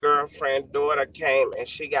girlfriend daughter came and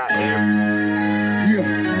she got air.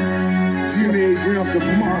 Yeah. 28 grams of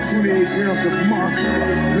moss, 28 grams of moss.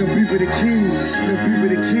 Little people the king, little people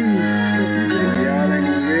the king. Y'all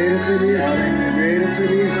ain't ready for this, y'all ain't ready for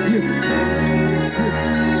this.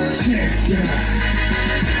 Yeah.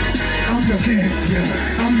 I'm the champion,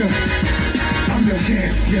 I'm the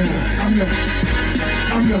champion,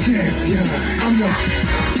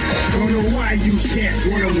 don't know why you can't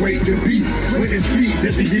wanna wait to be with the sleep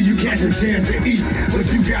just to give you cats a chance to eat. What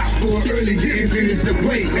you got for early didn't finish the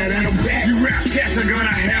plate. Now that I'm back, you rap cats are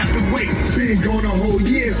gonna have to wait. Been gone a whole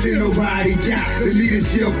year, still nobody got the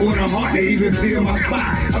leadership or the heart to even feel my spot.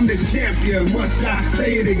 I'm the champion, must I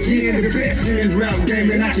say it again? The best in this rap game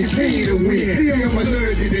and I continue to win. See, I'm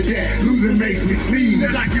allergic to that, losing makes me sneeze.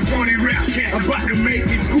 That's like you phony rap cat, about to make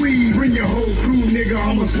me squeeze. Bring your whole crew, nigga,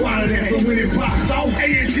 I'ma swallow that. So when it pops off,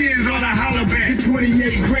 ANC is on a holler back. It's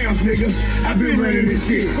 28 grams, nigga. I've been running this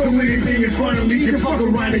shit. So anything in front of me can fuck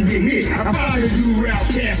around and get hit. I follow you rap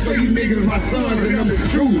cats, so you niggas my sons and I'm the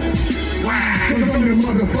truth. Why? Cause I'm the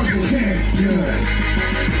motherfucking champion.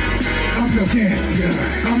 I'm the champion.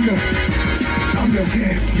 I'm the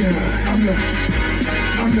champion. I'm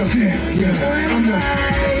the champion.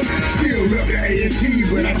 Still rep the A&T,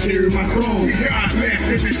 but I carry my throne. God bless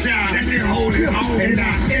every child that can hold it home. And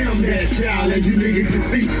I am that child, as you niggas can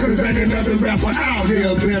see. Cause ain't another rapper out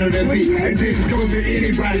there better than me. And this goes to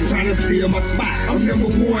anybody trying to steal my spot. I'm number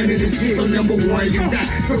one in this shit, so number one you got.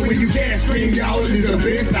 So when you gas scream, y'all is the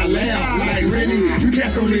best, I laugh. Like really, you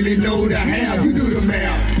cats don't really know the how. You do the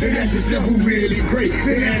math, and that's yourself who really great.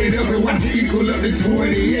 Then add it up and watch it equal up to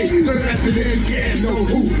 28. So that's the damn cats know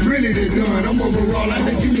who really the done. I'm overall, I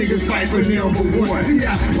let you niggas fight for number one. See,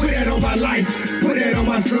 I put that on my life, put that on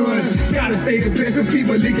my son. Gotta stay the best of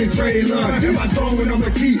people licking trade love. And my throne and I'm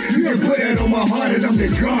the key. You can put that on my heart and I'm the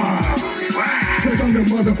God. Cause I'm the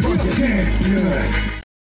motherfucking champion.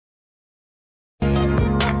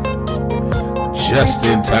 Just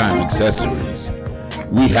in time accessories.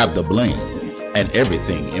 We have the bling and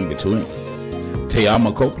everything in between.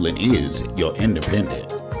 Tayama Copeland is your independent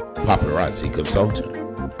paparazzi consultant.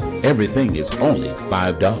 Everything is only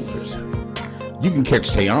 $5. You can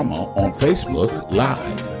catch Tayama on Facebook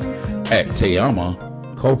Live at Tayama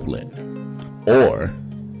Copeland, or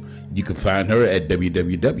you can find her at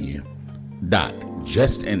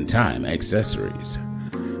www.justintimeaccessories.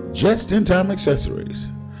 Just in Time Accessories.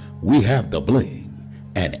 We have the bling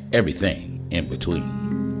and everything in between.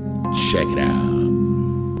 Check it out.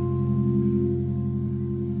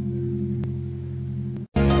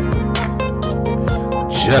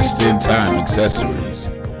 Just in Time Accessories.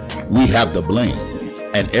 We have the bling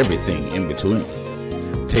and everything in between.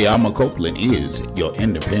 Tayama Copeland is your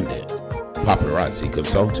independent paparazzi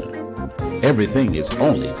consultant. Everything is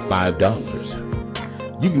only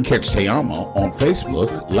 $5. You can catch Tayama on Facebook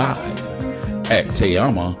Live at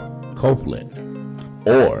Tayama Copeland,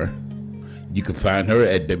 or you can find her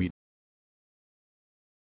at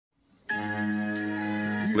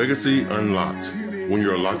Legacy Unlocked. When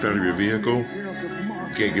you're locked out of your vehicle,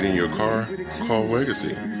 can't get in your car, call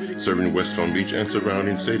Legacy, serving West Palm Beach and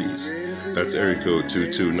surrounding cities. That's area code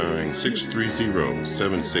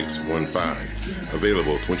 229-630-7615.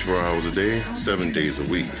 Available 24 hours a day, 7 days a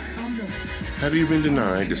week. Have you been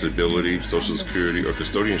denied disability, Social Security, or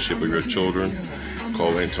custodianship of your children?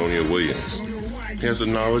 Call Antonio Williams. He has the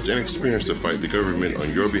knowledge and experience to fight the government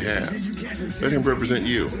on your behalf. Let him represent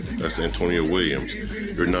you. That's Antonio Williams,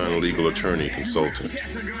 your non-legal attorney consultant.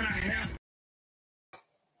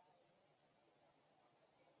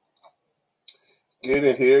 Get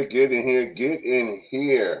in here, get in here, get in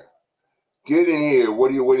here. Get in here.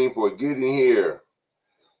 What are you waiting for? Get in here.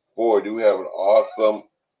 Boy, do we have an awesome,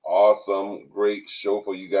 great show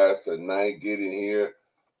for you guys tonight. Get in here.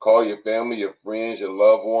 Call your family, your friends, your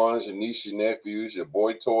loved ones, your niece, your nephews, your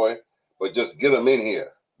boy toy. But just get them in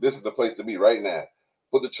here. This is the place to be right now.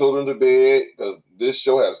 Put the children to bed because this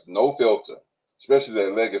show has no filter, especially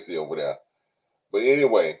that Legacy over there. But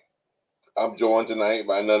anyway, I'm joined tonight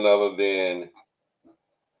by none other than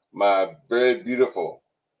my very beautiful,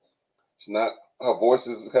 her voice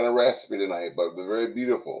is kind of raspy tonight, but the very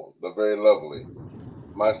beautiful, the very lovely,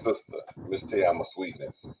 my sister, Miss Tayama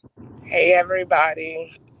Sweetness. Hey,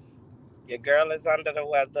 everybody. Your girl is under the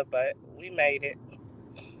weather, but we made it.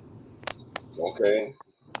 Okay.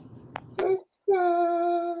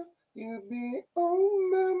 Sister, you be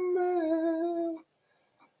on my mind.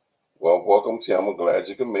 Well, welcome, Tim. I'm glad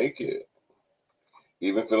you can make it.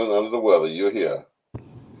 Even feeling under the weather, you're here.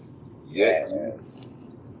 Yes.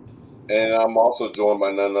 And I'm also joined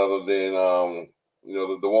by none other than,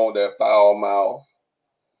 the one with that foul mouth.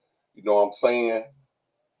 You know what I'm saying?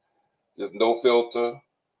 Just no filter.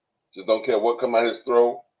 Just don't care what come out his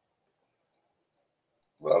throat.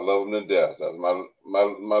 But I love him to death. That's my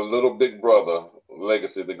little big brother,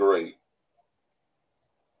 Legacy the Great.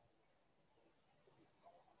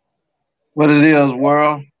 What it is,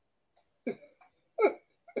 world.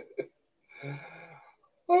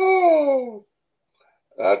 Oh,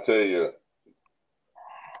 I tell you.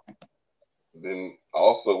 Then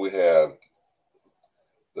also we have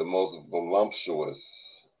the most voluptuous,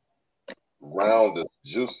 roundest,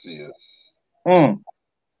 juiciest,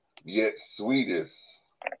 yet sweetest,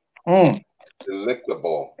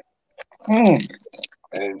 delectable, and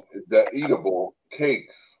the eatable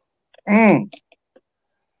cakes. I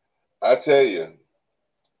tell you,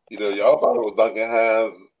 y'all thought it was Duncan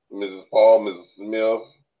Hines, Mrs. Paul, Mrs. Smith.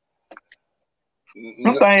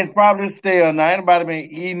 Some things probably still. Now, anybody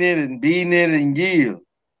been eating it and beating it in years.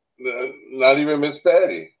 Not even Miss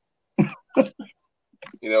Patty. Patty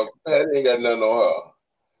ain't got nothing on her.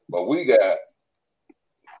 But we got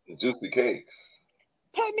juicy cakes.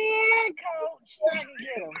 Put me in, coach, so I can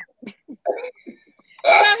get them.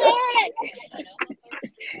 Go ahead.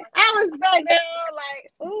 I was back there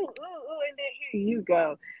like, ooh, and then here you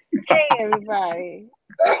go. Hey, everybody.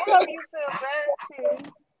 I hope you feel better,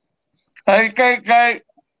 too. Hey, Kate.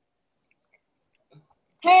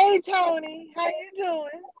 Hey, Tony. How you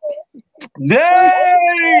doing?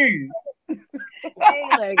 Dang! Hey,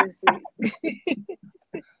 Legacy.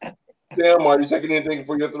 Sam, are you taking anything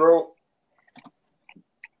for your throat?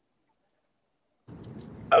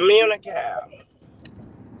 Immunicab.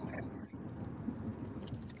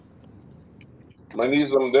 I need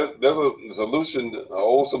some. There's a solution, an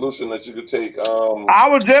old solution that you could take. I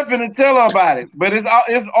was just finna tell her about it, but it's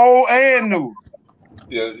old and new.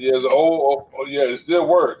 Yeah, it's old. Yeah, it still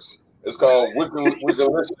works. It's called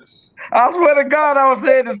Wickalicious. I swear to God, I was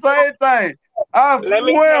saying the same thing. Let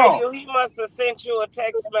me tell you, he must have sent you a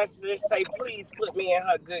text message and say, "Please put me in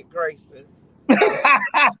her good graces."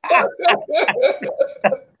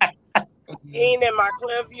 He ain't in my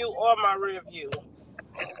clear view or my rear view.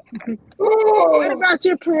 What about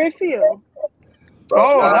your peripheral?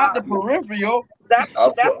 Oh, not the peripheral. That's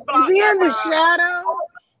blocked. Is he in the shadow?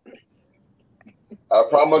 I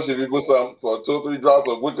promise you, if you put some for 2 or 3 drops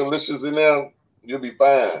of Wickalicious in there, you'll be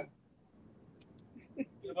fine.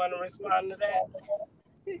 You want to respond to that?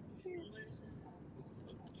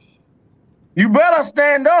 You better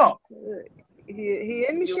stand up. He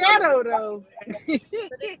in the shadow, though. He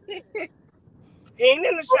ain't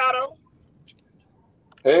in the shadow.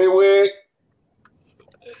 Hey, Wick.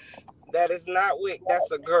 That is not Wick.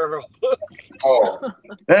 That's a girl. Oh.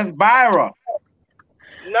 That's Byra.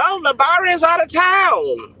 No, LaByra is out of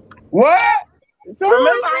town. What? So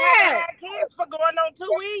remember, I had kids for going on 2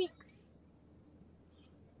 weeks.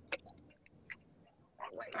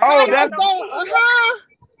 Oh, that's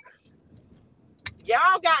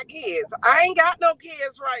y'all got kids. I ain't got no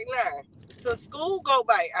kids right now. Till school go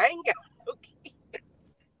by, I ain't got no kids.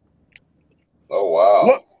 Oh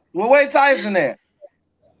wow. Well, where Tyson at?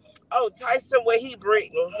 Oh, Tyson, where he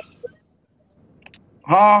Brittany?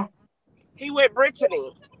 Huh? He with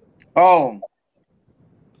Brittany. Oh.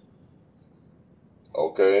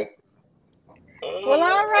 Okay. Well,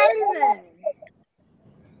 all righty then.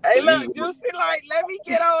 Hey, look, Juicy, let me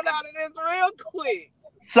get on out of this real quick.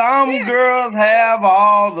 Some girls have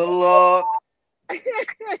all the luck.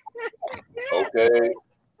 Okay.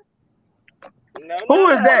 Who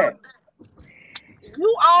is that?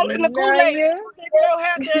 You all in the Kool-Aid. You get your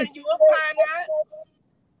hair done, you will find out.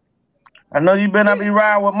 I know you better not be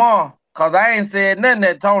riding with Mom, because I ain't said nothing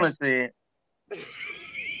that Tony said.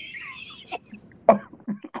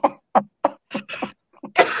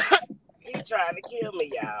 He trying to kill me,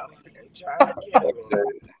 y'all. He trying to kill me.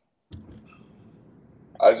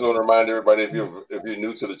 I just want to remind everybody, if you're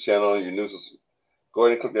new to the channel, go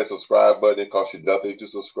ahead and click that subscribe button. It costs you nothing to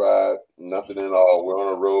subscribe, nothing at all. We're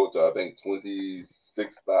on the road to, I think,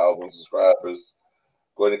 26,000 subscribers.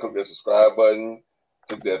 Go ahead and click that subscribe button.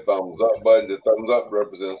 Click that thumbs up button. The thumbs up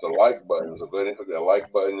represents the like button, so go ahead and click that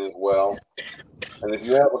like button as well. And if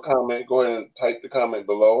you have a comment, go ahead and type the comment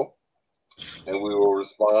below, and we will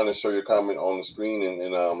respond and show your comment on the screen and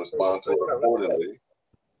respond to it accordingly.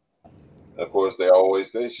 And of course, they always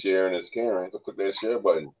say sharing is caring, so click that share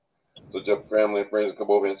button so your family and friends can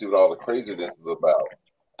come over and see what all the craziness is about.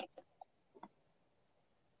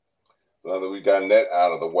 Now that we got that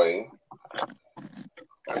out of the way,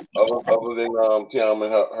 other than Tiam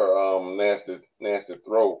and her nasty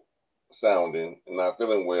throat sounding and not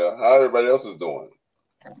feeling well, how everybody else is doing?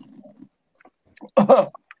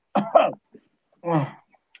 Well,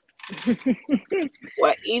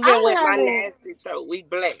 even with my nasty throat, we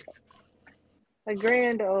blessed. A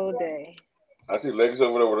grand old day. I see Legacy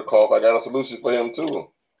over there with a cough. I got a solution for him too.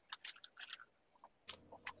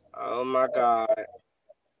 Oh my God.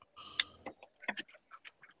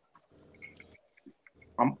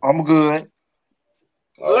 I'm good.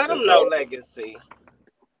 Let them know, Legacy.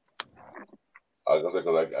 I was gonna say,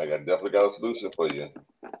 because I definitely got a solution for you.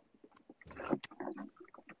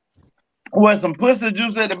 What, some pussy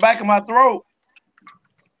juice at the back of my throat?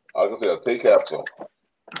 I was gonna say a Tay capsule.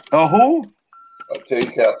 A who? A Tay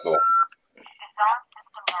capsule.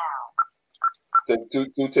 Take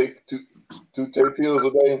two Tay pills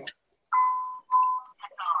a day.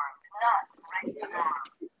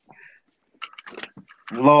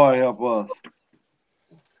 Lord help us.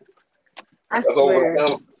 I That's swear. over the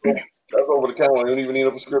counter. That's over the counter. You don't even need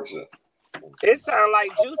a prescription. It sounds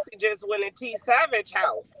like Juicy just went in T Savage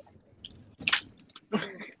house.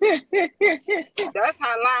 That's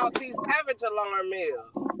how loud T Savage alarm is.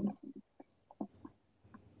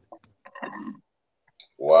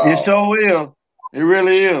 Wow. It sure is. It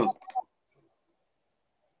really is.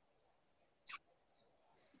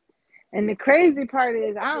 And the crazy part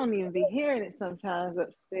is I don't even be hearing it sometimes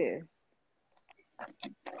upstairs.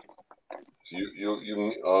 You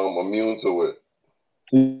immune to it.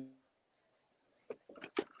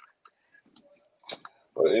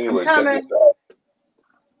 But anyway, check this out.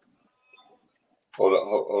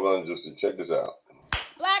 Hold on, Juicy. Check this out.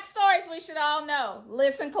 Black stories we should all know.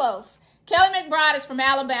 Listen close. Kelly McBride is from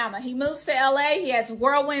Alabama. He moves to LA. He has a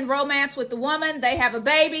whirlwind romance with the woman. They have a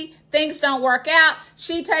baby. Things don't work out.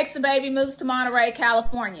 She takes the baby, moves to Monterey,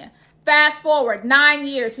 California. Fast forward 9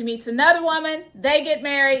 years. He meets another woman. They get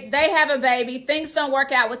married. They have a baby. Things don't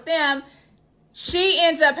work out with them. She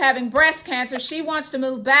ends up having breast cancer. She wants to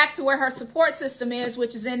move back to where her support system is,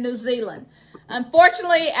 which is in New Zealand.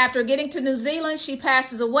 Unfortunately, after getting to New Zealand, she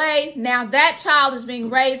passes away. Now that child is being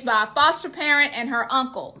raised by a foster parent and her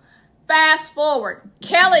uncle. Fast forward,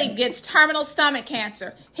 Kelly gets terminal stomach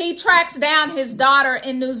cancer. He tracks down his daughter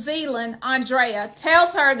in New Zealand, Andrea,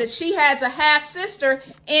 tells her that she has a half-sister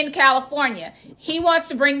in California. He wants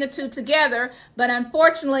to bring the two together, but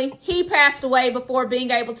unfortunately, he passed away before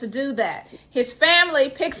being able to do that. His family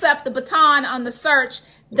picks up the baton on the search.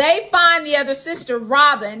 They find the other sister,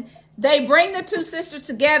 Robin. They bring the two sisters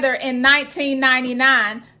together in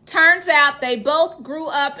 1999. Turns out they both grew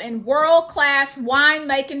up in world-class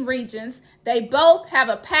wine-making regions. They both have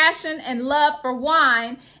a passion and love for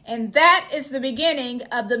wine, and that is the beginning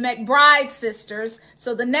of the McBride sisters.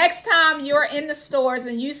 So the next time you're in the stores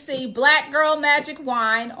and you see Black Girl Magic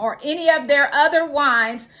Wine or any of their other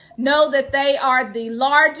wines, know that they are the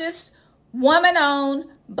largest woman-owned,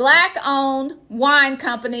 Black-owned wine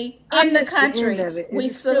company in the country. We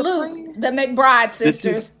salute the McBride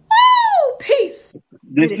sisters. Woo! Peace.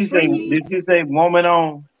 Did you say woman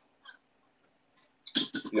owned?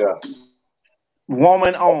 Yeah.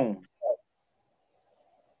 Woman owned.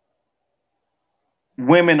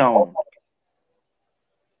 Women owned.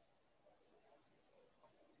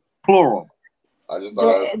 Plural. I just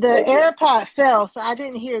thought The AirPod fell, so I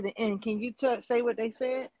didn't hear the end. Can you say what they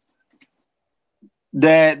said?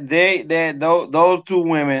 That those two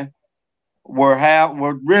women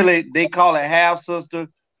were really, they call it half sister,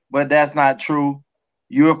 but that's not true.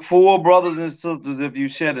 You're full brothers and sisters if you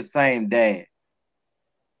share the same dad.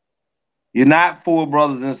 You're not full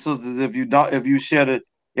brothers and sisters if you got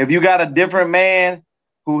a different man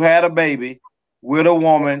who had a baby with a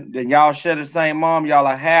woman, then y'all share the same mom, y'all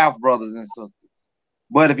are half brothers and sisters.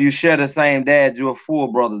 But if you share the same dad, you're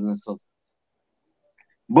full brothers and sisters.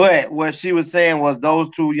 But what she was saying was those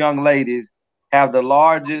two young ladies have the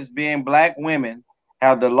largest, being Black women,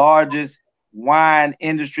 have the largest wine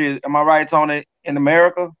industry. Am I right, Tony, in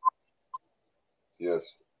America? Yes.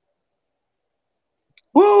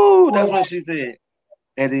 Woo! That's what she said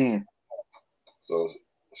at the end. So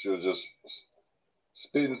she was just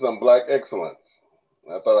spitting some Black excellence.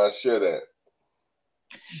 I thought I'd share that.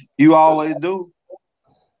 You always do.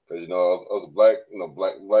 Because, us Black,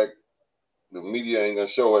 Black, the media ain't going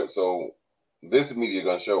to show it, so this media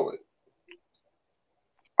going to show it.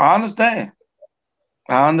 I understand.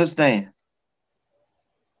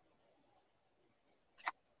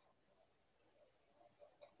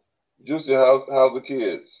 Juicy, how's the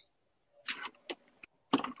kids?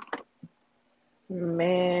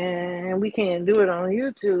 Man, we can't do it on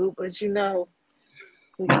YouTube, but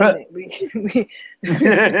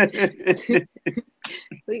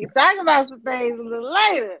we can talk about some things a little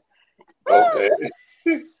later. Okay.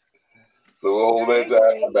 So we'll hold that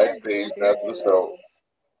time backstage after the show.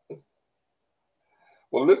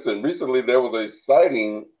 Well, listen, recently there was a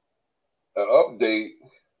sighting, an update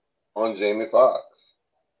on Jamie Foxx.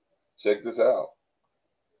 Check this out.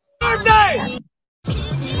 Birthday!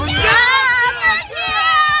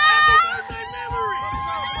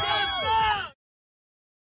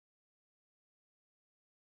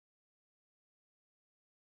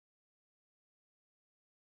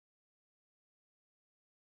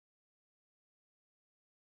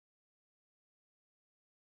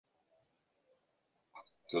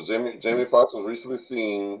 So Jamie Foxx was recently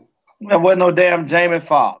seen. There wasn't no damn Jamie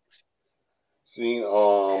Foxx. Seen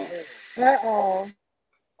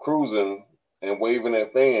cruising and waving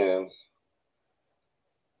at fans.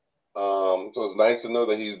 So it's nice to know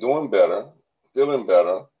that he's doing better, feeling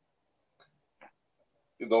better.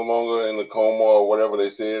 He's no longer in the coma or whatever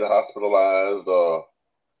they said, hospitalized or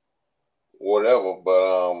whatever.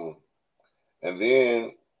 But and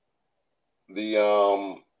then the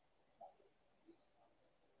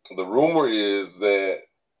rumor is that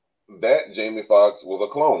Jamie Foxx was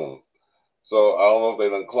a clone. So I don't know if they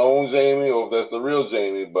done cloned Jamie or if that's the real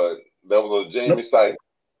Jamie, but that was a Jamie sighting.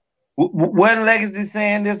 Wasn't Legacy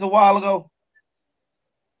saying this a while ago?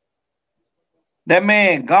 That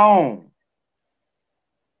man gone.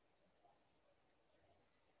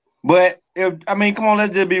 But come on,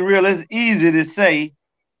 let's just be real. It's easy to say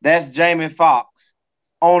that's Jamie Foxx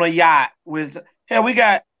on a yacht with. Hell, we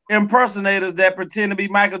got impersonators that pretend to be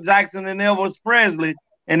Michael Jackson and Elvis Presley,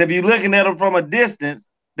 and if you're looking at them from a distance,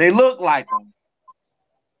 they look like them.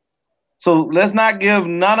 So let's not give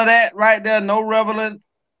none of that right there. No relevance,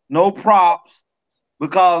 no props,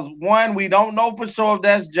 because one, we don't know for sure if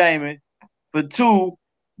that's Jamie. For two,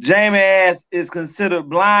 Jamie ass is considered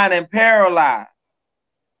blind and paralyzed.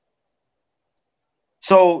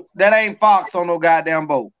 So that ain't Fox on no goddamn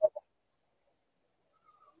boat.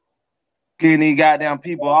 Getting these goddamn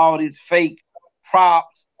people all these fake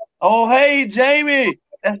props. Oh, hey, Jamie.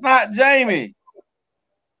 That's not Jamie.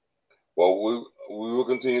 Well, we will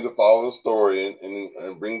continue to follow the story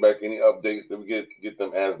and bring back any updates that we get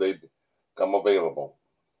them as they come available.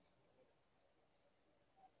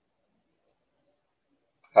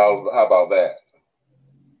 How about that?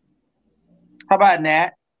 How about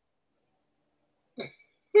that?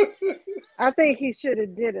 I think he should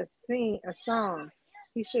have did a song.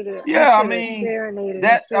 He should have. Yeah, serenaded.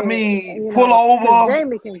 That pull over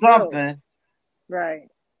Jamie can something. Go. Right.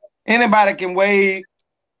 Anybody can wave.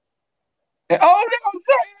 Oh,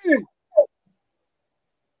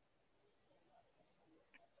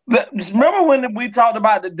 no, remember when we talked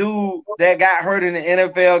about the dude that got hurt in the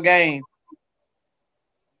NFL game?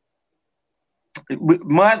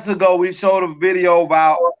 Months ago, we showed a video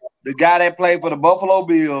about the guy that played for the Buffalo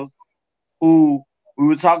Bills, who we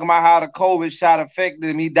were talking about how the COVID shot affected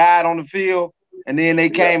him. He died on the field, and then they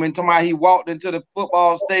came and told me he walked into the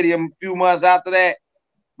football stadium a few months after that,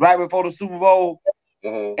 right before the Super Bowl.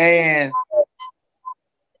 Mm-hmm. And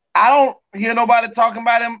I don't hear nobody talking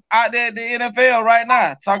about him out there at the NFL right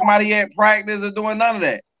now, talking about he at practice or doing none of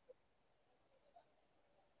that.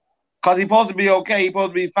 Because he's supposed to be okay. He's supposed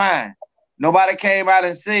to be fine. Nobody came out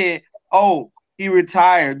and said, oh, he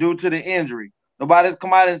retired due to the injury. Nobody's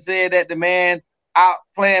come out and said that the man out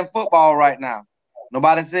playing football right now.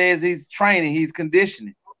 Nobody says he's training, he's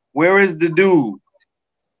conditioning. Where is the dude?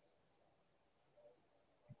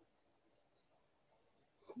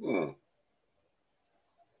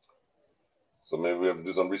 So maybe we have to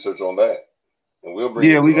do some research on that. And we'll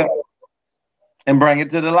bring and bring it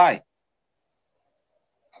to the light.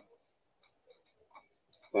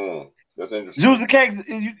 That's interesting. Juicy Cakes,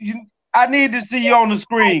 I need to see you on the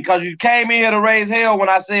screen because you came in here to raise hell when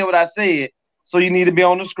I said what I said. So you need to be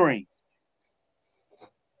on the screen.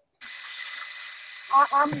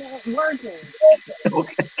 I'm working.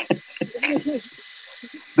 Okay.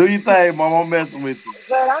 Do your thing, Mom. I'm messing with you.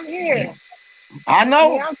 But I'm here. I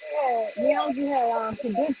know. Bianchi had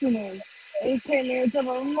conditioning. And he came in and told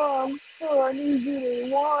my mom, so I need you to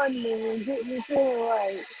warn me and get me feeling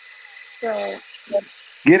right. So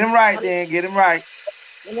get him right then. Get him right.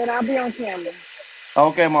 And then I'll be on camera.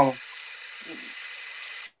 Okay, Mama.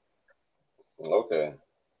 Okay.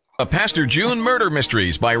 Pastor June Murder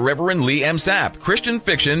Mysteries by Reverend Lee M. Sapp, Christian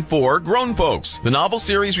fiction for grown folks. The novel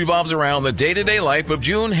series revolves around the day-to-day life of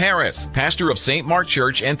June Harris, pastor of St. Mark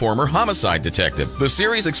Church and former homicide detective. The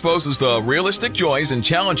series exposes the realistic joys and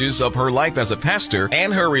challenges of her life as a pastor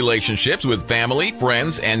and her relationships with family,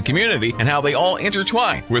 friends, and community, and how they all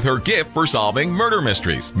intertwine with her gift for solving murder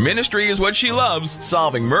mysteries. Ministry is what she loves.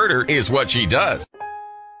 Solving murder is what she does.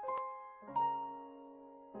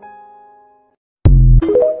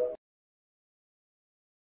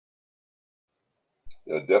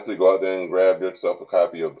 Definitely go out there and grab yourself a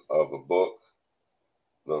copy of a book,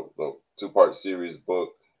 the two-part series book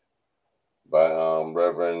by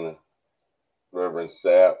Reverend Reverend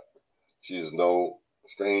Sapp. She is no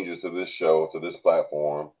stranger to this show, to this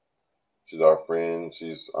platform. She's our friend.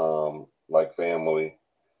 She's like family.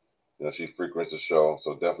 You know, she frequents the show,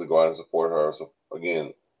 so definitely go out and support her. So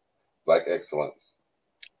again, Black excellence.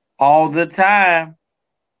 All the time.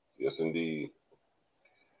 Yes, indeed.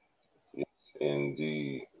 Yes,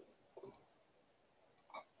 indeed.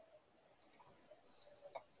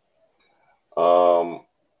 I'm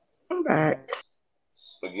back.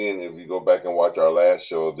 Again, if you go back and watch our last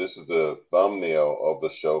show, this is the thumbnail of the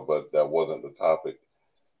show, but that wasn't the topic.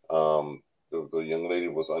 The young lady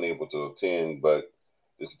was unable to attend, but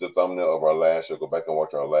this is the thumbnail of our last show. Go back and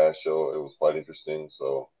watch our last show. It was quite interesting.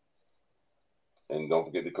 So, and don't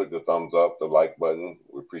forget to click the thumbs up, the like button.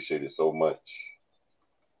 We appreciate it so much.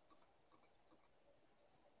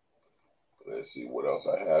 Let's see what else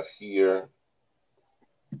I have here.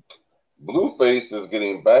 Blueface is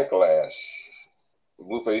getting backlash.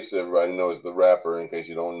 Blueface, everybody knows, is the rapper. In case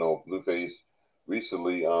you don't know, Blueface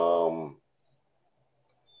recently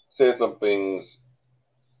said some things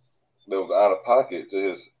that was out of pocket to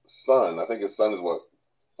his son. I think his son is what,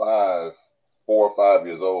 4 or 5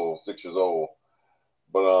 years old, 6 years old.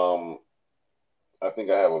 But I think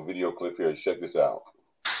I have a video clip here. Check this out.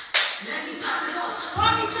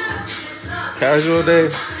 Casual day.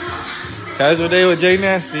 Casual day with Jay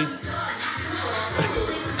Nasty.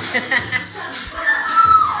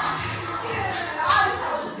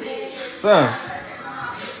 Son,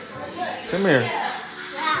 come here.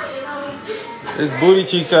 There's booty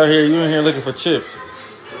cheeks out here. You in here looking for chips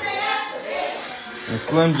and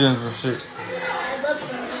Slim Jims and shit.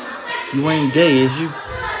 You ain't gay, is you?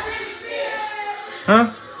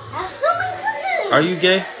 Huh? Are you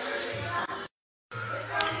gay?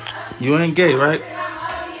 You ain't gay, right?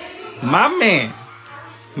 My man.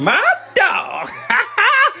 My dog.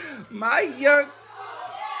 My young.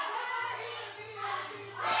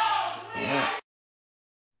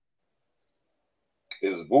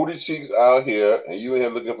 His booty cheeks out here, and you in here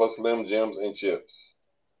looking for Slim Jims and chips.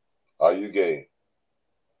 Are you gay?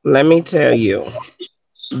 Let me tell you,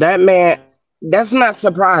 that man, that's not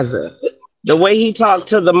surprising. The way he talked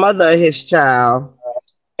to the mother of his child,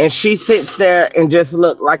 and she sits there and just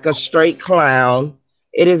look like a straight clown,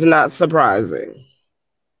 it is not surprising.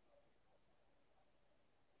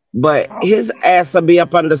 But his ass will be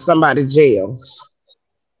up under somebody's jail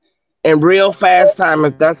in real fast time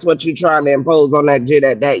if that's what you're trying to impose on that kid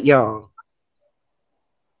at that young.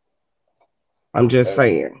 I'm just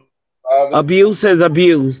saying. Abuse is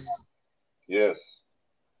abuse. Yes.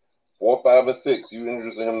 4, 5, and 6. You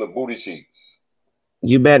introducing him to booty cheeks.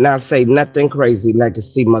 You better not say nothing crazy,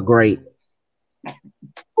 Legacy McGreat.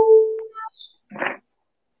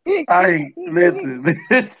 I listen.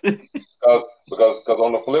 because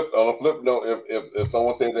on the flip note, if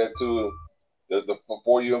someone says that to the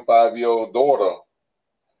 4 and 5 year old daughter,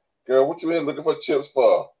 girl, what you in looking for chips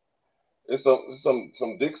for? It's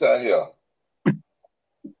some dicks out here.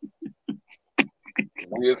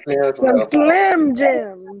 We as parents some Slim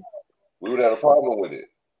Jims. We would have a problem with it.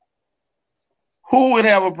 Who would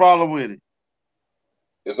have a problem with it?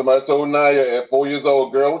 If somebody told Naya at 4 years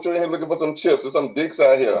old, girl, what you in here looking for some chips? There's some dicks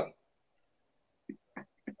out here.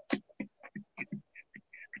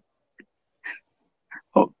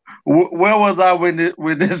 Where was I when this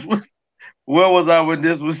was? Where was I when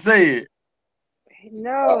this was said?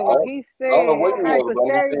 No, he said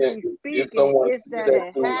hypothetically speaking, if that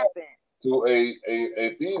had happened to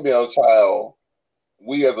a female child,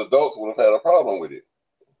 we as adults would have had a problem with it.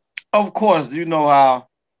 Of course, you know how.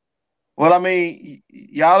 Well, I mean,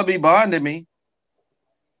 y'all be bonding me.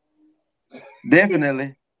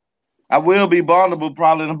 Definitely. I will be bondable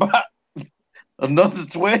probably in about another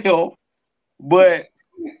 12. But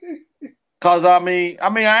cause I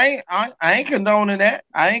ain't condoning that.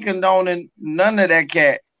 I ain't condoning none of that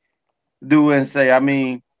cat do and say. I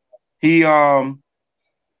mean, he come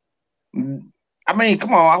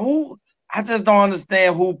on, I just don't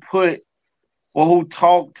understand who put or who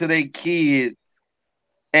talked to their kids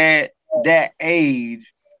at that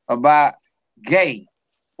age about gay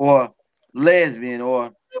or lesbian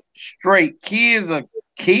or straight. Kids are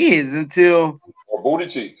kids until or booty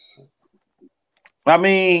cheeks. I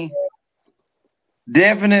mean,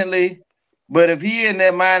 definitely. But if he in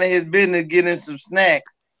there minding his business, getting some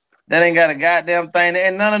snacks, that ain't got a goddamn thing.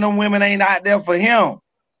 And none of them women ain't out there for him.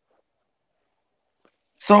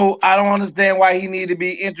 So I don't understand why he need to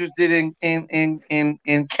be interested in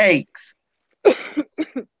cakes.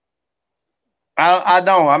 I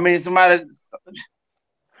don't. I mean,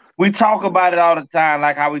 we talk about it all the time,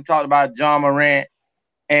 like how we talked about John Morant,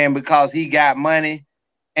 and because he got money.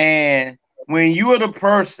 And when you are the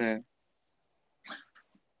person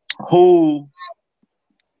who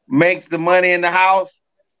makes the money in the house,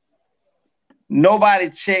 nobody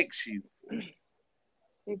checks you.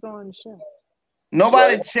 They go on the show.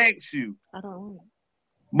 Nobody checks you. I don't want it.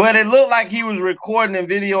 But it looked like he was recording and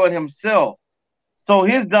videoing himself. So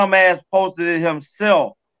his dumb ass posted it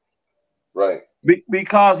himself. Right.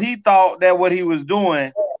 Because he thought that what he was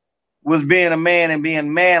doing was being a man and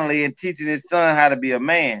being manly and teaching his son how to be a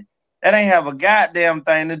man. That ain't have a goddamn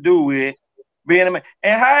thing to do with being a man.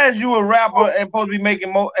 And how is you a rapper and supposed to be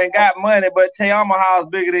making more and got money, but Tayama house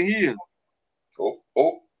bigger than his?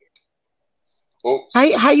 Oh.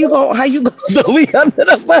 How you go throw me under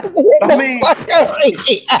the bus? I mean,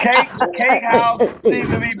 Cake house seems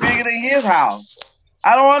to be bigger than his house.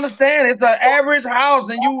 I don't understand. It's an average house,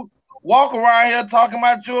 and you walk around here talking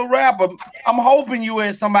about you a rapper. I'm hoping you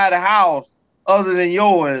at somebody's house other than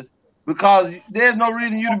yours, because there's no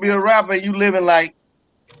reason you to be a rapper. You living like,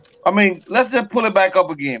 I mean, let's just pull it back up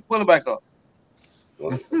again. Pull it back up.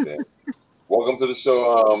 Okay. Welcome to the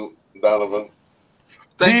show, Donovan.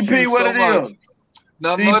 Thank DP, you what so it much. is?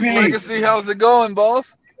 Not DP. much legacy. How's it going,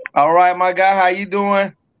 boss? All right, my guy. How you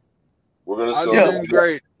doing? We're gonna I'm show doing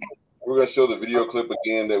great. We're gonna show the video clip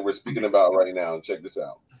again that we're speaking about right now. Check this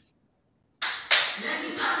out.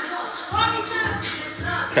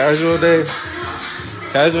 Casual day.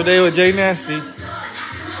 Casual day with Jay Nasty.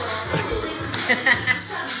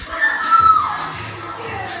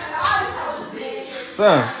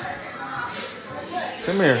 Son,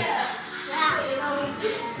 come here.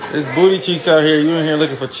 There's booty cheeks out here. You in here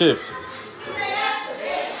looking for chips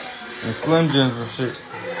and Slim Jims and shit.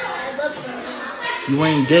 You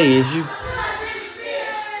ain't gay, is you?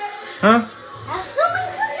 Huh?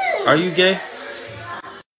 Are you gay?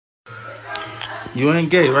 You ain't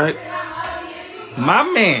gay, right? My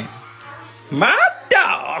man. My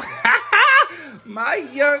dog. My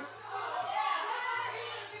young.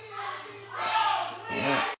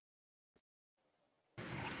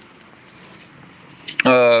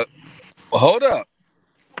 Hold up.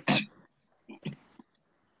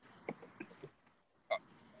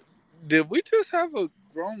 Did we just have a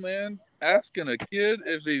grown man asking a kid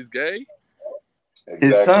if he's gay? Exactly.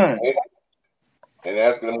 His son. And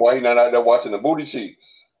asking him why he's not out there watching the booty cheeks.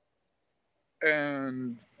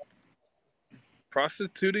 And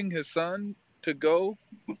prostituting his son to go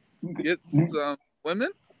get some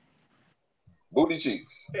women? Booty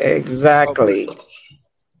cheeks. Exactly.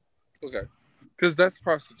 Okay. Because that's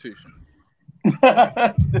prostitution.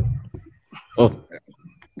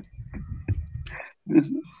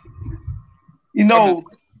 You know,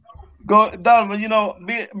 Donovan, you know,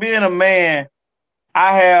 being a man,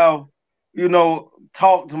 I have, you know,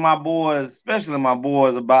 talked to my boys, especially my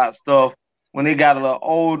boys, about stuff when they got a little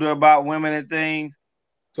older about women and things.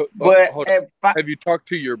 So, but have you talked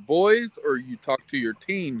to your boys or you talked to your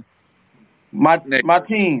teen? My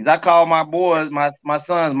teens. I call my boys, my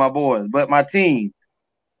sons, my boys, but my teens.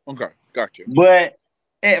 Okay, gotcha. But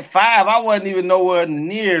at 5, I wasn't even nowhere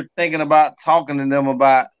near thinking about talking to them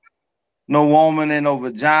about no woman and no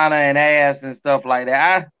vagina and ass and stuff like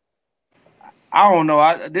that. I don't know.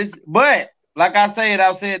 But like I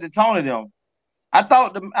said to Tony them, I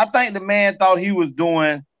think the man thought he was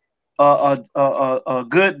doing a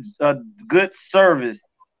good service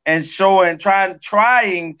and trying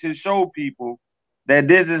to show people that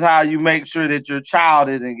this is how you make sure that your child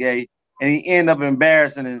isn't gay, and he end up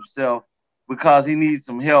embarrassing himself because he needs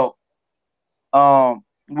some help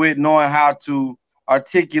with knowing how to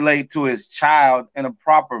articulate to his child in a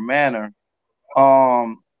proper manner.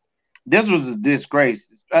 This was a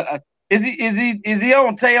disgrace. Is he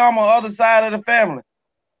on Tayama other side of the family?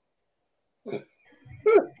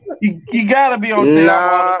 You gotta be on Tayama.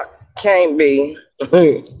 Nah, can't be.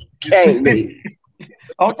 Can't be.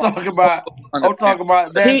 I'm talking about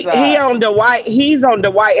that side. He's on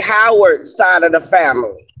the Dwight Howard side of the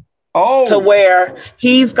family. Oh, to where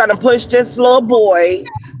he's gonna push this little boy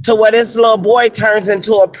to where this little boy turns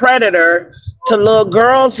into a predator to little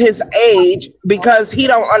girls his age, because he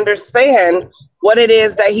don't understand what it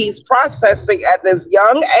is that he's processing at this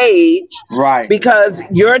young age. Right. Because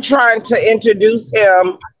you're trying to introduce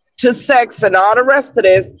him to sex and all the rest of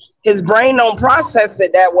this. His brain don't process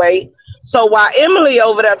it that way. So while Emily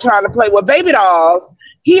over there trying to play with baby dolls,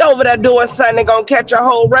 he over there doing something gonna catch a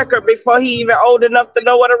whole record before he even old enough to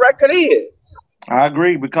know what a record is. I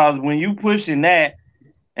agree, because when you pushing that,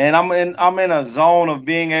 and I'm in a zone of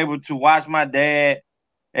being able to watch my dad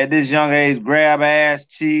at this young age grab ass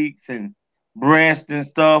cheeks and breast and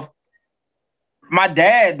stuff. My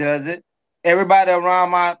dad does it. Everybody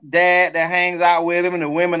around my dad that hangs out with him and the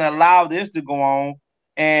women allow this to go on,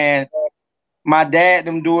 and my dad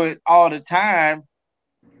them do it all the time.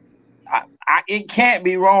 it can't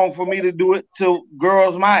be wrong for me to do it to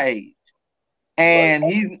girls my age. And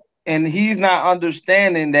he's not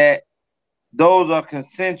understanding that those are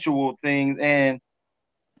consensual things, and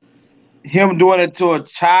him doing it to a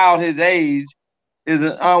child his age is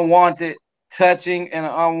an unwanted touching and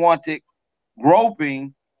an unwanted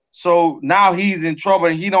groping. So now he's in trouble,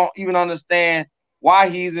 and he don't even understand why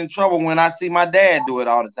he's in trouble when I see my dad do it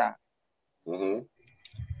all the time. Mm-hmm.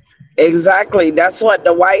 Exactly. That's what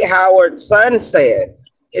the White Howard son said.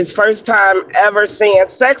 His first time ever seeing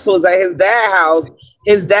sex was at his dad's house.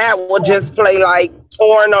 His dad would just play like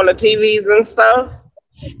porn on the TVs and stuff.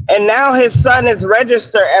 And now his son is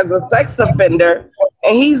registered as a sex offender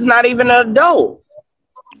and he's not even an adult.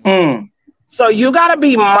 Mm. So you got to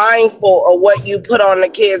be mindful of what you put on the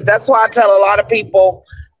kids. That's why I tell a lot of people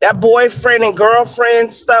that boyfriend and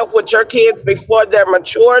girlfriend stuff with your kids before they're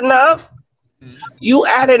mature enough. You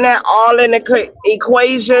adding that all in the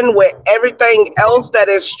equation with everything else that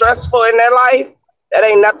is stressful in their life, that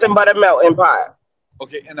ain't nothing but a melting pot.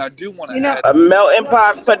 Okay, and I do want to add a melting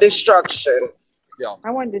pot for destruction. Yeah,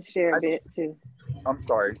 I wanted to share a bit too. I'm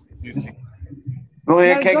sorry. Go ahead, No,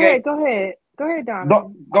 KK. go ahead,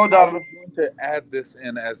 Donovan. Go, Donovan. I want to add this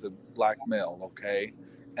in as a black male, okay,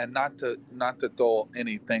 and not to throw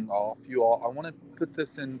anything off you all. I want to put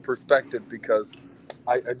this in perspective because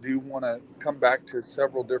I do want to come back to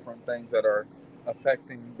several different things that are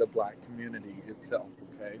affecting the black community itself,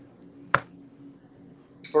 okay?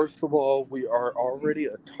 First of all, we are already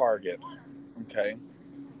a target, okay,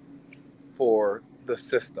 for the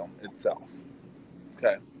system itself,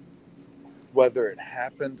 okay? Whether it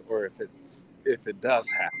happened or if it does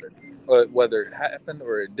happen, or whether it happened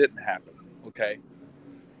or it didn't happen, okay?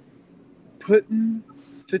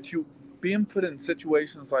 Being put in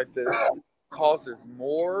situations like this causes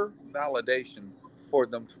more validation for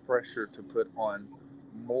them to pressure to put on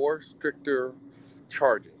more stricter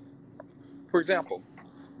charges. For example,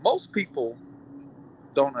 most people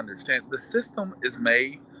don't understand the system is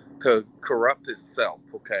made to corrupt itself,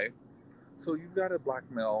 okay? So you've got a black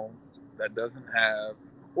male that doesn't have,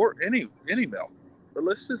 or any male, but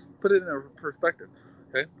let's just put it in a perspective,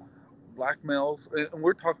 okay? Black males, and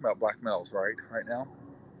we're talking about black males, right now?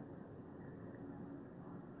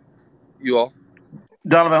 You all?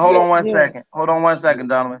 Donovan, hold on one second. Hold on 1 second,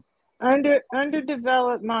 Donovan.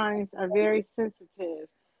 Underdeveloped minds are very sensitive.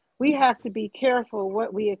 We have to be careful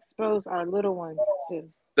what we expose our little ones to.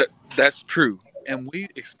 That's true. And we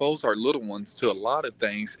expose our little ones to a lot of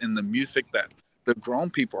things in the music that the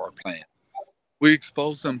grown people are playing. We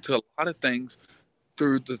expose them to a lot of things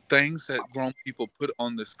through the things that grown people put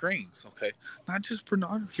on the screens, okay? Not just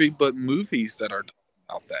pornography, but movies that are talking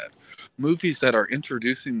about that. Movies that are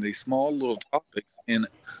introducing these small little topics in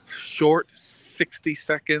short 60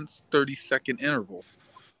 seconds, 30-second intervals,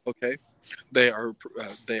 okay? They are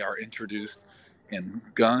introduced in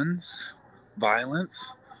guns, violence,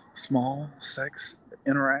 small sex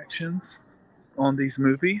interactions on these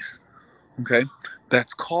movies, okay?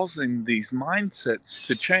 That's causing these mindsets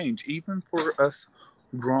to change, even for us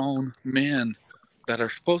grown men that are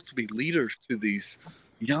supposed to be leaders to these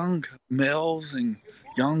young males and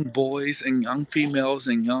young boys and young females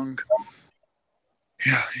and young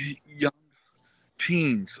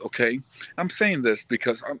teens, okay? I'm saying this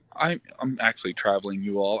because I'm actually traveling,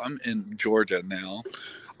 you all. I'm in Georgia now.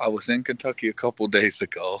 I was in Kentucky a couple days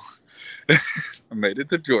ago. I made it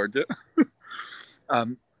to Georgia.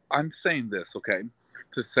 I'm saying this, okay,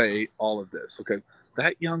 to say all of this, okay?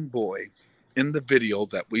 That young boy in the video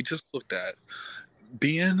that we just looked at,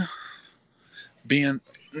 being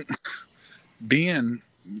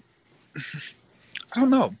I don't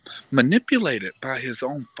know, manipulated by his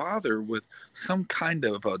own father with some kind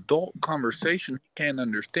of adult conversation he can't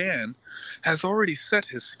understand, has already set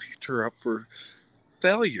his future up for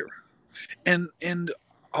failure. And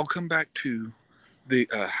I'll come back to the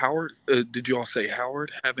Howard. Did you all say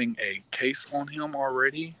Howard having a case on him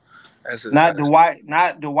already? Not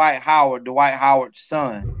Dwight Howard, Dwight Howard's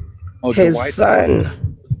son. Oh, his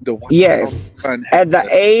son. Yes. At the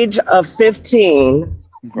age of 15,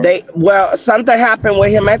 something happened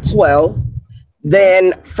with him at 12.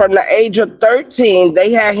 Then from the age of 13,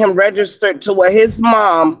 they had him registered to where his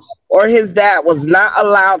mom or his dad was not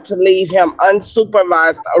allowed to leave him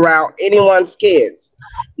unsupervised around anyone's kids.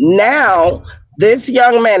 Now, this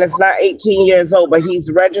young man is not 18 years old, but he's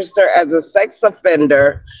registered as a sex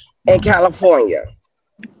offender in California.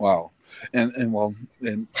 Wow. I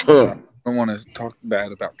don't want to talk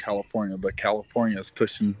bad about California, but California is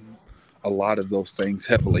pushing a lot of those things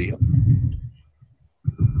heavily.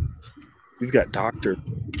 You've got doctors,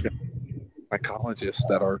 psychologists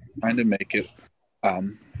that are trying to make it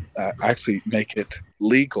actually make it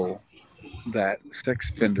legal that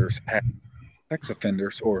sex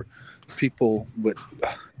offenders or people with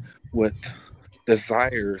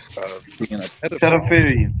desires of being a pedophile,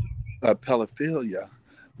 Pedophilia. pedophilia,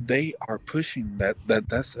 they are pushing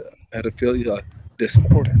that's a pedophilia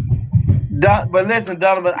disorder, But listen,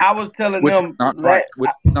 Donovan, I was telling which is them not right.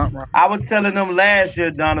 Which is not right. I was telling them last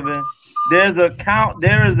year, Donovan. There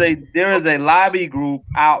is a lobby group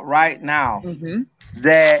out right now Mm-hmm.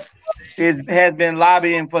 that has been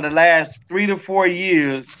lobbying for the last 3 to 4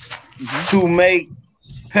 years Mm-hmm. to make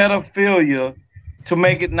pedophilia, to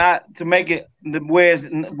make it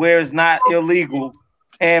where it's not illegal,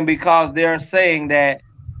 and because they're saying that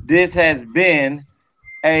this has been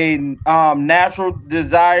a natural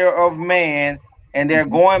desire of man, and they're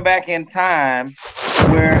Mm-hmm. going back in time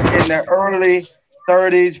where in the early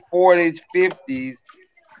 30s, 40s, 50s,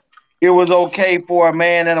 it was okay for a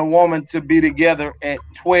man and a woman to be together at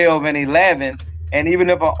 12 and 11. And even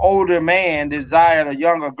if an older man desired a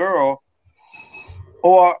younger girl,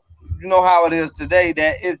 or you know how it is today,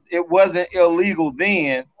 that it wasn't illegal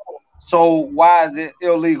then. So why is it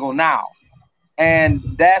illegal now? And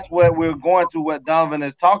that's what we're going to, what Donovan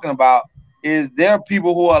is talking about, is there are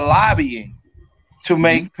people who are lobbying to Mm-hmm.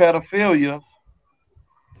 make pedophilia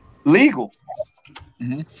legal.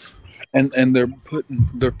 Mm-hmm. And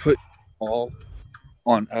they're putting all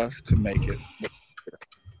on us to make it.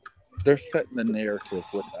 They're setting the narrative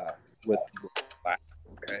with us, with black.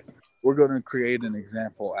 Okay, we're going to create an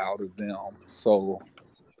example out of them so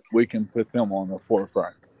we can put them on the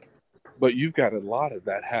forefront. But you've got a lot of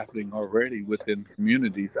that happening already within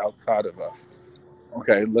communities outside of us.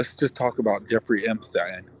 Okay, let's just talk about Jeffrey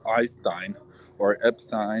Einstein, or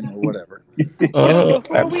Epstein, or whatever. Well, Mm,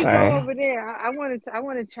 before we go Epstein. over there, I want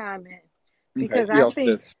to chime in Okay, because yes,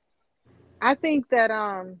 sis. I think that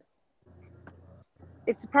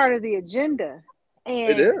it's part of the agenda,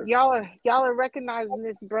 It and is. y'all are recognizing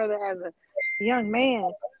this brother as a young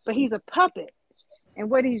man, but he's a puppet, and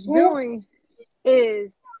what he's doing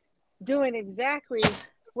is doing exactly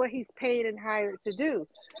what he's paid and hired to do,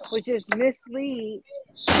 which is mislead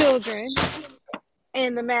children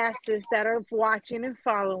and the masses that are watching and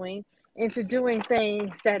following into doing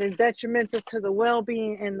things that is detrimental to the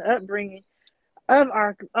well-being and the upbringing of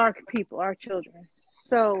our people, our children.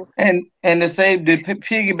 So And to say, to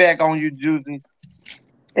piggyback on you, Juicy,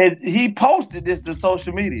 he posted this to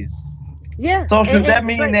social media. yeah, So should that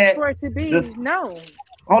mean but that for it to be the known,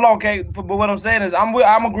 hold on, okay? But what I'm saying is,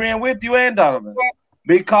 I'm agreeing with you and Donovan,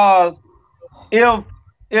 because if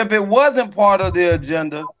it wasn't part of the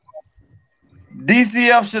agenda,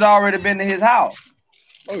 DCF should already been to his house.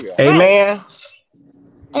 Oh yeah. right? Amen.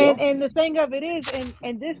 Yep. And the thing of it is,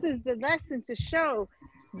 and this is the lesson to show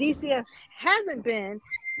DCS hasn't been.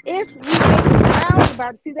 If we make rounds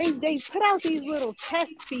about it, see, they put out these little test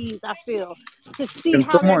feeds, I feel, to see Can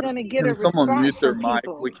how they're someone going to get a can someone response mute their from mic?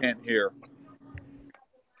 people. We can't hear.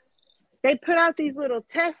 They put out these little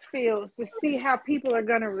test fields to see how people are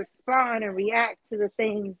going to respond and react to the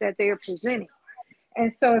things that they're presenting.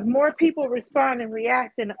 And so if more people respond and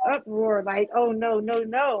react in an uproar like, oh, no, no,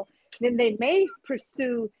 no, then they may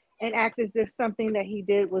pursue and act as if something that he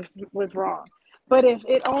did was wrong. But if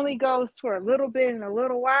it only goes for a little bit and a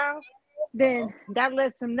little while, then that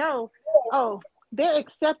lets them know, oh, they're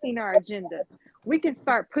accepting our agenda. We can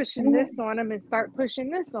start pushing this on them and start pushing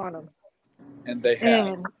this on them. And they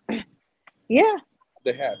have. And yeah,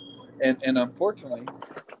 They have. And unfortunately,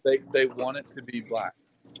 they want it to be black.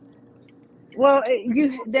 well,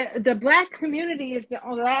 the black community is the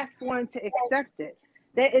last one to accept it.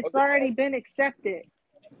 That it's Okay. already been accepted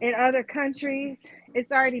in other countries.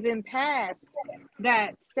 It's already been passed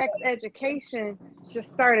that sex education should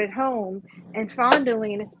start at home, and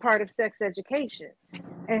fondling is part of sex education.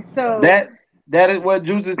 And so, That is what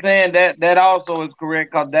Juice is saying. That also is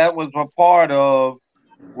correct, because that was a part of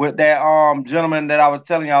with that gentleman that I was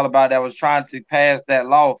telling y'all about that was trying to pass that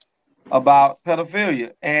law about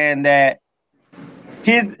pedophilia, and that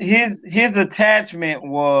his attachment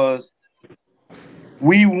was,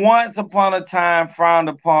 we once upon a time frowned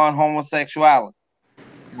upon homosexuality.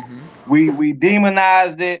 Mm-hmm. We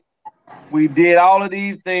demonized it. We did all of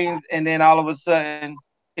these things, and then all of a sudden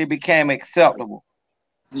it became acceptable.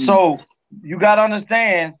 So you got to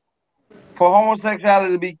understand, for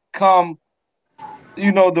homosexuality to become,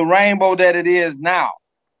 the rainbow that it is now,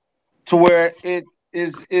 to where it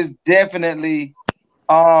is definitely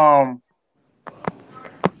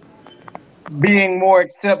being more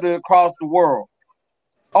accepted across the world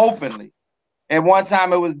openly. At one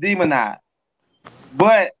time it was demonized.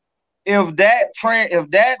 But if that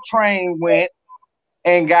train went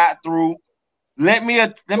and got through, let me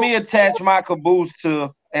attach my caboose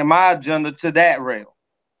to and my agenda to that rail,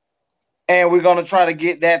 and we're gonna try to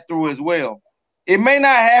get that through as well. It may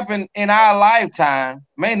not happen in our lifetime,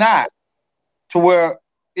 may not, to where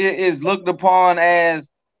it is looked upon as,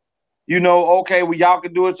 okay, well, y'all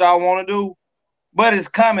can do what y'all want to do, but it's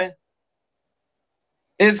coming.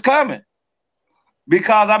 It's coming.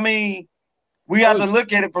 Because, I mean, we have to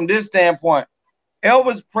look at it from this standpoint.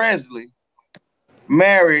 Elvis Presley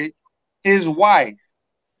married his wife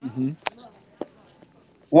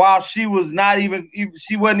while she wasn't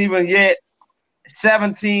even yet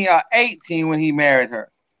 17 or 18 when he married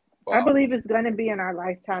her. I believe it's going to be in our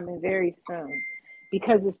lifetime and very soon,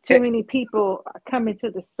 because it's too many people coming to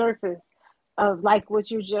the surface of, like what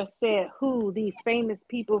you just said, who these famous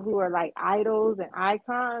people who are like idols and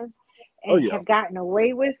icons and have gotten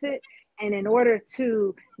away with it. And in order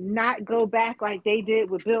to not go back like they did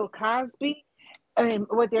with Bill Cosby and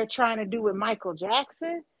what they're trying to do with Michael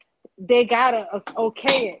Jackson, they gotta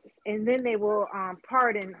okay it, and then they will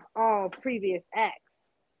pardon all previous acts.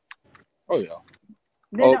 Oh yeah.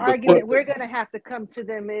 Then the argument we're going to have to come to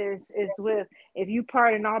them is with, if you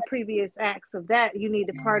pardon all previous acts of that, you need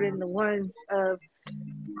to pardon the ones of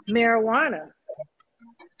marijuana.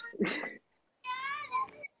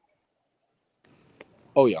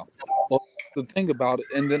 Oh yeah. Well, the thing about it,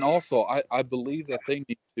 and then also I believe that they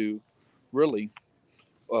need to really.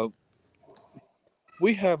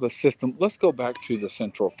 We have a system. Let's go back to the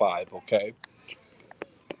Central Five, okay?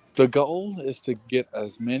 The goal is to get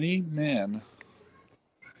as many men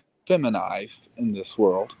feminized in this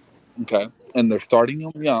world, okay? And they're starting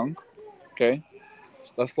them young, okay?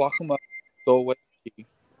 Let's lock them up, throw away the key,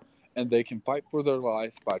 and they can fight for their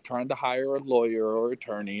lives by trying to hire a lawyer or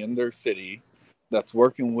attorney in their city that's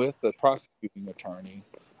working with the prosecuting attorney,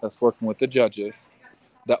 that's working with the judges,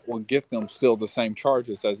 that will get them still the same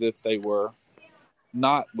charges as if they were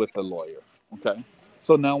not with a lawyer, okay?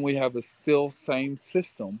 So now we have a still same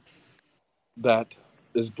system that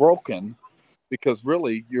is broken, because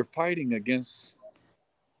really you're fighting against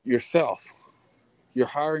yourself. You're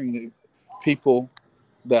hiring people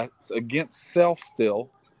that's against self still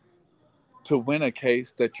to win a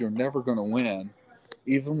case that you're never going to win,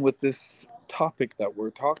 even with this topic that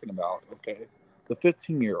we're talking about, okay? The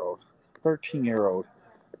 15-year-old, 13-year-old,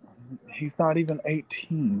 he's not even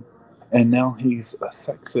 18, and now he's a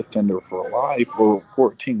sex offender for life or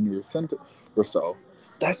 14 years sentence or so.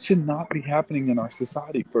 That should not be happening in our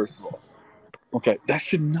society, first of all. Okay, that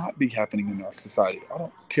should not be happening in our society. I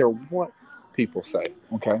don't care what people say,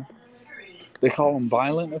 okay? They call them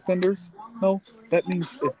violent offenders. No, that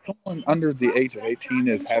means if someone under the age of 18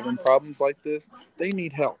 is having problems like this, they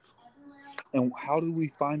need help. And how do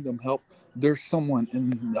we find them help? There's someone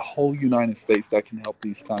in the whole United States that can help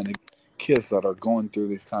these kind of kids that are going through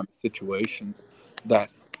these kind of situations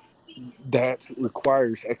that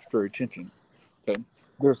requires extra attention. Okay.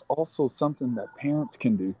 There's also something that parents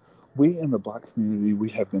can do. We in the Black community, we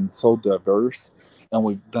have been so diverse, and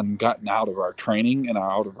we've done gotten out of our training and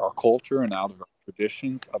out of our culture and out of our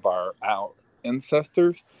traditions of our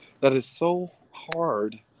ancestors, that it's so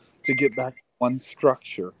hard to get back to one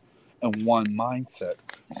structure and one mindset.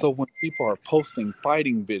 So when people are posting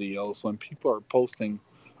fighting videos, when people are posting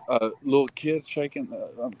little kids shaking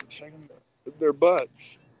their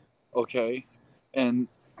butts, okay, and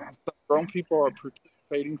some grown people are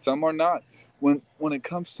participating, some are not. When it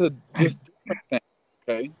comes to just different things,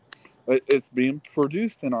 okay, it's being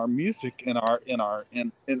produced in our music, in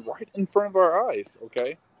right in front of our eyes,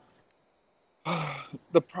 okay.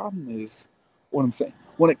 The problem is what I'm saying.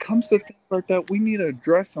 When it comes to things like that, we need to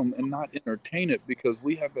address them and not entertain it, because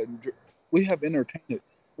we have entertained it.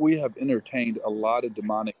 We have entertained a lot of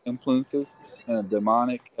demonic influences and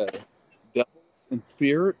demonic devils and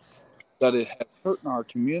spirits, that it has hurt our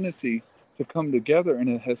community to come together, and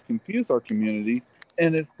it has confused our community,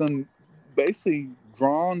 and it's done basically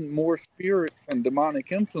drawn more spirits and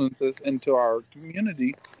demonic influences into our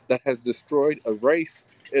community, that has destroyed a race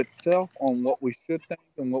itself on what we should think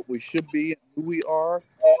and what we should be and who we are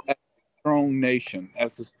as a strong nation,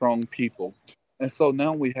 as a strong people. And so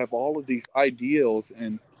now we have all of these ideals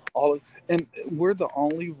and we're the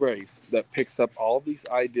only race that picks up all these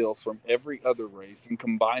ideals from every other race and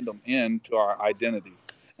combine them into our identity.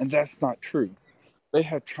 And that's not true. They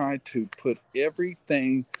have tried to put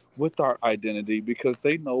everything with our identity, because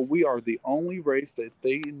they know we are the only race that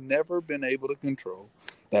they never been able to control,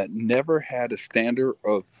 that never had a standard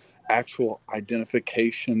of actual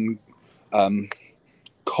identification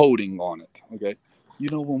coding on it. Okay,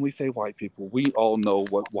 when we say white people, we all know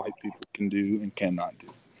what white people can do and cannot do.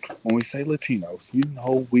 When we say Latinos,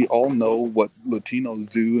 we all know what Latinos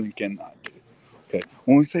do and cannot do. Okay.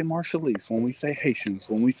 When we say Marshallese, when we say Haitians,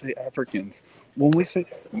 when we say Africans, when we say,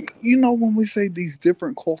 when we say these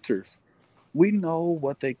different cultures, we know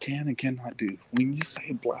what they can and cannot do. When you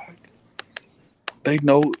say black, they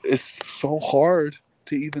know it's so hard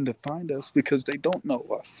to even define us because they don't know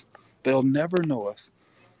us. They'll never know us.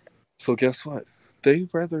 So guess what? They'd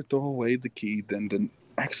rather throw away the key than to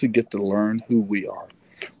actually get to learn who we are.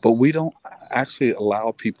 But we don't actually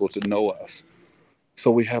allow people to know us.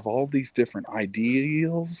 So we have all these different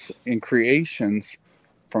ideals and creations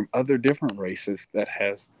from other different races that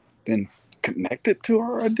has been connected to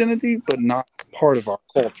our identity, but not part of our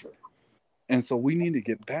culture. And so we need to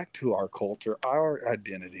get back to our culture, our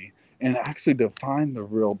identity, and actually define the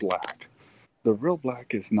real black. The real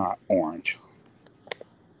black is not orange.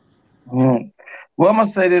 Mm. Well, I'm gonna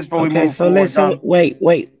say this before we Okay, move so forward, listen, Don.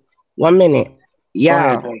 wait, 1 minute. Go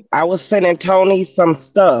ahead, Yeah, Jay. I was sending Tony some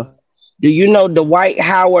stuff. Do you know the Dwight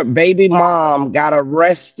Howard baby mom got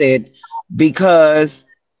arrested because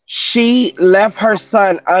she left her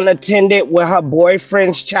son unattended with her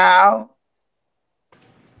boyfriend's child?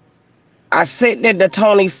 I sent it to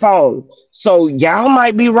Tony's phone. So y'all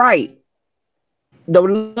might be right.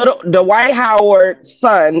 The White Howard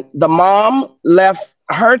son, the mom left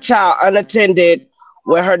her child unattended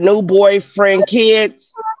with her new boyfriend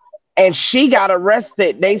kids, and she got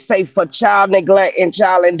arrested, they say, for child neglect and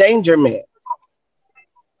child endangerment.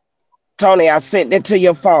 Tony, I sent it to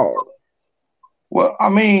your phone. Well, I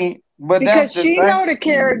mean, but that's Because the she thing. know the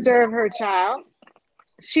character of her child.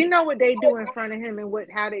 She know what they do in front of him and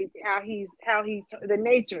the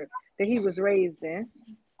nature that he was raised in.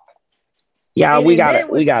 Yeah, And then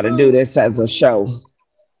we gotta do this as a show.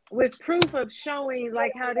 with proof of showing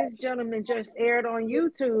like how this gentleman just aired on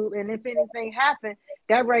YouTube, and if anything happened,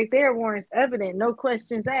 that right there warrants evidence, no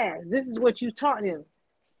questions asked. This is what you taught him.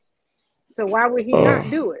 So why would he not Mm.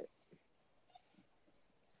 do it?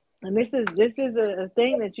 And this is a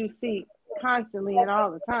thing that you see constantly and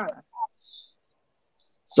all the time.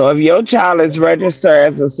 So if your child is registered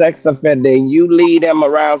as a sex offender and you lead them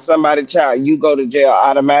around somebody's child, you go to jail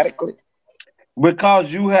automatically.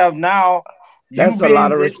 Because you have now you That's a lot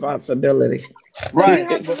been of responsibility. So you right.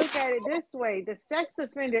 have to look at it this way. The sex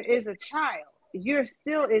offender is a child. You're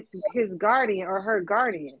still his guardian or her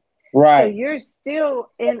guardian. So Right. you're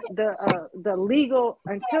still in the legal,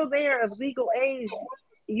 until they are of legal age,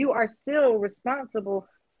 you are still responsible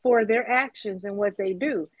for their actions and what they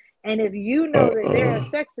do. And if you know that they're a Mm-mm.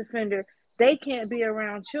 sex offender, they can't be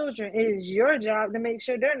around children. It is your job to make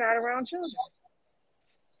sure they're not around children.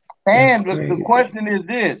 That's And the crazy. question is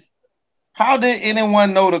this: how did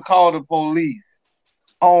anyone know to call the police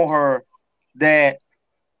on her that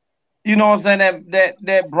you know what I'm saying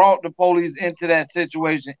that brought the police into that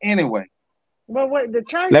situation anyway? Well, what the Let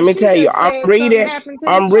charges me she tell you, just said, something happened to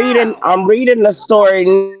the child. I'm reading the story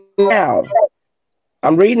now.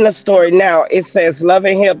 I'm reading the story now. It says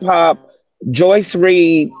Loving Hip Hop, Royce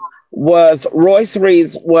Reeds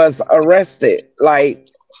was arrested, like,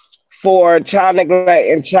 for child neglect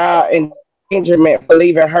and child endangerment for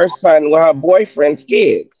leaving her son with her boyfriend's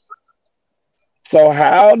kids. So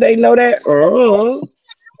how they know that?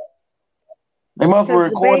 They must be Because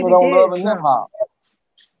the recording it baby on Love did and Hip something. Hop.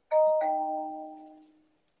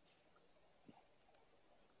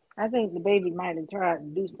 I think the baby might have tried to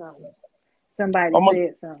do something. Somebody I'm gonna,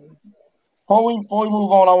 said something. before we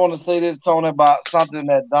move on, I want to say this, Tony, about something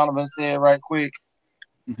that Donovan said right quick.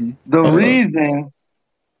 Hmm. The Uh-huh. reason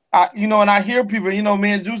and I hear people,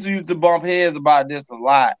 me and Juicy used to bump heads about this a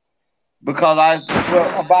lot because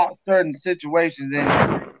about certain situations,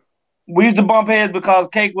 and we used to bump heads because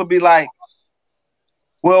Cake would be like,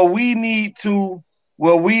 well, we need to,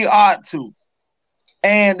 well, we ought to.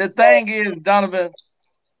 And the thing is, Donovan,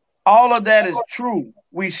 all of that is true.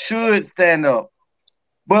 We should stand up.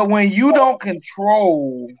 But when you don't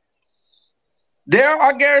control,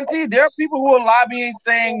 I guarantee there are people who are lobbying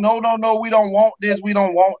saying, no, no, no, we don't want this, we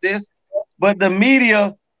don't want this. But the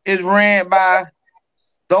media is ran by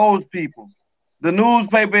those people. The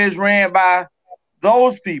newspaper is ran by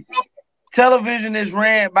those people. Television is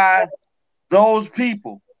ran by those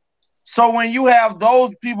people. So when you have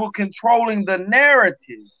those people controlling the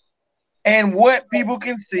narrative and what people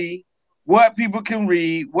can see, what people can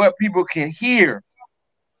read, what people can hear,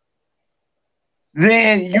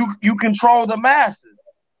 then you control the masses.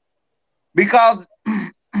 Because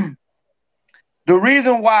the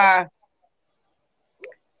reason why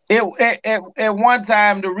at one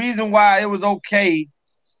time, the reason why it was okay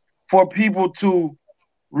for people to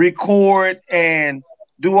record and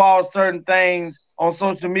do all certain things on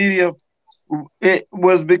social media, it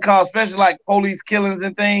was because, especially like police killings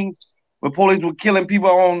and things, where police were killing people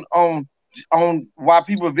on while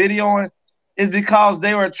people videoing is because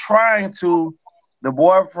they were trying to. The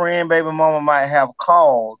boyfriend, baby mama might have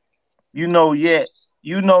called. They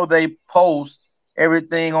post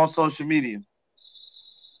everything on social media.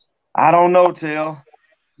 I don't know, Tell,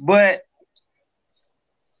 but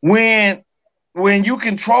when you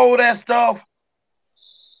control that stuff,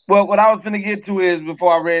 well, what I was going to get to is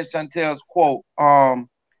before I read Chantel's quote,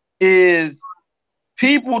 is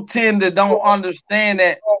people tend to don't understand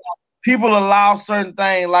that people allow certain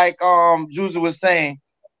things, like Juicy was saying,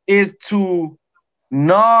 is to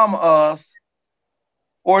numb us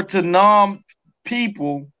or to numb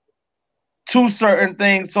people to certain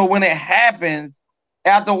things. So when it happens,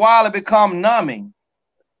 after a while, it becomes numbing.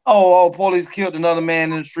 Police killed another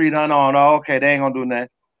man in the street. Okay, they ain't gonna do nothing.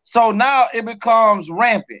 So now it becomes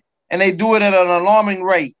rampant, and they do it at an alarming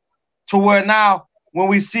rate, to where now when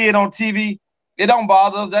we see it on TV, it don't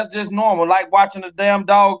bother us. That's just normal, like watching a damn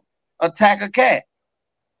dog attack a cat.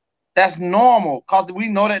 That's normal because we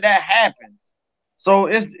know that happens. So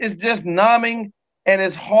it's just numbing, and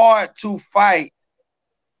it's hard to fight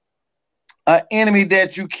an enemy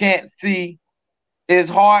that you can't see. It's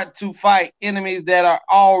hard to fight enemies that are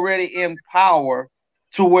already in power,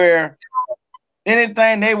 to where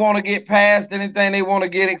anything they want to get passed, anything they want to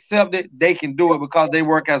get accepted, they can do it because they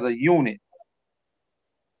work as a unit.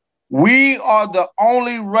 We are the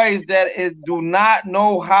only race that do not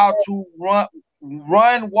know how to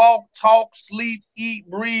run, walk, talk, sleep, eat,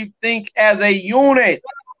 breathe, think as a unit,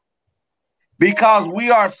 because we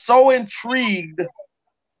are so intrigued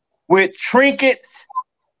with trinkets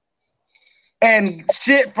and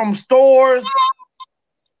shit from stores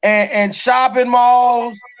and shopping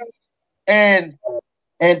malls and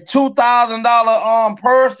 $2,000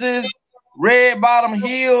 purses, red bottom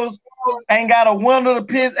heels, ain't got a window to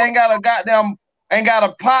piss, ain't got a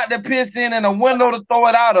pot to piss in and a window to throw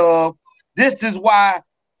it out of. This is why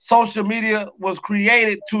social media was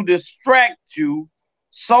created, to distract you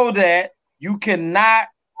so that you cannot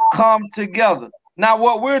come together. Now,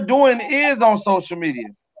 what we're doing is on social media,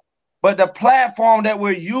 but the platform that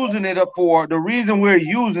we're using it for, the reason we're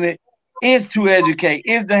using it is to educate,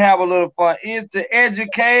 is to have a little fun, is to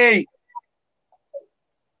educate.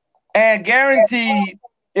 And guaranteed,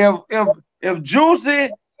 if Juicy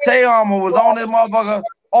Tayama was on this motherfucker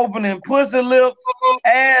opening pussy lips,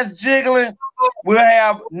 ass jiggling, we'll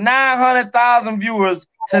have 900,000 viewers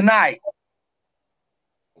tonight.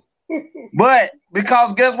 But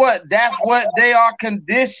because guess what? That's what they are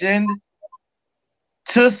conditioned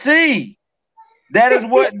to see. That is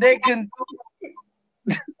what they can.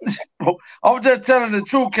 I'm just telling the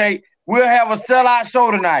truth, Kate. We'll have a sellout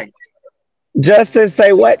show tonight. Justice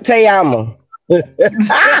say what, Tayama?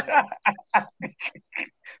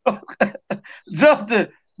 Justin,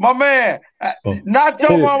 my man, not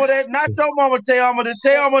your mama, Tayama, the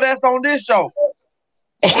Tayama that's on this show.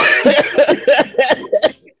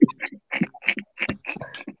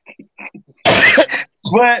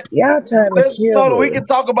 But y'all trying to kill me. We can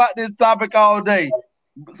talk about this topic all day.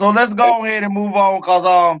 So let's go ahead and move on, because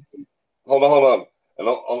hold on. And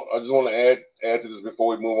I just want to add to this before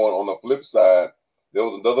we move on. On the flip side, there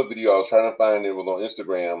was another video I was trying to find. It was on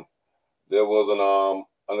Instagram. There was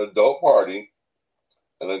an adult party,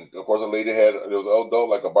 and of course, there was an adult,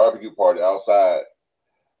 like a barbecue party outside,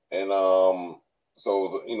 and so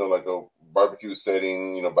it was, like a barbecue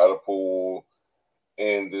setting, by the pool,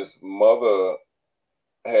 and this mother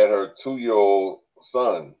had her 2-year-old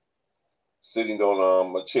son sitting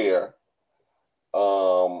on a chair,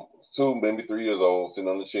 2, maybe 3 years old, sitting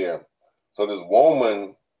on the chair. So this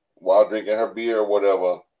woman, while drinking her beer or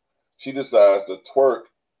whatever, she decides to twerk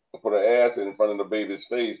and put her ass in front of the baby's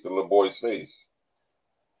face, the little boy's face.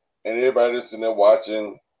 And everybody's sitting there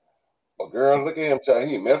watching. Oh, girl, look at him, child.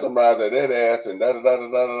 He mesmerized at that ass and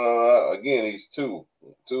da-da-da-da-da-da-da. Again, he's 2,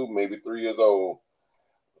 maybe 3 years old.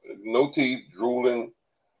 No teeth, drooling,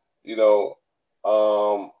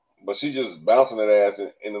 but she just bouncing that ass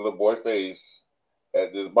in the little boy's face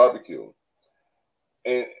at this barbecue.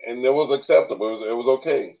 And it was acceptable. It was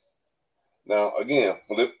okay. Now, again,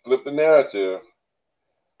 flip the narrative.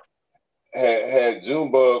 Had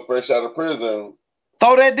Junebug fresh out of prison.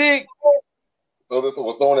 Throw that dick.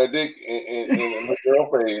 Was throwing that dick in her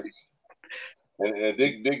girl's face. And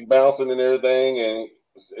dick bouncing and everything. And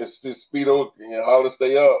it's Speedo and how to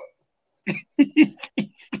stay up.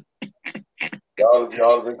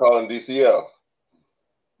 Y'all have been calling DCF.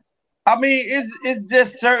 I mean, it's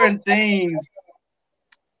just certain things.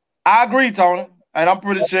 I agree, Tony, and I'm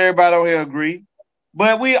pretty sure everybody on here agree.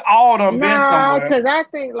 But we all done been somewhere. Because I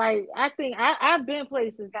think I've been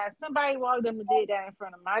places that somebody walked up and did that in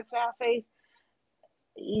front of my child face.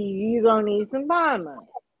 You gonna need some mama.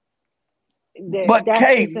 But That's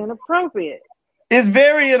Kate, it's inappropriate. it's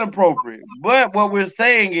very inappropriate. But what we're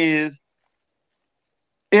saying is,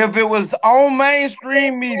 if it was on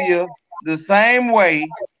mainstream media the same way,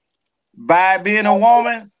 by being a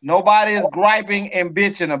woman, nobody is griping and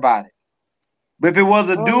bitching about it. But if it was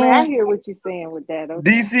a Oh man, I dude, hear what you're saying with that.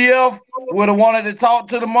 Okay. DCF would have wanted to talk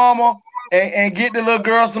to the mama and get the little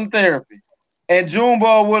girl some therapy. And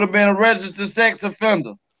Junebug would have been a registered sex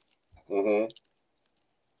offender. Mm-hmm.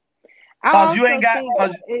 I Cause you ain't also got, think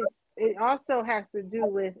cause it also has to do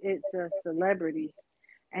with it's a celebrity,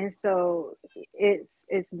 and so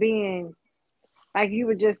it's being like you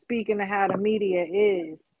were just speaking of how the media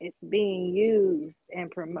is. It's being used and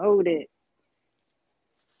promoted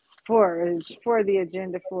for the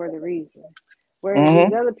agenda for the reason. Whereas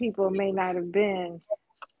these other people may not have been.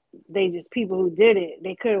 They just people who did it.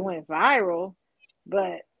 They could have went viral,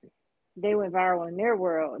 but they went viral in their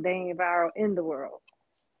world. They ain't viral in the world.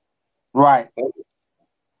 right.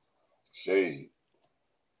 Shade.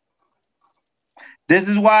 This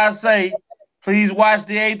is why I say, please watch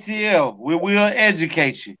the ATL. We will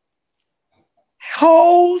educate you.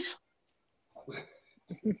 Hoes.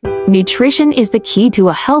 Nutrition is the key to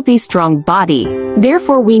a healthy, strong body.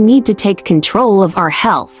 Therefore, we need to take control of our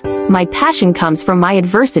health. My passion comes from my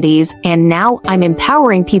adversities, and now I'm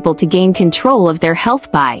empowering people to gain control of their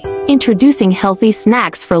health by introducing healthy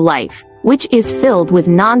snacks for life, which is filled with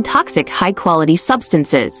non-toxic high-quality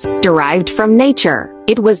substances derived from nature.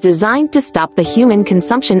 It was designed to stop the human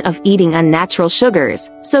consumption of eating unnatural sugars,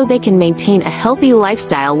 so they can maintain a healthy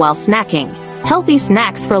lifestyle while snacking. Healthy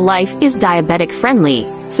Snacks for Life is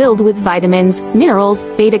diabetic-friendly, filled with vitamins, minerals,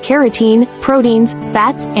 beta-carotene, proteins,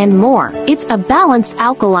 fats, and more. It's a balanced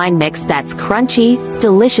alkaline mix that's crunchy,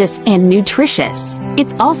 delicious, and nutritious.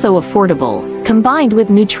 It's also affordable, combined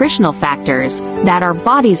with nutritional factors that our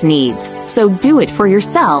bodies needs. So do it for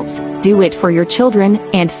yourselves, do it for your children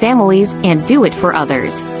and families, and do it for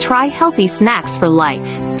others. Try Healthy Snacks for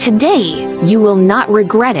Life. Today, you will not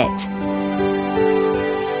regret it.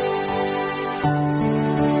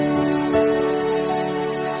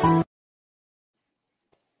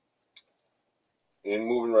 And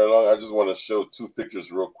moving right along, I just want to show two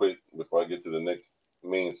pictures real quick before I get to the next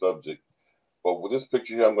main subject. But with this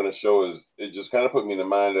picture here I'm going to show is, it just kind of put me in the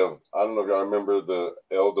mind of, I don't know if y'all remember the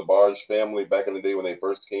El DeBarge family back in the day when they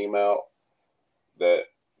first came out, that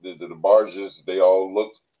the DeBarges, they all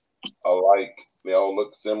looked alike. They all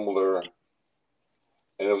looked similar.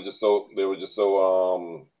 And it was just so, they were just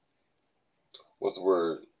so, what's the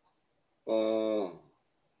word?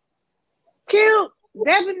 Cute,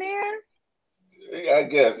 debonair. I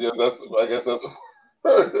guess, yeah, that's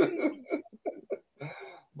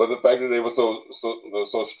but the fact that they were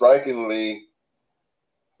so strikingly,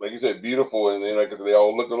 like you said, beautiful, and then like I said, they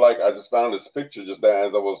all look alike. I just found this picture just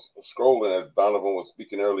as I was scrolling, as Donovan was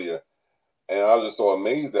speaking earlier, and I was just so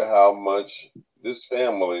amazed at how much this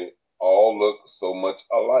family all look so much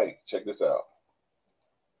alike. Check this out.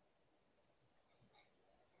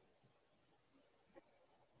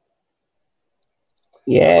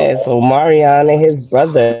 Yes, Omarion and his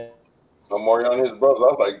brother. Omarion and his brother.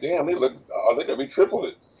 I was like, damn, they could be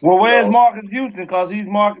triplets. Well, You where's know, Marcus Houston? Because he's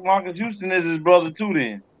Marcus Houston is his brother too.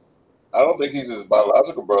 Then. I don't think he's his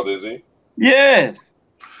biological brother, is he? Yes.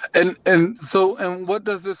 And what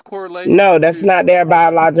does this correlate No, that's to? not their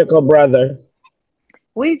biological brother.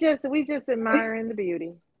 We just admiring the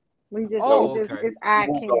beauty. Okay. It's eye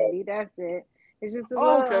candy. That's it. It's just a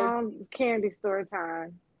Oh, little okay. candy store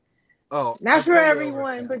time. Oh, I Not for totally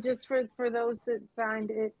everyone, understand. but just for those that find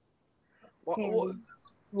it candy.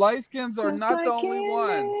 Light skins are Just not the like only one.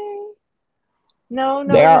 candy. No,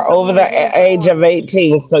 They there's are an over the orange. There's an age of orange.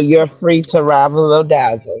 18, so you're free to ravel or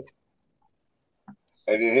dazzle.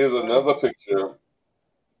 And then here's another picture.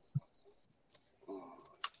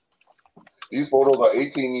 These photos are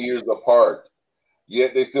 18 years apart,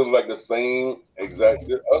 yet they still look like the same exact.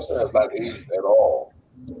 Usher has not aged at all.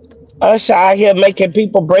 Usher out here making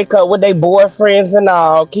people break up with their boyfriends and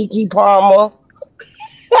all. Kiki Palmer.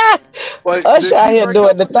 Wait, Usher did out she here break doing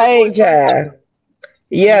up the with her thing, boyfriend? child.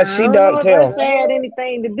 Yeah, Now, I she don't know dumped if him. Usher had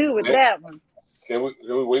anything to do with that one. Can we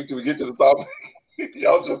wait till we get to the topic?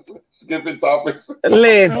 Y'all just skipping topics.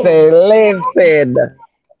 Listen.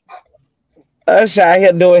 Usher out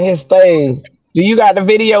here doing his thing. Do you got the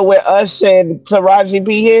video with Usher and Taraji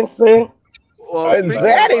P. Henson? Well, speaking of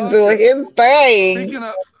Zaddy doing Usher, his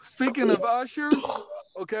thing. speaking of Usher,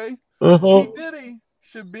 okay, P Mm-hmm. Diddy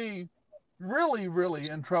should be really, really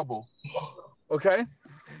in trouble. Okay,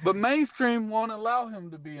 but mainstream won't allow him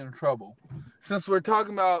to be in trouble. Since we're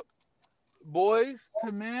talking about boys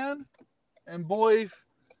to men, and boys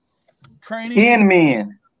training In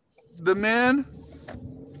men. the men.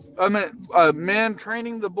 Men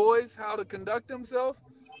training the boys how to conduct themselves.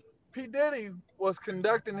 P. Diddy was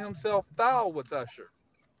conducting himself foul with Usher.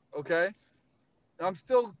 Okay? I'm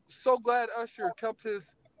still so glad Usher kept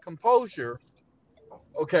his composure.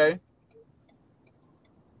 Okay?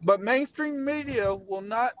 But mainstream media will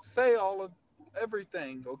not say all of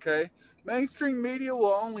everything. Okay? Mainstream media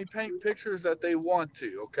will only paint pictures that they want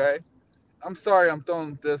to. Okay? I'm sorry I'm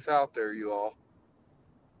throwing this out there, you all.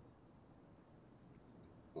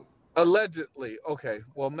 Allegedly. Okay.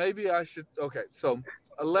 Well, maybe I should. Okay. So,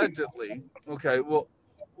 allegedly. Okay.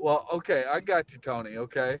 Okay. I got you, Tony.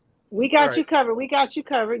 Okay. We All got right. you covered. We got you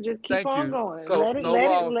covered. Just keep Thank on you. going. So, Let it, no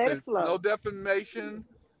let it, let it lawsuits, no flow. defamation,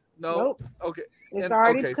 no. Nope. Okay. It's And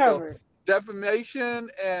already okay. So, covered. defamation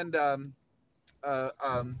and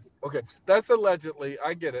okay. That's allegedly.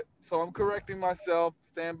 I get it. So I'm correcting myself.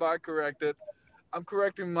 Stand by corrected. I'm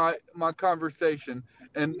correcting my conversation.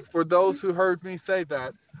 And for those who heard me say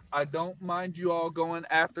that, I don't mind you all going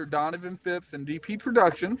after Donovan Phipps and DP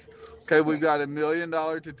Productions. Okay, we've got $1 million to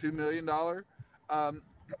 $2 million um,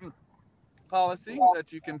 policy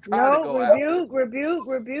that you can try to No, go after. rebuke,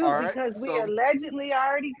 All right. because we So allegedly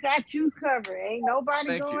already got you covered. Ain't nobody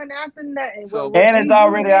thank you. going after nothing. Well, So what And it's we do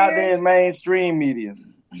already out here, there in mainstream media.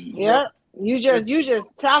 yep, yep. You just it's you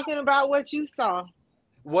just talking about what you saw.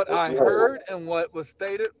 what That's I right. heard and what was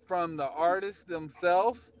stated from the artists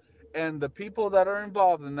themselves and the people that are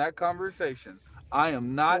involved in that conversation. I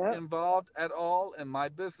am not Yep. involved at all, and my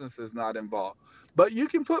business is not involved. But you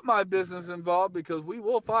can put my business involved because we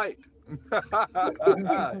will fight.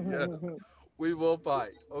 Yeah, we will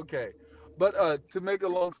fight. Okay. But to make a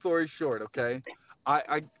long story short, okay,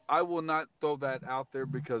 I will not throw that out there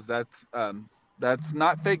because that's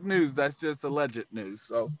not fake news. That's just alleged news.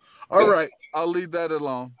 So, all right, I'll leave that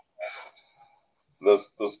alone.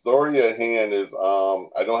 The story at hand is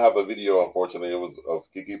I don't have a video, unfortunately. It was of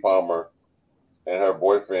Kiki Palmer and her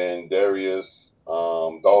boyfriend Darius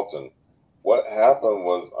Daulton. What happened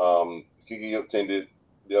was Kiki attended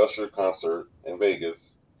the Usher concert in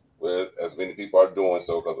Vegas, where as many people are doing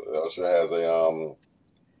so because Usher has a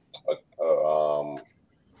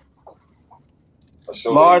a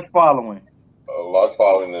show that Large following. a large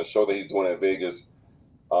following, a show that he's doing in Vegas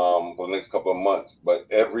for the next couple of months. But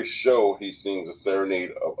every show he sings a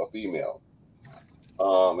serenade of a female.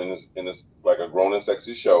 And it's like a grown and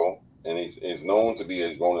sexy show, and he's known to be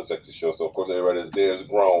a grown and sexy show. So of course everybody that's there is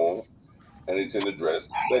grown, and they tend to dress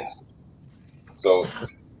sexy. So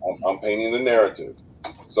I'm painting the narrative.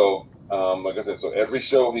 So like I said, so every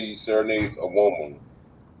show he serenades a woman,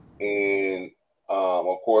 and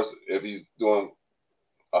of course if he's doing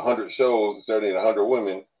 100 shows serenading 100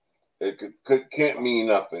 women, it can't mean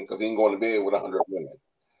nothing because he ain't going to bed with 100 women.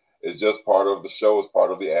 It's just part of the show. It's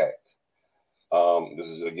part of the act. This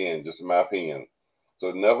is again just my opinion.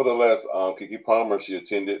 So, nevertheless, Kiki Palmer, she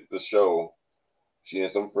attended the show. She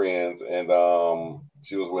and some friends, and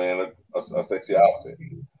she was wearing a sexy outfit.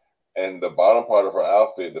 And the bottom part of her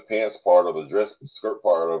outfit, the pants part of the dress skirt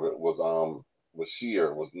part of it was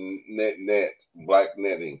sheer, was net black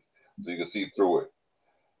netting, so you could see through it.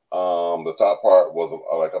 The top part was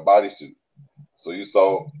like a bodysuit, so you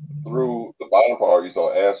saw through the bottom part. You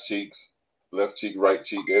saw ass cheeks, left cheek, right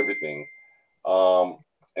cheek, everything. Um,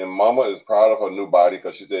 and Mama is proud of her new body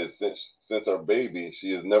because she said since her baby,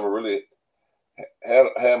 she has never really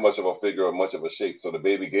had much of a figure or much of a shape. So the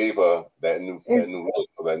baby gave her that It's new look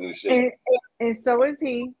or that new shape. and so is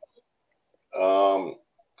he. Um,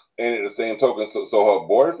 and at the same token, so her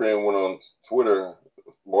boyfriend went on Twitter.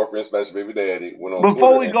 Boyfriend slash baby daddy went on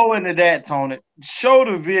Before Twitter, we and go into that, Tony, show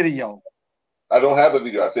the video. I don't have the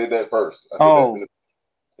video. I said that first. I said that Oh, in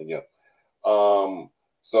the yeah.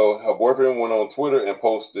 So her boyfriend went on Twitter and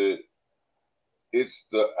posted, "It's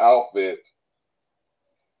the outfit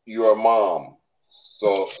your mom."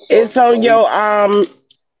 So so It's on so he your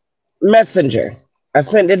messenger. I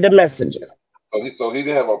sent it to messenger. so he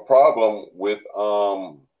didn't have a problem with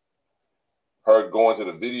her going to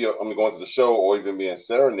the video. I mean, going to the show or even being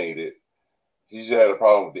serenaded. He just had a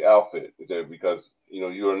problem with the outfit. He said because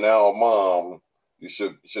you are now a mom, you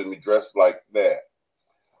shouldn't be dressed like that.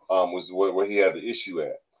 Was where he had the issue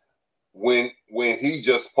at. When he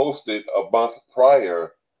just posted a month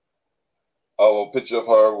prior of a picture of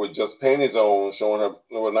her with just panties on, showing her,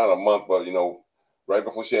 well, not a month, but right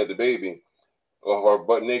before she had the baby, of her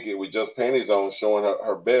butt naked with just panties on, showing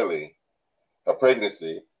her belly, her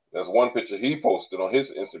pregnancy. That's one picture he posted on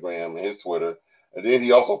his Instagram and his Twitter, and then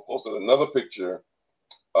he also posted another picture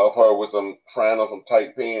of her with some trying on some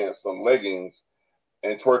tight pants, some leggings,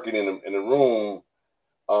 and twerking in the room.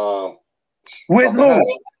 Um, With Something who?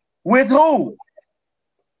 happened. With who?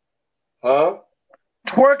 Huh?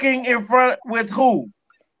 Twerking in front with who?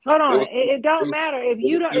 Hold It on. was It don't matter if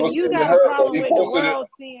you don't. it If was you him and got a her, but problem with the world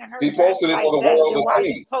seeing her he dressed posted it for like the that, world then to why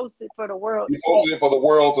you see. post it for the world He to see? posted it for the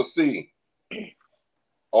world to see.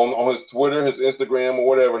 On his Twitter, his Instagram, or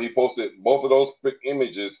whatever, he posted both of those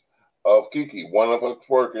images of Kiki, one of her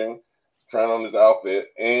twerking, trying on his outfit,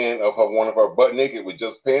 and of one of her butt naked with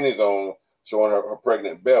just panties on, showing her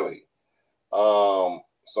pregnant belly. So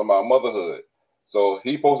about motherhood. So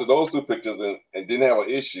he posted those two pictures and didn't have an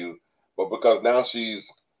issue, but because now she's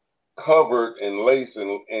covered in lace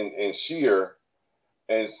and sheer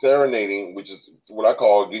and serenading, which is what I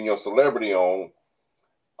call getting your celebrity on.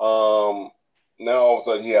 Now all of a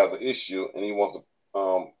sudden he has an issue and he wants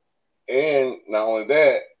to. And not only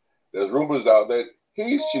that, there's rumors out that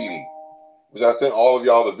he's cheating, which I sent all of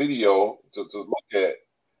y'all the video to look at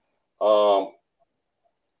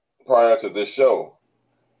prior to this show.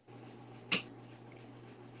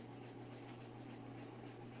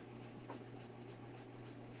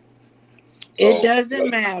 It doesn't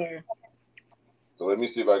matter. So let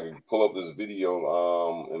me see if I can pull up this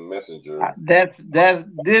video in Messenger.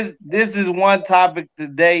 This is one topic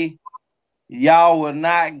today y'all will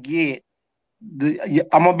not get. I'm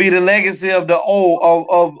gonna be the legacy of the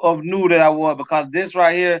old of new that I was, because this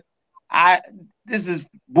right here, this is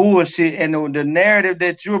bullshit, and the narrative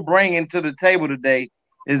that you're bringing to the table today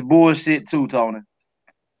is bullshit too, Tony.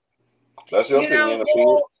 That's your opinion.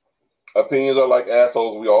 Opinions are like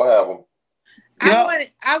assholes. We all have them.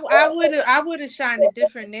 I would have shined a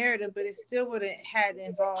different narrative, but it still would have had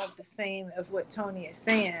involved the same of what Tony is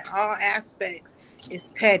saying. All aspects is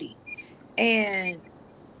petty, and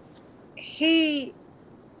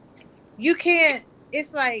you can't.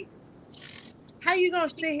 It's like, how you gonna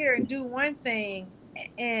sit here and do one thing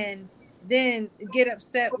and then get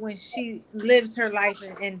upset when she lives her life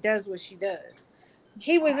and does what she does?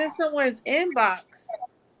 He was in someone's inbox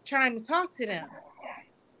trying to talk to them.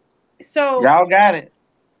 So y'all got it.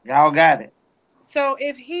 So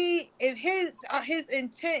if his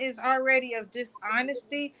intent is already of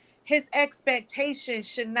dishonesty, his expectation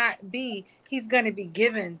should not be he's going to be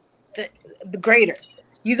given the greater.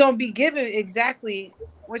 You're going to be given exactly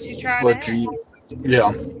what you're trying to have.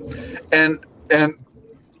 Yeah, and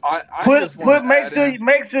I just want to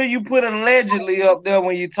make sure you put allegedly up there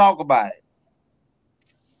when you talk about it.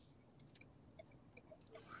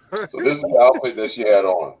 So this is the outfit that she had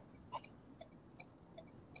on.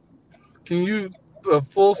 Can you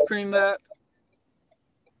full screen that?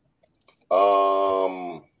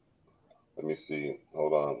 Let me see.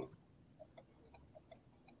 Hold on.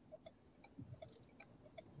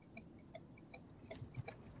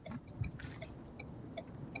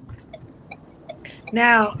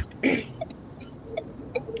 Now, the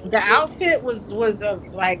outfit was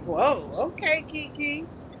like, whoa, okay, Kiki,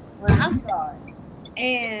 when I saw it,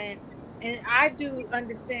 and I do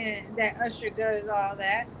understand that Usher does all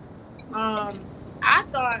that. I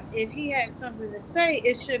thought if he had something to say,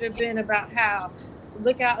 it should have been about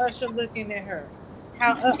look how Usher looking at her,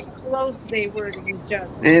 how up close they were to each other.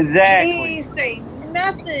 Exactly. He say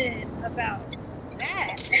nothing about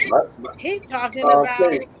that. He talking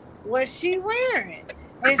about what she wearing.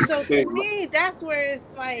 And so to me, that's where it's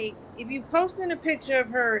like, if you posting a picture of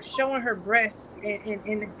her showing her breasts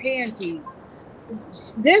in the panties,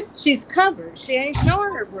 she's covered. She ain't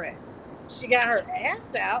showing her breasts. She got her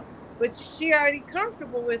ass out, but she already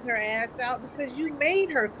comfortable with her ass out because you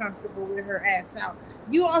made her comfortable with her ass out.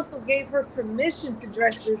 You also gave her permission to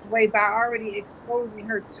dress this way by already exposing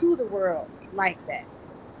her to the world like that.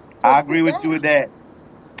 So I agree with you with that.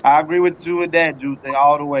 Juicy,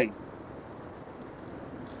 all the way.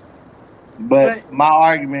 But my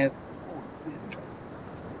argument is,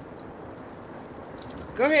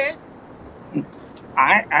 go ahead.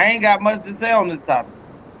 I ain't got much to say on this topic.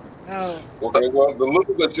 Oh. Okay, well, the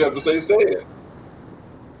little that you have to say it.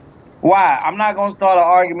 Why? I'm not gonna start an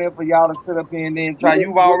argument for y'all to sit up here and then try.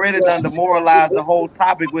 You've already done demoralized the whole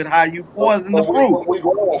topic with how you poison the fruit. We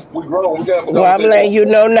grown. We got. Well, I'm letting you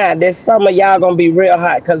know now that some of y'all gonna be real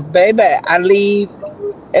hot, cause baby, I leave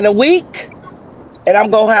in a week, and I'm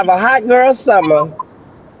gonna have a hot girl summer.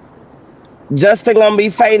 Justin gonna be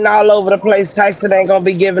fading all over the place. Tyson ain't gonna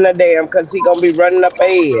be giving a damn, cause he gonna be running up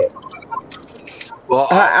ahead. Well,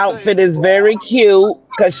 her outfit is very cute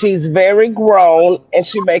because she's very grown and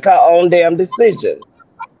she make her own damn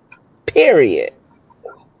decisions. Period.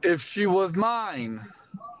 If she was mine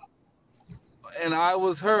and I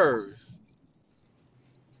was hers,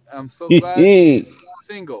 I'm so glad she's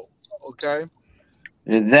single. Okay,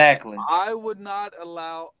 Exactly. I wouldn't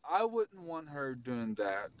want her doing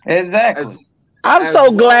that. Exactly. As I'm as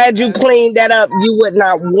so well glad you as cleaned that up. You would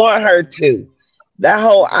not want her to. That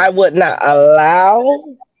whole okay. I would not allow.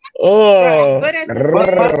 Right. But at the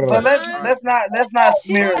same But All time, right. let's not she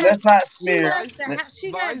smear. left Let's not she smear. left Vice the house.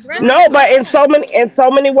 She got vice dressed and No, went versa. but home. in so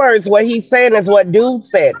many words, what he's saying is what dude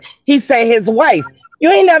said. He said his wife. You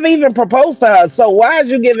ain't never even proposed to her. So why is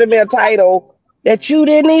you giving me a title that you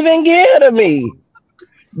didn't even give to me?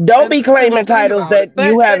 Don't be And the claiming thing titles about it, that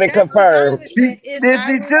you But haven't that's what confirmed. Donovan She said. If then I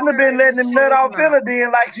she was shouldn't have been hers and letting him she nut was off mine. in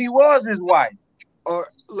then like she was his wife. or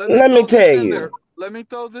let me Let me throw this tell in there. you. Let me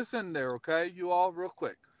throw this in there, okay? You all real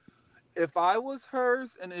quick. If I was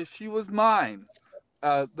hers and if she was mine,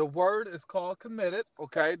 the word is called committed,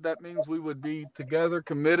 okay? That means we would be together,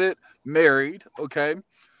 committed, married, okay?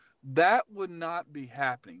 That would not be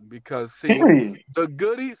happening because see, Period. the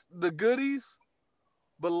goodies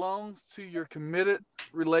belongs to your committed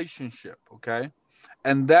relationship, okay?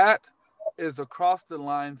 And that is across the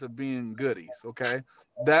lines of being goodies, okay?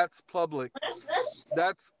 That's public.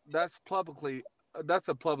 That's publicly that's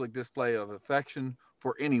a public display of affection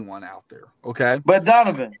for anyone out there, okay? But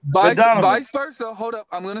Donovan, Vice versa. Hold up.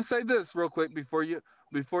 I'm gonna say this real quick before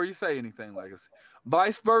you say anything, Legacy.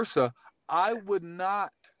 Vice versa, I would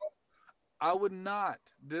not I would not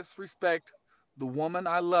disrespect the woman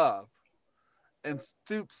I love and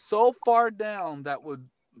stoop so far down that would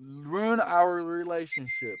ruin our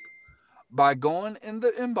relationship by going in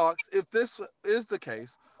the inbox, if this is the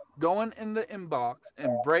case, going in the inbox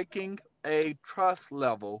and breaking a trust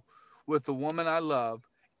level with the woman I love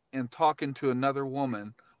and talking to another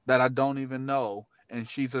woman that I don't even know and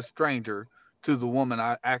she's a stranger to the woman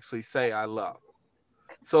I actually say I love.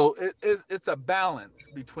 So it's a balance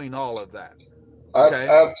between all of that. I Okay?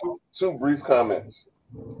 have two brief comments.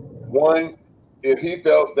 One, if he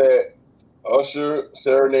felt that Usher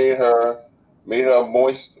serenaded her, made her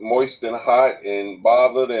moist and hot and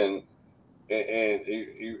bothered and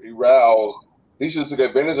he roused, he should have took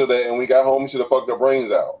advantage of that. And when we got home, he should have fucked her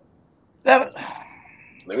brains out. that,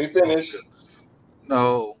 Let me Oh finish. goodness.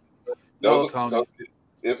 No. That No, was Tony.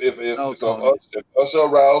 No, so Tony. if Usher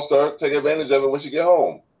aroused her, take advantage of it when she get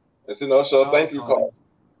home, and send Usher a No, thank you Tony. call.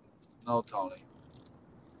 No, Tony.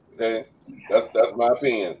 Okay, that's my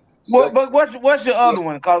opinion. what? Second, But what's your other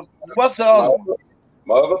one? Cause what's the my other one?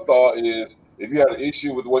 my other thought is if you had an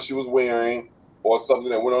issue with what she was wearing or something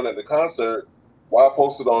that went on at the concert, why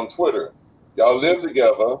post it on Twitter? Y'all live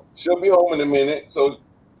together. She'll be home in a minute, so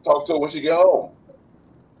talk to her when she get home.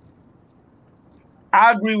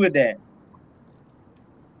 I agree with that.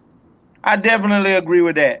 I definitely agree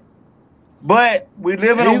with that. But we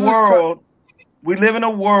live in a He was trying world. We live in a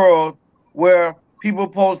world where people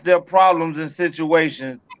post their problems and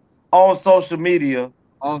situations on social media.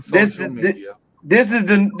 on This social is the, media. this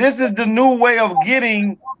is the new way of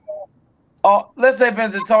getting. Let's say, for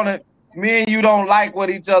instance, Tony, me and you don't like what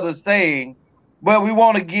each other's saying, but we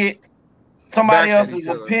want to get somebody Back at else's each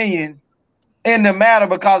other. opinion in the matter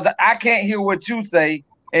because I can't hear what you say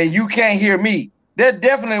and you can't hear me. There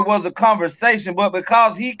definitely was a conversation, but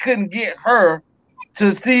because he couldn't get her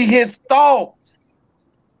to see his thoughts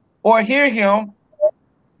or hear him,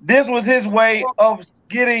 this was his way of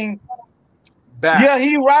getting, Back. yeah,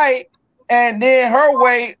 he right. And then her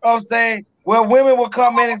way of saying, well, women will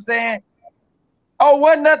come in and saying, oh,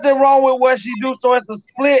 wasn't nothing wrong with what she do. So it's a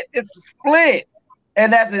split. It's a split.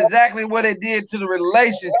 And that's exactly what it did to the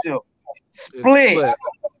relationship. It's Split. split.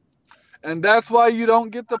 And that's why you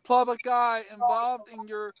don't get the public eye involved in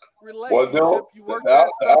your Well, relationship. no, You work that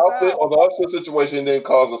the stuff outfit out. or the Usher situation didn't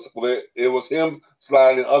cause a split. It was him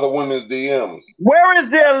sliding other women's DMs. Where is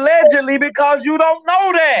the allegedly? Because you don't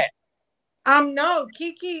know that. No,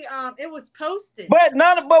 Kiki, it was posted. But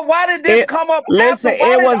why did this It come up after? listen, Why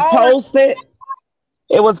it did was all this posted.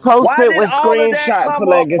 It was why posted did with all of that screenshots, come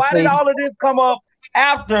up? Why did legacy. all of this come up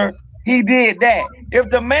after he did that? If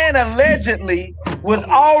the man allegedly was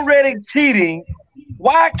already cheating,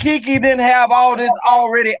 why Kiki didn't have all this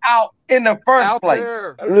already out in the first Out place?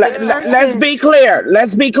 there. Yeah. Let's Listen, be clear.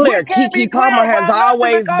 Let's be We clear. can't Kiki be clear Palmer has about nothing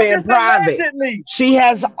always because been it's private. allegedly. She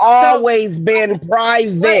has so always been what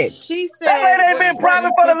private. she That said lady ain't And been was why that private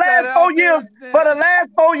you for the put that last 4 years. out there For the then? last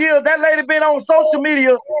 4 years, that lady been on social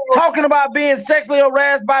media talking about being sexually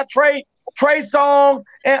harassed by Trey Songs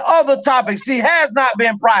and other topics. She has not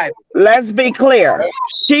been private. Let's be clear.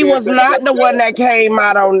 She Being was not the one that came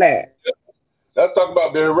out on that. Let's talk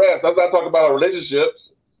about being harassed. Let's not talk about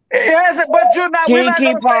relationships. It hasn't, but we're not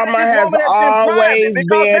Kiki gonna say that Palmer this has woman has been private always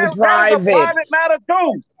because been that's a private. private matter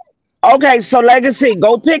too. Okay, so Legacy,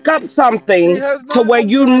 go pick up She something has to not. where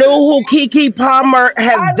you knew who Kiki Palmer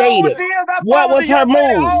has I know who dated. she is. I What followed the was her young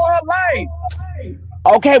lady move? all her life.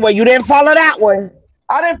 Okay, well, you didn't follow that one.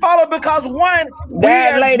 I didn't follow because one,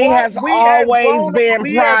 That lady has always been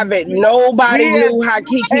private. Nobody we have, knew how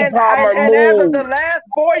Kiki Palmer and as of the moved. last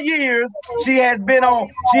 4 years, she has been on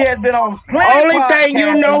plenty Only thing you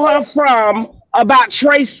podcasts. know her from about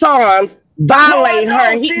Trey Songz No, I violating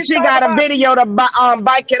her. don't. She's She talking got a about video to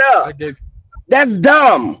bike it I up. gave. That's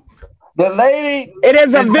dumb. the lady It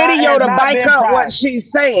is a is not video has to not bike been up what private.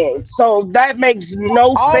 she's saying. So that makes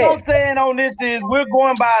no All I'm sense. saying on this is we're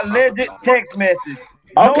going by alleged text message.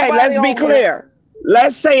 Okay, Nobody let's be on here. clear.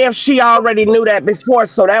 Let's say if she already knew that before,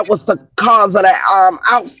 so that was the cause of that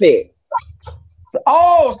outfit.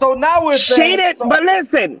 So now we're She saying. didn't, but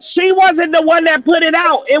listen, she wasn't the one that put it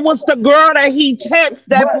out. It was the girl that he texted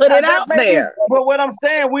that put it That out may be, there. but what I'm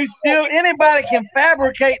saying, we still anybody can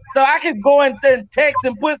fabricate stuff. I can go and text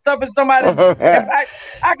and put stuff in somebody's.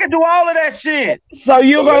 I can do all of that shit. So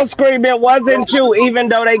you gonna scream it wasn't you, even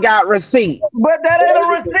though they got receipts. But that ain't a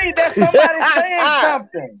receipt. That's somebody saying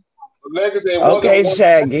something. Legacy Okay,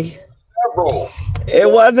 Shaggy. several.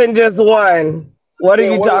 It wasn't just one. What are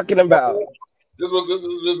you talking about? This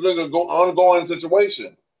was an ongoing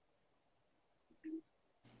situation.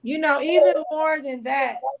 You know, even more than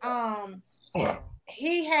that,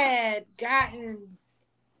 he had gotten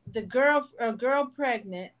a girl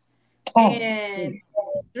pregnant, and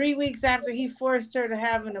 3 weeks after he forced her to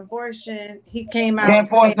have an abortion, he came out. Can't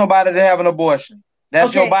force nobody to have an abortion.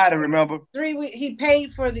 That's your body, remember? 3 weeks. He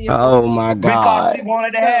paid for the abortion. Oh my God! Because she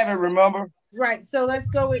wanted to have it. Remember? Right. So let's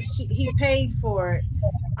go with he paid for it.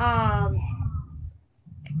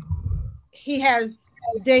 He is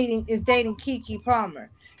dating Kiki Palmer.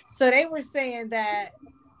 So they were saying that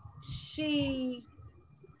he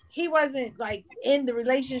wasn't like in the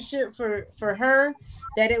relationship for her,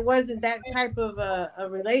 that it wasn't that type of a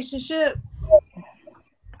relationship.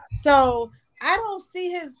 So I don't see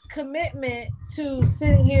his commitment to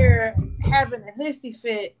sitting here having a hissy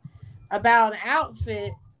fit about an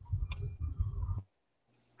outfit.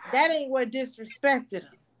 That ain't what disrespected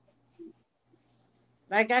him.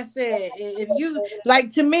 Like I said, if you like,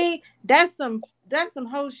 to me, that's some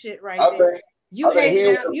whole shit right there. You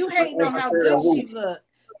hating on how good she looked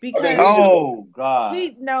because God,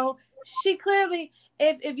 she clearly,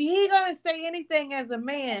 if he gonna say anything as a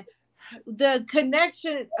man, the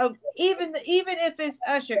connection of even if it's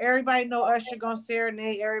Usher, everybody know Usher gonna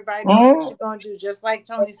serenade, everybody know Usher gonna do just like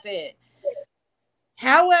Tony said.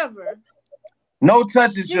 However, no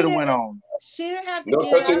touching should have went on. She didn't have to no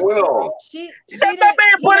get touching up. went on. That man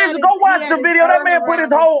put his go watch the video. That man put his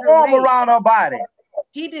whole arm around her body.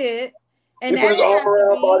 He did. And he put his arm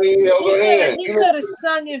around her body. He held her hand. He could have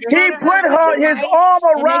sung in front He of her. put his arm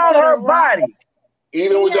around her body.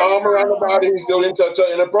 Even with the arm around her body, he still didn't touch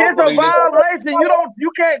her inappropriately. It's a violation.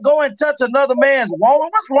 You can't go and touch another man's woman.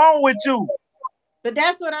 What's wrong with you? But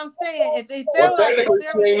that's what I'm saying. If they felt technically,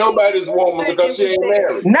 she ain't nobody's woman because she ain't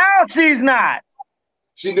married. Now she's not.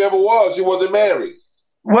 She never was. She wasn't married.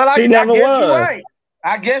 Well, I guess was. You're right.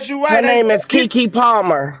 I guess you're right. Her name is Kiki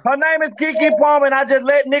Palmer. Her name is Kiki Palmer, and I just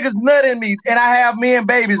let niggas nut in me, and I have men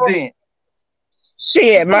babies then.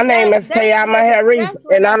 Shit, my name is Tayama Harris,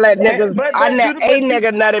 and I let niggas. I let a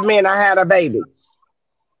nigga nut at me, and I had a baby.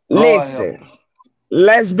 Listen,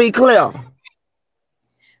 let's be clear.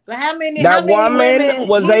 But how many woman women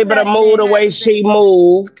was able to move the way she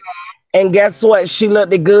moved, and guess what? She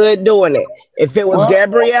looked good doing it. If it was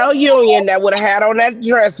Gabrielle Union that would have had on that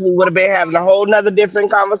dress, we would have been having a whole nother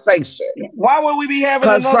different conversation. Why would we be having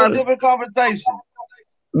another different conversation?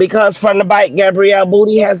 Because from the bike, Gabrielle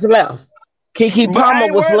Booty has left. Kiki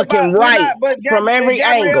Palmer was looking right from every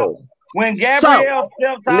angle. When Gabrielle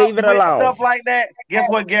steps out leave it alone. Stuff like that, guess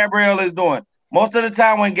what Gabrielle is doing? Most of the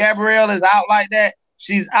time when Gabrielle is out like that,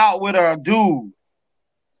 she's out with her dude.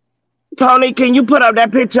 Tony, can you put up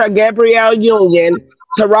that picture of Gabrielle Union,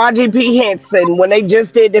 Taraji P. Henson, when they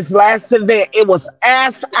just did this last event? It was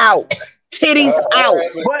ass out, titties out.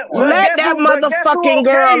 Let that motherfucking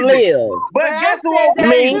girl live. But guess what?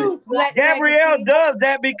 Gabrielle does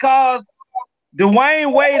that because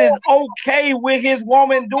Dwayne Wade is okay with his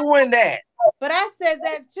woman doing that. But I said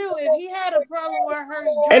that too. If he had a problem with her,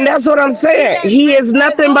 and that's what I'm saying. He is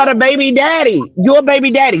nothing but a baby daddy. You're a baby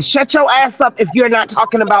daddy. Shut your ass up if you're not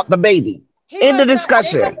talking about the baby. In the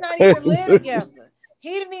discussion. They must not even live together. He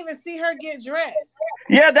didn't even see her get dressed.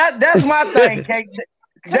 Yeah, that's my thing, Cake.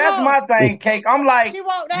 That's my thing, Cake. I'm like,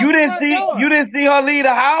 you didn't see her leave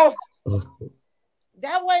the house.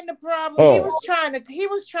 That wasn't the problem. He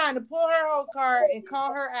was trying to pull her whole card and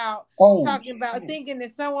call her out, talking about thinking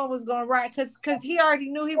that someone was gonna write because he already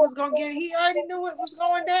knew he already knew it was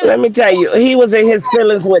going down. Let me tell you, he was in his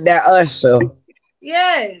feelings with that Usher.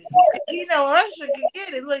 Yes, you know Usher could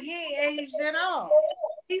get it. Look, he ain't aged at all.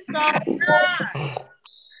 He saw it in her eye.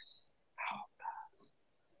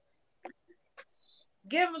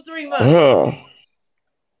 Give him 3 months.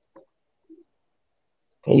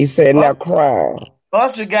 He said, "Now crying."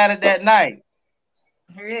 Usher got it that night.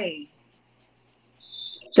 Hey.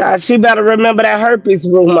 Child, she better remember that herpes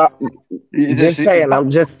rumor. Just saying. I'm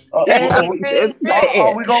just saying.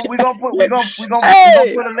 We gonna put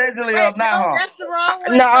allegedly up now, huh? That's the wrong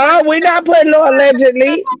one. No, we're not putting no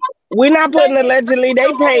allegedly. We're not putting allegedly.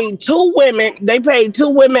 They paid 2 women. They paid 2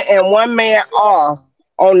 women and 1 man off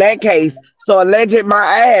on that case. So alleged my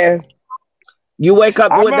ass. You wake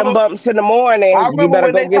up with them bumps in the morning. You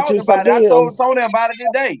better go get you some pills. I told Tony about it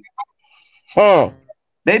today.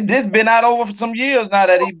 This been out over for some years now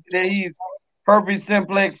that he's herpes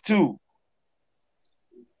simplex 2.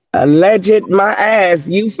 Alleged my ass.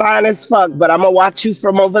 You fine as fuck, but I'm gonna watch you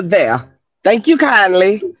from over there. Thank you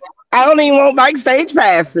kindly. I don't even want backstage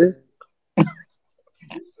passes.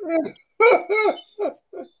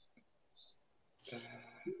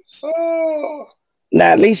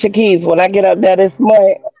 Now, Alicia Keys, when I get up there this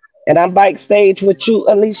month and I'm backstage with you,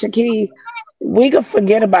 Alicia Keys, we can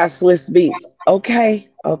forget about Swiss Beats. Okay.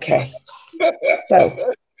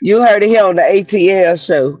 So you heard it here on the ATL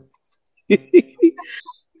show.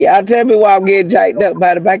 Y'all tell me why I'm getting jacked up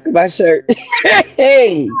by the back of my shirt.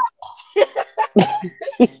 Hey.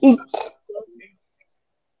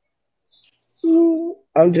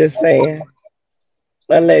 I'm just saying.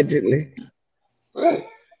 Allegedly.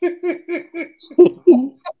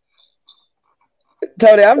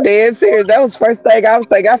 Tony, I'm dead serious. That was the first thing I was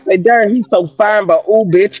thinking. I said, "Darn, he's so fine, but ooh,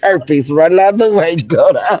 bitch, herpes. Run out the way,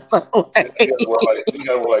 go the other way." You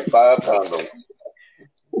gotta wear like 5 condoms.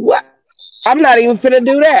 What? I'm not even finna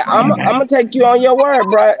do that. I'm gonna take you on your word,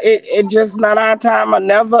 bro. It just not our time. Or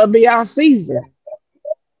never be our season.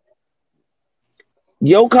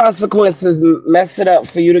 Your consequences mess it up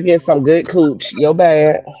for you to get some good cooch. Your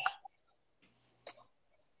bad.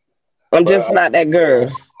 I'm just not that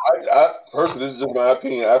girl. I personally, this is just my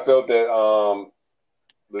opinion. I felt that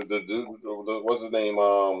the dude, what's his name,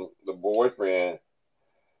 the boyfriend,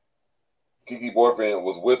 Kiki boyfriend,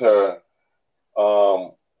 was with her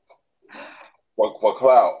for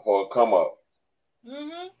clout, for a come up.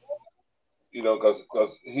 Mm-hmm. You know,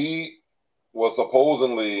 because he was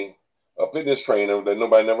supposedly a fitness trainer that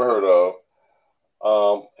nobody never heard of,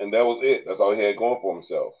 and that was it. That's all he had going for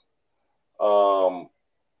himself.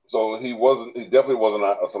 So he definitely wasn't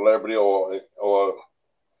a celebrity or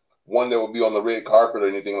one that would be on the red carpet or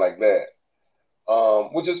anything like that.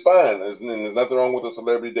 Which is fine. There's nothing wrong with a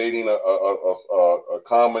celebrity dating a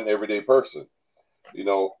common everyday person. You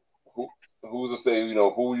know, who's to say, you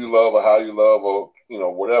know, who you love or how you love or, you know,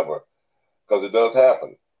 whatever, because it does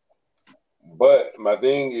happen. But my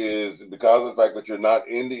thing is, because of the fact that you're not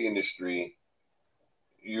in the industry,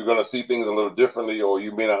 you're going to see things a little differently, or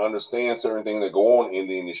you may not understand certain things that go on in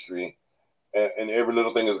the industry, and every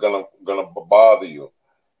little thing is gonna bother you.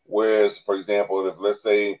 Whereas, for example, if let's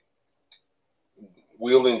say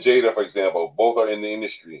Will and Jada, for example, both are in the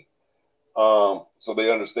industry, so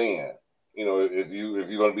they understand. You know, if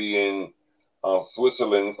you're going to be in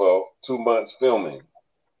Switzerland for 2 months filming,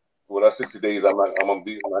 well, that's 60 days. I'm not gonna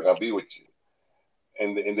be with you.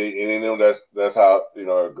 And they know that's how, you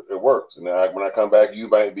know, it works. And then when I come back, you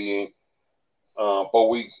might be in 4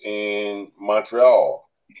 weeks in Montreal.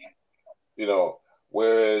 You know,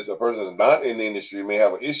 whereas a person that's not in the industry may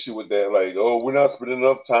have an issue with that, like, oh, we're not spending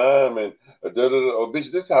enough time, and oh,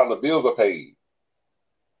 bitch, this is how the bills are paid.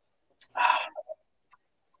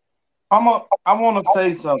 I want to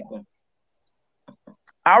say something.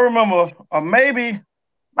 I remember maybe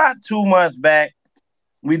about 2 months back,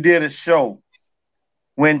 we did a show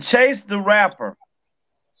when Chase the Rapper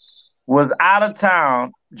was out of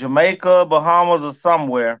town, Jamaica, Bahamas, or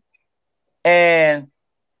somewhere, and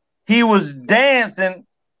he was dancing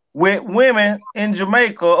with women in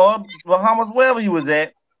Jamaica or Bahamas, wherever he was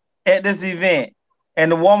at this event.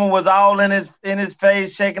 And the woman was all in his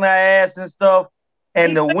face, shaking her ass and stuff.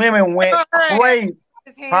 And the women went crazy.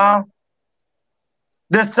 Huh?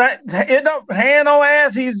 Hand on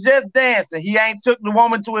ass, he's just dancing. He ain't took the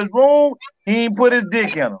woman to his room. He ain't put his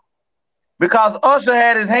dick in her. Because Usher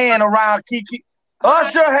had his hand around Kiki.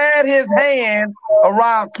 Usher had his hand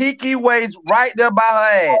around Kiki waist right there by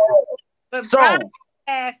her ass. So,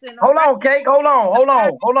 hold on, Cake. Hold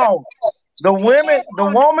on. The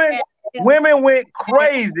woman women went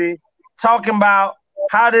crazy talking about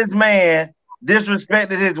how this man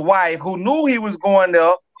disrespected his wife, who knew he was going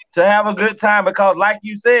there to have a good time because, like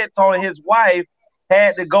you said, Tony, his wife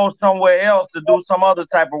had to go somewhere else to do some other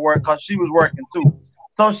type of work because she was working too.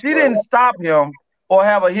 So she didn't stop him or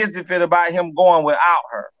have a hissy fit about him going without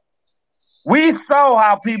her. We saw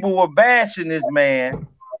how people were bashing this man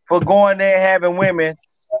for going there and having women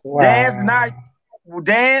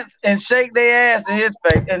dance and shake their ass in his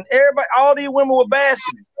face. And everybody, all these women were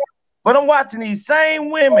bashing him. But I'm watching these same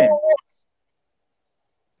women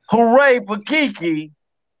hooray for Kiki,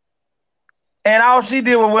 and all she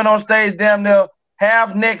did was went on stage damn near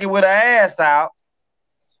half naked with her ass out.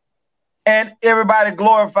 And everybody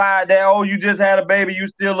glorified that, oh, you just had a baby, you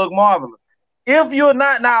still look marvelous. If you're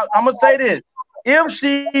not, now I'm gonna say this: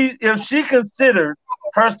 if she considers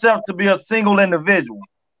herself to be a single individual,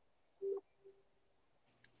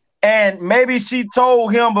 and maybe she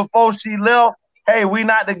told him before she left, hey, we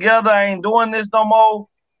not together, I ain't doing this no more.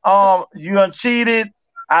 You done cheated,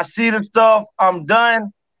 I see the stuff, I'm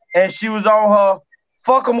done. And she was on her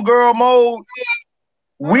fuck 'em girl mode.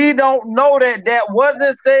 We don't know that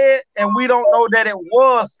wasn't said, and we don't know that it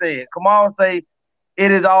was said. Come on, say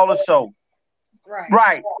it is all a show.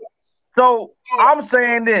 Right. So I'm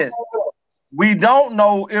saying this. We don't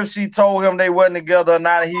know if she told him they wasn't together or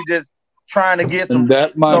not, and he just trying to get some. And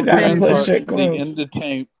that, my friends, are it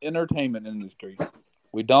the entertainment industry.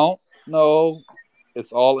 We don't know.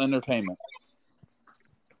 It's all entertainment.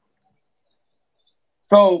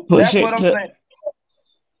 So that's what I'm saying.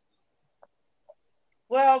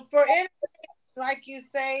 Well, like you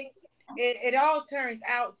say, it all turns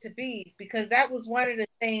out to be, because that was one of the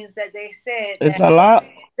things that they said. It's a lot.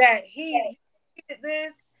 That he did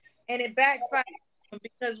this, and it backfired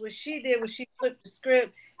because what she did was she flipped the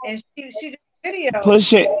script and she did a video.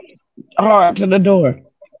 Push it hard to the door.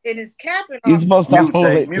 It is capping. You're supposed to hold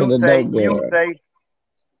it to the door.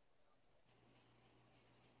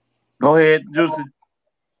 Go ahead, Juicy.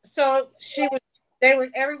 So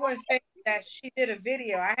everyone saying that she did a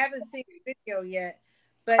video. I haven't seen the video yet,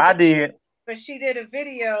 but I did. But she did a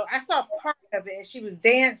video. I saw part of it, and she was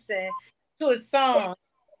dancing to a song.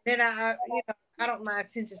 Then I don't my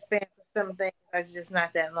attention span for some things. It's just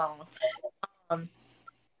not that long.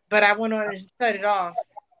 But I went on and cut it off.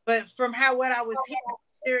 But from what I was hearing,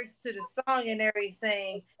 lyrics to the song and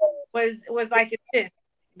everything was like this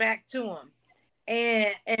back to him,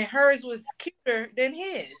 and hers was cuter than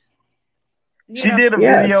his. She did a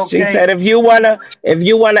video. She said, "If you wanna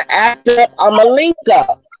act up, I'ma link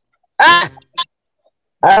up." I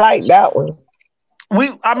like that one.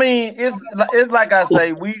 I mean, it's like I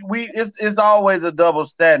say, it's always a double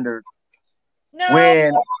standard. No,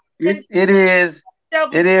 when it is.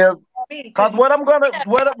 Because what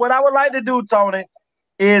I would like to do, Tony,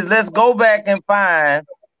 is let's go back and find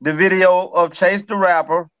the video of Chase the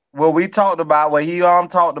Rapper where we talked about, where he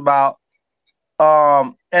talked about,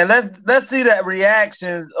 and let's see that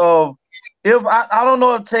reactions of, if I don't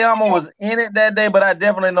know if Teama was in it that day, but I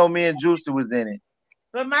definitely know me and Juicy was in it.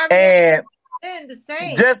 But my and the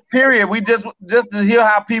same. Just period. We just to hear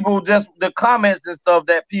how people, just the comments and stuff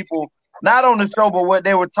that people, not on the show, but what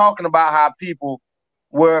they were talking about, how people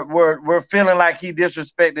were feeling like he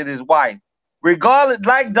disrespected his wife. Regardless,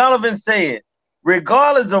 like Donovan said,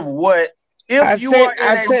 regardless of what, I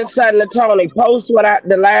sent something to Tony. Post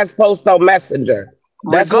the last post on Messenger.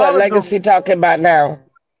 That's what Legacy talking about now.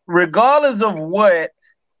 Regardless of what,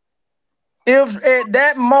 if at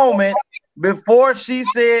that moment, before she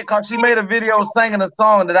said, because she made a video singing a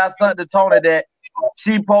song that I sent to Tony that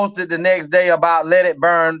she posted the next day about Let It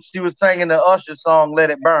Burn. She was singing the Usher song, Let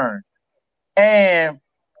It Burn. And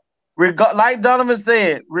like Donovan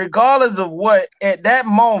said, regardless of what, at that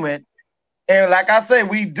moment, and like I said,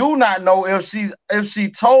 we do not know if she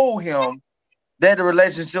told him that the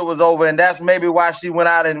relationship was over, and that's maybe why she went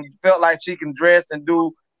out and felt like she can dress and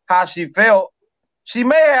do how she felt. She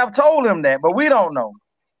may have told him that, but we don't know.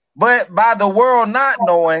 But by the world not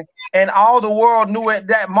knowing, and all the world knew at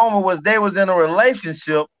that moment was they was in a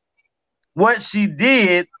relationship, what she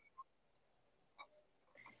did.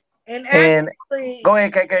 And actually, go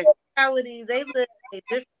ahead, KK. Reality, they live a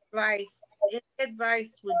different life. Any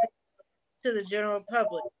advice would be to the general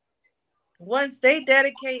public. Once they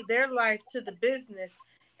dedicate their life to the business,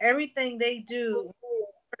 everything they do,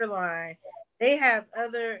 borderline, they have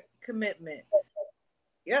other commitments.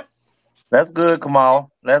 Yep. That's good, Kamal.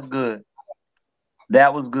 That's good.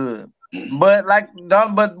 That was good. But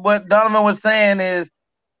what Donovan was saying is,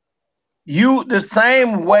 the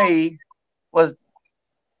same way was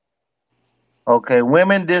okay.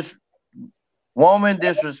 Woman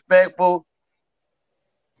disrespectful.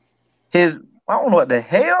 His, I don't know what the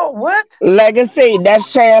hell. What? Legacy,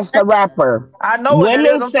 that's Chance the Rapper. I know what that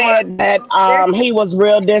is. Women I'm talking about. said that he was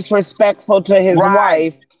real disrespectful to his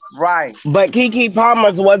Right, wife, right. but Kiki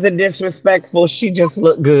Palmer's wasn't disrespectful. She just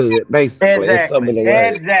looked good, basically, in so Exactly, many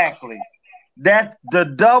words. exactly. That's the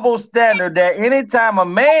double standard that anytime a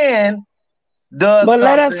man does But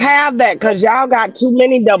let us something. have that, because y'all got too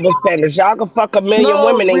many double standards. Y'all can fuck a million No,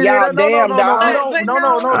 women and sweetie, y'all no, damn no. We dog. don't. But No,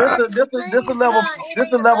 no, no, no. but Uh, at the same time, it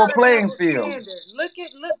This a ain't level about a playing double field. standard.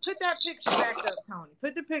 Put that picture back up, Tony.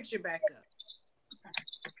 Put the picture back up.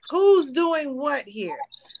 Who's doing what here?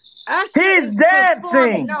 Usher He's is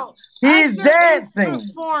performing. dancing. No, He's Usher is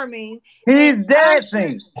dancing. performing, He's and Usher,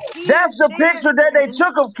 dancing. he That's is the picture that they dancing.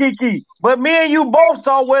 took of Kiki. But me and you both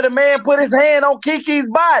saw where the man put his hand on Kiki's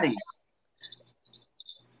body.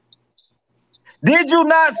 Did you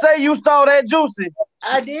not say you saw that, Juicy?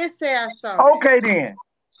 I did say I saw that. Okay, then.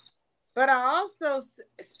 But I also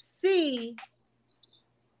see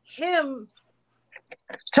him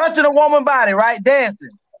Touching a woman's body, right? Dancing.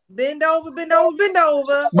 bend over, bend over, bend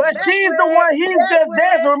over. But she's the one, he's just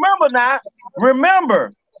dancing. Remember now,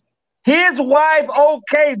 remember, his wife,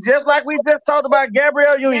 okay, just like we just talked about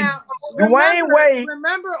Gabrielle Union, Now, Dwayne Wade.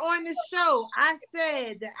 remember on the show, I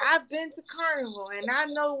said that I've been to Carnival and I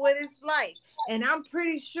know what it's like. And I'm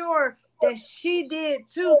pretty sure that she did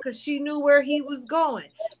too, because she knew where he was going.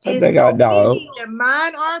 I And think I so we dog. need to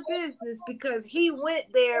mind our business, because he went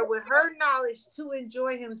there with her knowledge to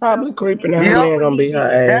enjoy himself Probably creeping and her do Yep, man what gonna he be did.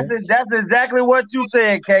 her ass. that's exactly what you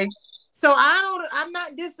said, Kate. So I'm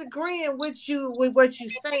not disagreeing with you with what you're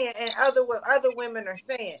saying and what other women are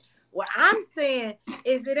saying. What I'm saying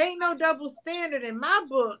is it ain't no double standard in my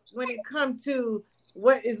book when it comes to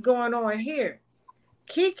what is going on here.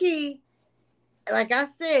 Kiki, like I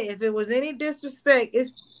said, if it was any disrespect,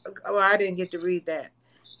 I didn't get to read that.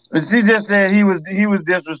 But she just said he was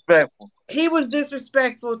disrespectful. He was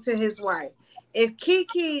disrespectful to his wife. If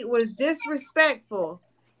Kiki was disrespectful,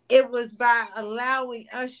 it was by allowing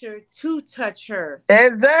Usher to touch her.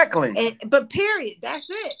 Exactly. But period, that's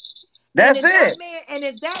it. That's if it.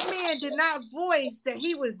 that man did not voice that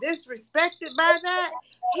he was disrespected by that,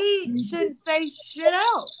 he shouldn't say shit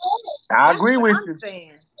else. I That's agree what with I'm you.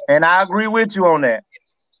 saying. And I agree with you on that.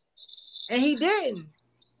 And he didn't.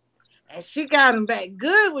 And she got him back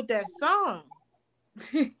good with that song.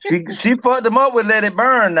 She fucked him up with Let It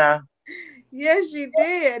Burn now. Yes, she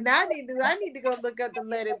did. Now I need to go look up the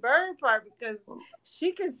Let It Burn part, because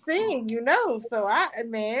she can sing, So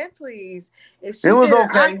man, please. If she It was did an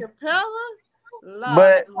okay. acapella, Lord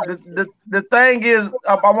But have mercy. the thing is,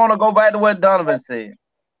 I want to go back to what Donovan said.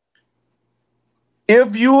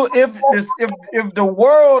 If the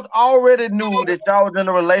world already knew that y'all was in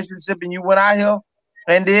a relationship and you went out here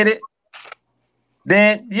and did it,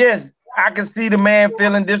 then yes, I can see the man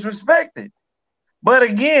feeling disrespected. But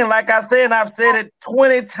again, like I said, and I've said it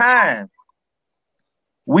 20 times,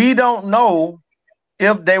 we don't know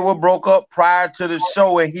if they were broke up prior to the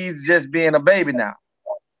show and he's just being a baby now.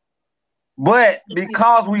 But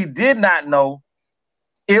because we did not know,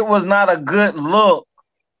 it was not a good look.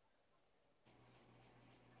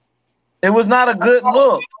 It was not a good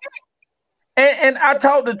look. And I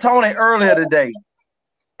talked to Tony earlier today,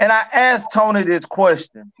 and I asked Tony this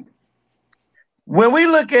question. When we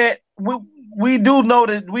look at, we do know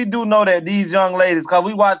that these young ladies, because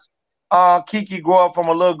we watched Kiki grow up from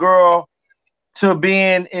a little girl to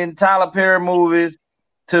being in Tyler Perry movies,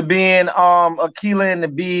 to being Akilah and the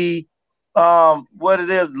Bee, what it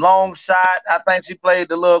is, Long Shot. I think she played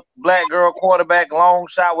the little black girl quarterback, Long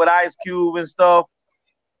Shot with Ice Cube and stuff.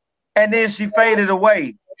 And then she faded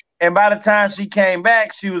away. And by the time she came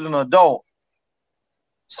back, she was an adult.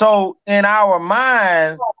 So in our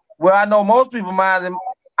minds, well, I know most people's minds,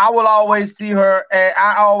 I will always see her,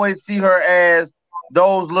 I always see her as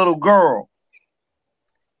those little girls.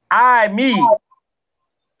 Me,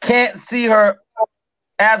 can't see her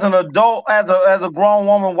as an adult, as a grown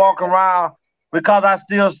woman walking around, because I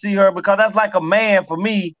still see her, because that's like a man for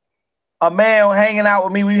me. A man hanging out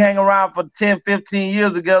with me, we hang around for 10, 15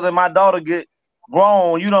 years together, and my daughter get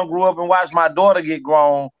grown. You done grew up and watched my daughter get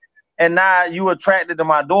grown, and now you attracted to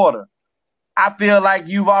my daughter. I feel like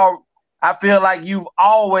you've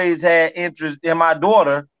always had interest in my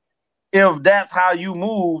daughter, if that's how you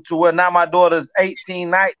move to where now my daughter's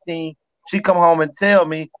 18, 19, she come home and tell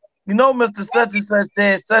me, Mr. Such and Such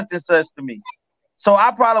said such and such to me. So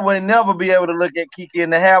I probably would never be able to look at Kiki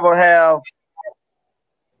and to have her have.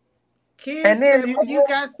 Kids said, when you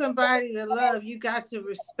got somebody to love, you got to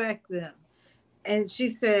respect them. And she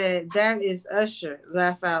said, that is Usher.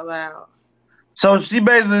 Laugh out loud. So she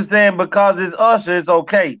basically saying because it's Usher, it's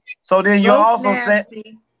okay. So then you're also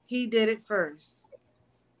saying he did it first.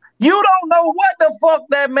 You don't know what the fuck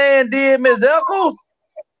that man did, Ms. Eccles.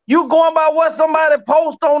 You going by what somebody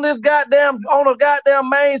post on a goddamn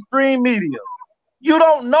mainstream media. You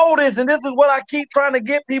don't know this, and this is what I keep trying to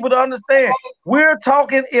get people to understand. We're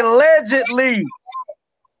talking allegedly.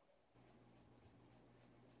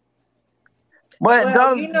 But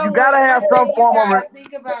Well, you know you gotta have some form of. You gotta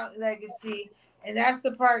think about legacy, and that's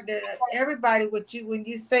the part that everybody when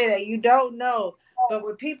you say that you don't know, but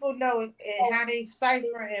what people know and how they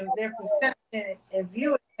cipher and their perception and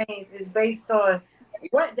viewing things is based on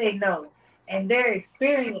what they know and their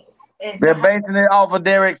experience. And they're basing it off of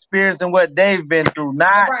their experience and what they've been through,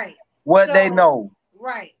 not what they know.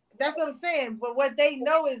 Right. That's what I'm saying. But what they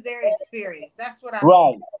know is their experience. That's what I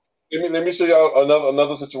mean. Let me show y'all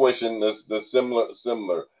another situation that's similar. I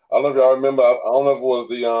don't know if y'all remember. I don't know if it was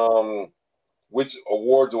the which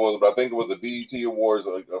awards it was, but I think it was the BET Awards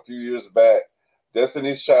a few years back.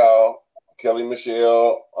 Destiny's Child, Kelly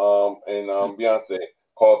Michelle, and Beyonce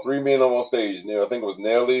called 3 men on stage. I think it was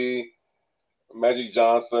Nelly, Magic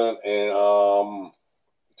Johnson, and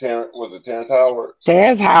Terrence Howard?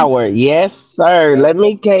 Terrence Howard, yes, sir. Let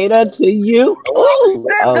me cater to you. Ooh.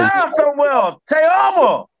 Sit down somewhere.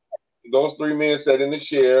 Tayama. Those 3 men sat in the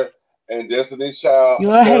chair, and Destiny's Child.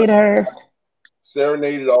 You're a hater.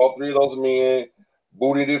 Serenaded all 3 of those men,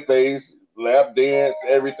 booted their face, lap dance,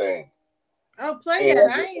 everything. Oh, play that.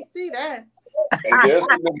 I ain't see that. And their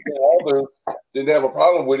significant others didn't have a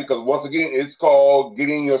problem with it because, once again, it's called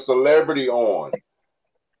getting your celebrity on.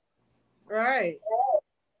 Right.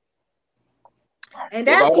 And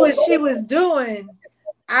that's what she was doing.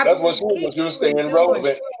 That's what she was staying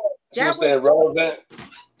relevant. She was staying relevant.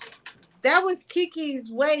 That was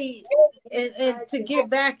Kiki's way and to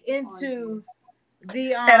get back into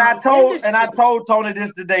the and I told Tony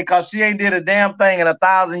this today because she ain't did a damn thing in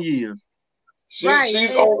 1,000 years. She's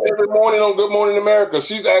on every morning on Good Morning America.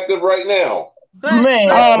 She's active right now.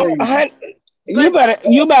 You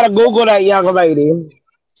better Google that young lady.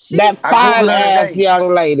 That fine ass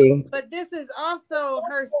young lady. But this is also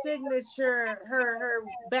her signature, her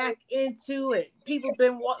back into it. People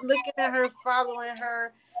been looking at her, following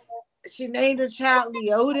her. She named her child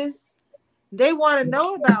Leotis. They want to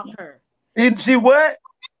know about her. She what?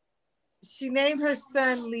 She named her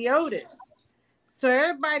son Leotis. So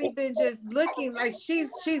everybody been just looking like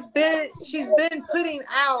she's been putting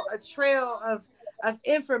out a trail of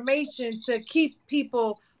information to keep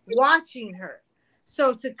people watching her.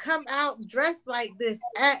 So to come out dressed like this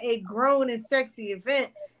at a grown and sexy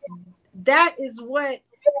event, that is what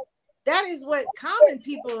common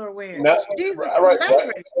people are wearing. She's a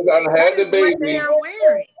celebrity. That is what they are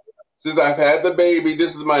wearing. Since I've had the baby,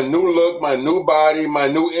 this is my new look, my new body, my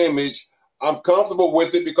new image. I'm comfortable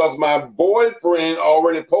with it because my boyfriend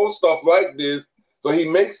already posts stuff like this, so he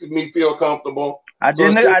makes me feel comfortable. I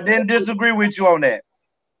didn't disagree with you on that.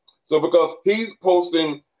 So because he's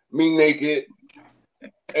posting me naked,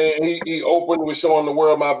 and he opened with showing the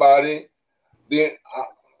world my body, then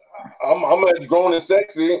I'm grown and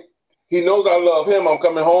sexy. He knows I love him. I'm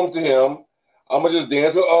coming home to him. I'm gonna just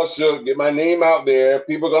dance with Usher, get my name out there.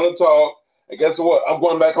 People are gonna talk, and guess what? I'm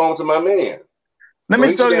going back home to my man. Let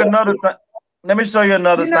me show you another thing. Let me show you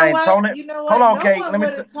another thing, Tony. You know what? Hold on, no Kate. one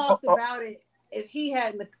would have talked about it if he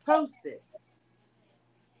hadn't posted.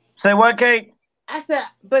 Say what, Kate? I said,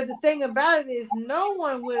 but the thing about it is, no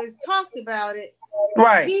one would have talked about it.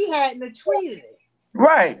 Right. If he hadn't tweeted it.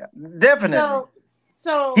 Right. Definitely.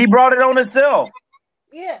 So he brought it on himself.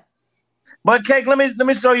 Yeah. But Kate, let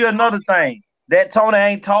me show you another thing that Tony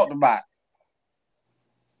ain't talked about.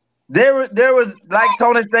 There was, like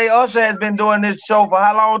Tony say, Usher has been doing this show for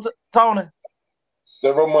how long, Tony?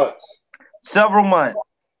 Several months.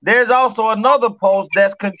 There's also another post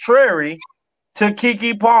that's contrary to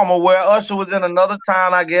Keke Palmer, where Usher was in another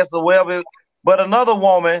town, I guess, or wherever. But another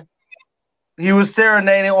woman he was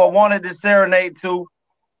serenading or wanted to serenade to,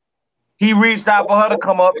 he reached out for her to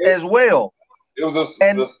come up as well. It was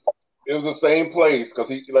the same place because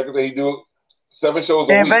he, like I said, he do 7 shows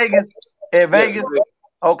a week. In Vegas.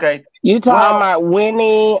 Okay. You talking about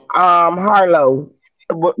Winnie Harlow,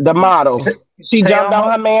 the model? She jumped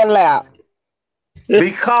on her man's lap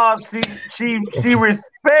because she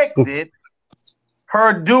respected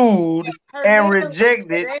her dude and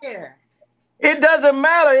rejected. It doesn't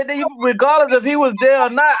matter, regardless if he was there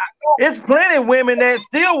or not. It's plenty of women that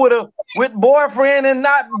still with boyfriend and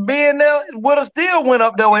not being there would have still went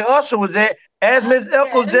up there where Usher was at. As Miss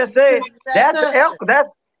Eccles just said,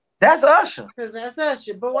 that's Usher. Because that's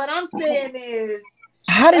Usher. But what I'm saying is,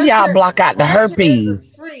 how do y'all block out the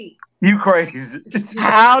herpes? You crazy.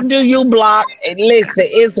 How do you block? Listen,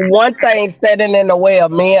 it's one thing standing in the way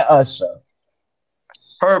of me and Usher.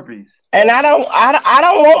 Herpes. And I don't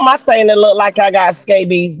want my thing to look like I got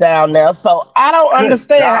scabies down there. So I don't Good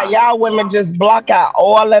understand how God. y'all women just block out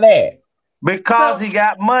all of that. Because So, he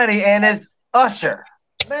got money and it's Usher.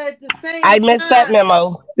 but at the I same missed that time,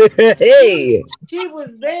 memo. she Hey. she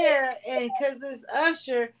was there, and because it's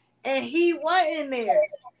Usher, and he wasn't there.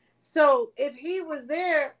 So if he was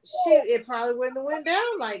there, it probably wouldn't have went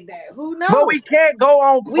down like that. Who But knows? we can't go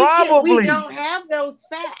on We probably. don't have those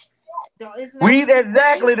facts. Isn't that We what you're saying?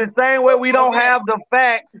 exactly the same way we don't Okay. have the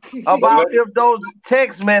facts But about if those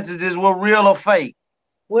text messages were real or fake.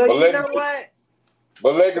 Well, but you know legacy, what?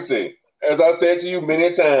 but legacy. As I said to you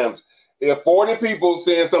many times, if 40 people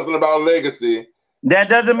saying something about legacy, That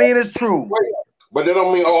doesn't mean it's true. but that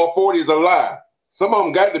don't mean all 40 is a lie. Some of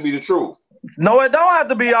them got to be the truth. No, it don't have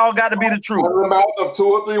to be all got to be the truth. Out of the mouth of 2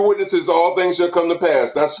 or 3 witnesses, all things shall come to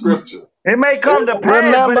pass. That's scripture. It may come to pass, but it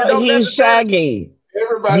Remember, don't he's necessarily. Shaggy.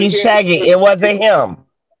 Everybody He's can't. Shaggy. It wasn't him.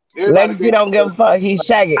 Everybody Legacy can't. don't give a fuck. He's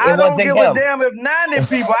Shaggy. It I don't wasn't give a him. damn if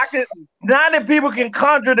 90 people can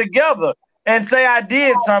conjure together and say I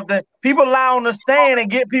did something. People lie on the stand and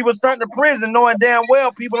get people sent to prison knowing damn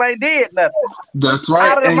well people ain't did nothing. That's right.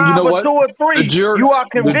 Out of the And you mouth know of what? 2 or The 3, jurors, you are the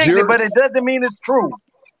convicted, but jurors, it doesn't mean it's true.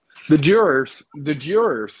 the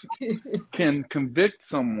jurors can convict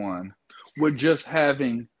someone with just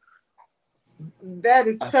having That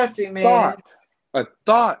is a perfect, man.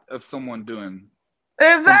 thought of someone doing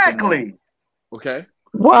something wrong. Exactly. Okay?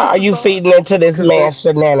 Why are Just a you thought. feeding into this Because they, man's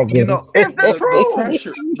shenanigans? It's the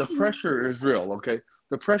truth. the pressure is real, okay?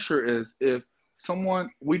 The pressure is if someone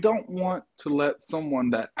we don't want to let someone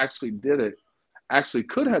that actually did it, actually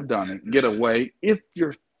could have done it, get away if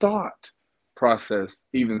your thought process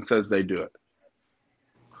even says they do it.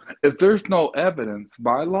 If there's no evidence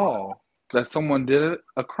by law that someone did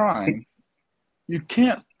a crime, you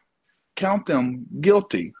can't count them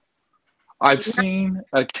guilty. I've seen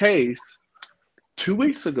a case 2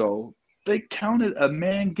 weeks ago, they counted a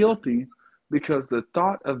man guilty because the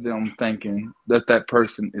thought of them thinking that that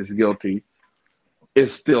person is guilty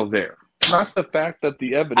is still there. Not the fact that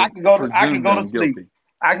the I evidence can go presumed to them sleep. guilty.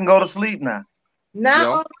 I can go to sleep now. Not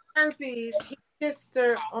Yeah. on herpes. He kissed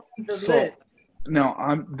her on the So lip.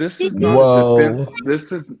 now this He is not a defense. Whoa. This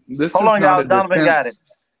Hold is on, not y'all. a Donovan got it. defense.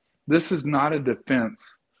 This is not a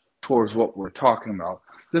defense towards what we're talking about.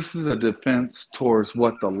 This is a defense towards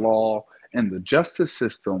what the law and the justice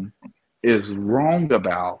system is wrong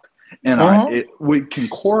about. And we can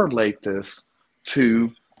correlate this to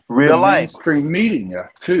the Real life. mainstream media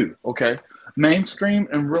too, okay? Mainstream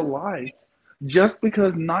and real life, just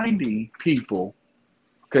because 90 people,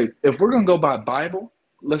 okay, if we're going to go by Bible,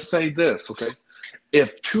 let's say this, okay?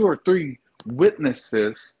 If 2 or 3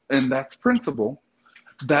 witnesses, and that's principle,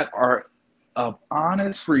 that are of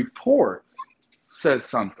honest reports says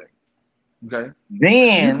something, okay?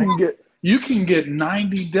 Then You can get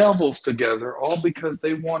 90 devils together all because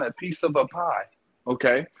they want a piece of a pie,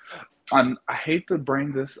 okay? I hate to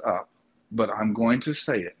bring this up, but I'm going to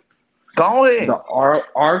say it. go ahead. The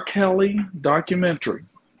R. Kelly documentary,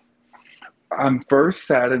 I'm first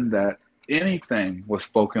saddened that anything was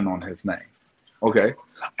spoken on his name, okay?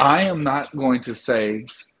 I am not going to say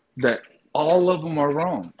that all of them are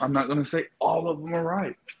wrong. I'm not going to say all of them are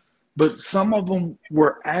right. But some of them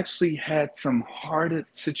were actually had some hard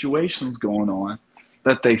situations going on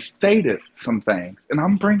that they stated some things. And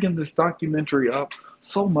I'm bringing this documentary up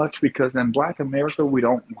so much because in Black America, we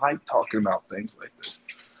don't like talking about things like this.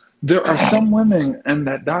 There are some women in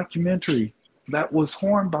that documentary that was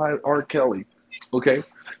harmed by R. Kelly. Okay?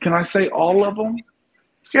 Can I say all of them?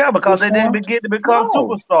 Yeah, because they didn't harmed? get to become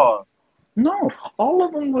superstars. No, all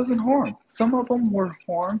of them wasn't harmed. Some of them were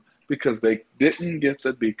harmed because they didn't get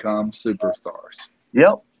to become superstars.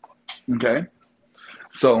 Yep. Okay?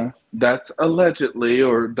 So that's allegedly,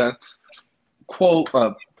 or that's quote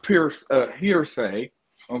hearsay.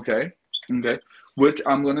 Okay? Okay? Which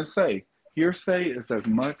I'm going to say, hearsay is as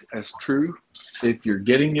much as true if you're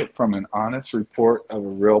getting it from an honest report of a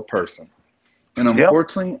real person. And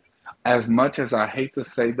unfortunately, as much as I hate to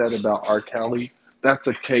say that about R. Kelly, that's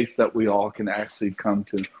a case that we all can actually come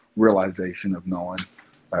to realization of knowing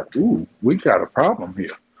that, ooh, we got a problem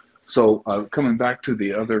here. So coming back to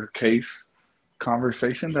the other case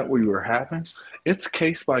conversation that we were having, it's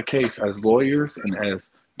case by case as lawyers and as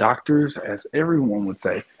doctors, as everyone would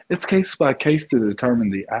say, it's case by case to determine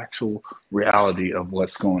the actual reality of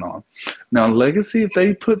what's going on. Now, legacy, if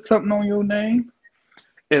they put something on your name,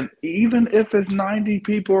 and even if it's 90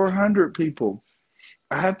 people or 100 people,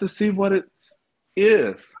 I have to see what it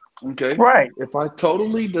is. Okay, Right. if I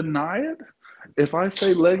totally deny it, if I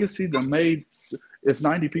say legacy that made, if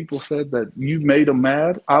 90 people said that you made them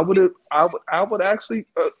mad, I would actually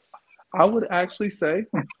say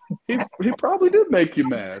he probably did make you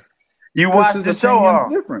mad You because watched his the show, opinion's huh?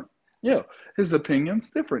 different. Yeah, his opinion's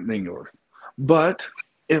different than yours. But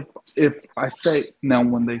if if I say now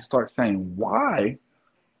when they start saying why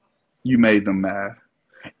you made them mad,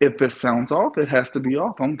 if it sounds off, it has to be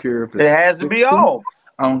off. I don't care if It it's has to be 60. off.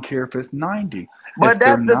 I don't care if it's 90. But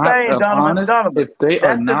that's the thing, Donovan. Donovan. If they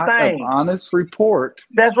are That's the not an thing. honest report,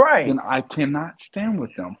 That's right. then I cannot stand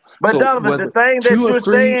with them. But So Donovan, the whether thing that two or you're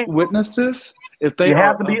three saying, witnesses, if they you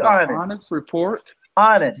have are to be of an honest. honest report,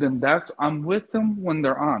 Honest. then I'm with them when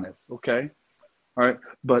they're honest, okay? All right.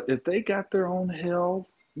 But if they got their own hell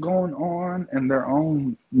going on and their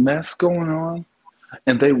own mess going on,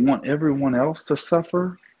 and they want everyone else to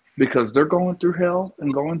suffer because they're going through hell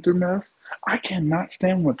and going through mess, I cannot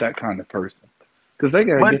stand with that kind of person because they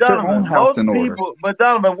got to But get their own Donovan, house most in order. people, but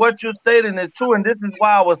Donovan, what you're stating is true, and this is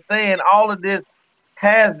why I was saying all of this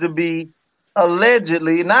has to be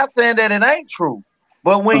allegedly, not saying that it ain't true,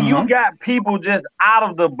 but when you Uh-huh. got people just out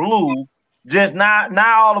of the blue, just now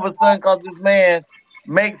all of a sudden, because this man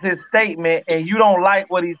makes his statement and you don't like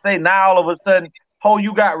what he say, now all of a sudden, oh,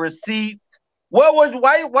 you got receipts. What was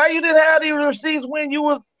why you didn't have these receipts when you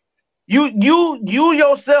was you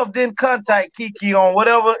yourself didn't contact Kiki on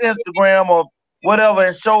whatever Instagram or whatever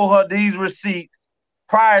and show her these receipts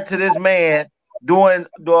prior to this man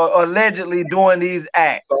allegedly doing these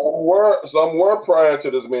acts. Some were prior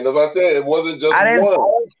to this man. As I said, it wasn't just I didn't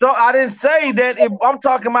one. so I didn't say that I'm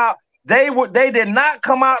talking about they did not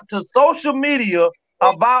come out to social media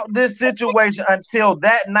about this situation until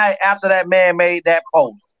that night after that man made that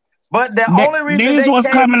post. But the only reason These they was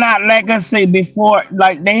came. coming out legacy before,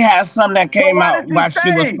 like they had some that So came why did out she while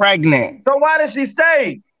she was stay? pregnant. So why did she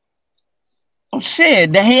stay? Oh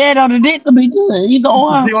shit, the head or the dick could be good, either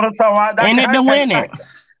or. See what I'm talking about? Ain't it to Okay, win it?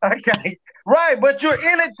 okay. Right, but you're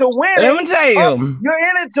in it to win Let it. me tell you. You're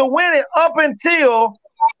in it to win it up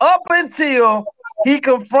until he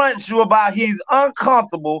confronts you about he's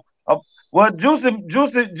uncomfortable. Well,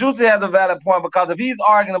 Juicy has a valid point because if he's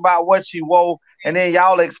arguing about what she wore and then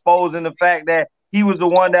y'all exposing the fact that he was the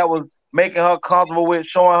one that was making her comfortable with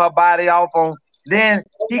showing her body off on, then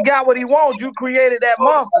he got what he wants. You created that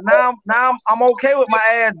monster. Now I'm okay with my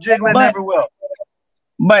ass jiggling But everywhere.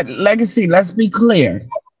 legacy, let's be clear.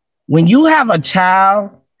 When you have a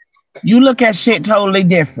child, you look at shit totally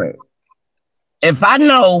different. If I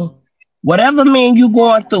know whatever man you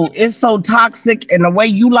going through is so toxic and the way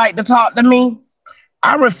you like to talk to me,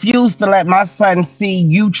 I refuse to let my son see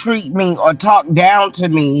you treat me or talk down to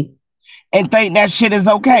me and think that shit is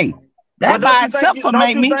okay. But That don't by you think? itself will Don't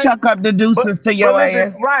make you me think? chuck up the But deuces to but your listen,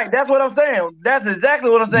 ass. right? That's what I'm saying. That's exactly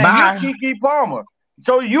what I'm saying. You're Bye. Kiki Palmer,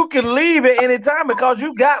 so you can leave at any time because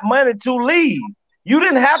you got money to leave. You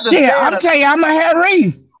didn't have to Shit, stay in I'm a telling you, I'm a hair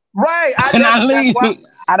reef. right. And I That's leave. why.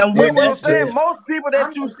 I done But what I'm witnessed saying, it. most people that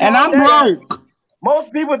I'm you a see And I'm gold stay, broke. girl.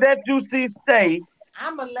 most people that you see stay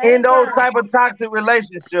I'm a let in it those burn. type of toxic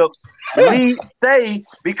relationships stay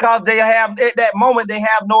because they have at that moment they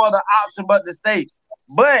have no other option but to stay.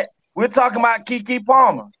 But we're talking about Kiki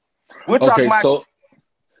Palmer. We're talking Okay, about. so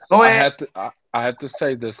Go I ahead. have to I have to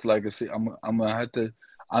say this, legacy. I'm gonna have to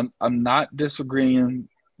I'm not disagreeing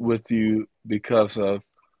with you because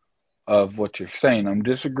of what you're saying. I'm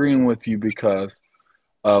disagreeing with you because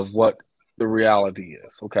of what the reality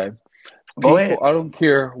is, okay? Go ahead. People, I don't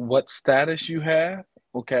care what status you have,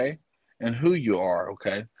 okay, and who you are,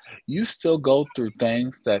 okay, you still go through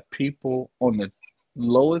things that people on the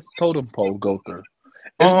lowest totem pole go through.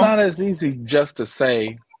 It's Uh-huh. not as easy just to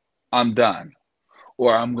say, I'm done,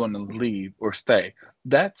 or I'm going to leave or stay.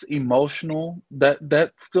 That's emotional.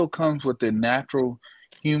 That still comes with the natural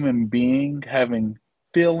human being having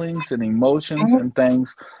feelings and emotions and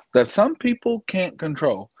things that some people can't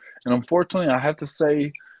control. And unfortunately, I have to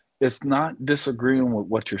say, it's not disagreeing with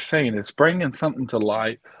what you're saying. It's bringing something to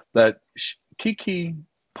light that Kiki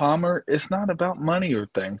Palmer. It's not about money or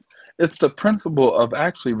things. It's the principle of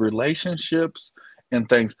actually relationships and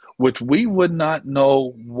things, which we would not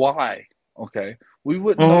know why. Okay, we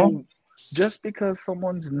wouldn't Uh-huh. know just because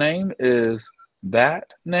someone's name is that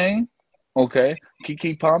name. Okay,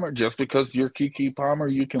 Kiki Palmer. Just because you're Kiki Palmer,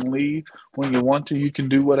 you can leave when you want to. You can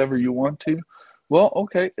do whatever you want to. Well,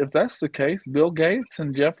 okay, if that's the case, Bill Gates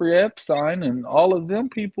and Jeffrey Epstein and all of them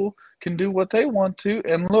people can do what they want to.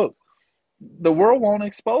 And look, the world won't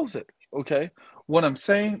expose it. Okay, what I'm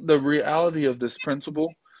saying, the reality of this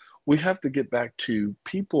principle, we have to get back to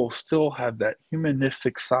people still have that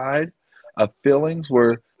humanistic side of feelings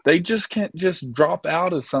where They just can't just drop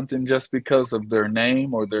out of something just because of their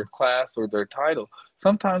name or their class or their title.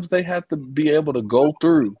 Sometimes they have to be able to go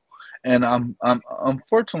through. And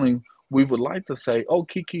unfortunately, we would like to say, "Oh,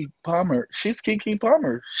 Kiki Palmer, she's Kiki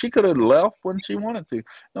Palmer. She could have left when she wanted to."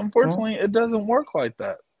 Unfortunately, it doesn't work like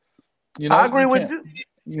that. I agree You with can't.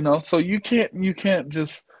 you. So you can't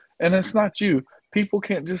just, and it's not you. People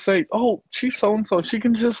can't just say, "Oh, she's so and so. She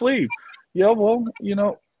can just leave." Yeah, well,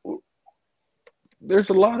 there's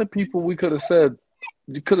a lot of people we could have said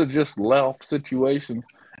you could have just left situations,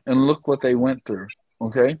 and look what they went through.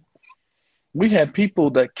 Okay, we had people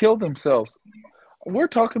that killed themselves. We're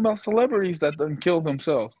talking about celebrities that done killed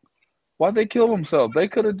themselves. Why'd they kill themselves? They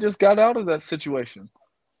could have just got out of that situation.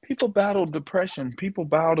 People battle depression. People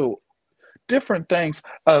battle different things.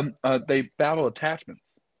 They battle attachments.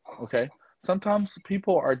 Okay, sometimes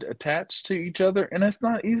people are attached to each other, and it's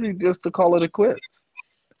not easy just to call it a quits.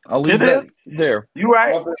 I'll leave It is. that there. You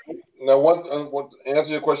right. One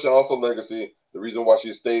answer your question also, Legacy. The reason why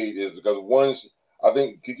she stayed is because one, I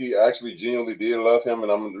think Kiki actually genuinely did love him, and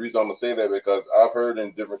the reason I'm gonna say that because I've heard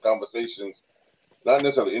in different conversations, not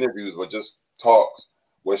necessarily interviews, but just talks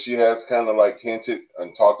where she has kind of like hinted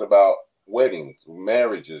and talked about weddings,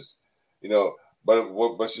 marriages, you know.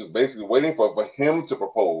 But she's basically waiting for him to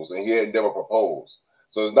propose, and he had never proposed.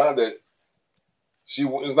 So it's not that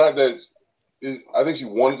it's not that I think she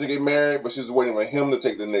wanted to get married, but she's waiting for him to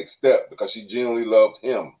take the next step because she genuinely loved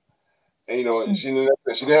him. And she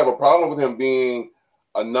didn't have a problem with him being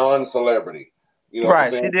a non-celebrity.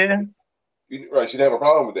 Right, she didn't. Right, she didn't have a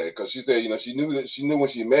problem with that because she said, she knew when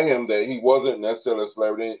she met him that he wasn't necessarily a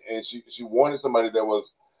celebrity, and she wanted somebody that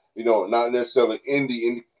was, not necessarily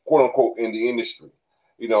quote unquote in the industry,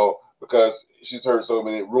 because she's heard so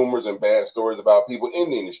many rumors and bad stories about people in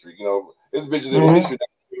the industry. There's bitches in the industry that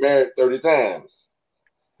get married 30 times.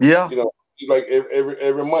 Yeah. She's like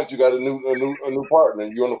every month you got a new partner.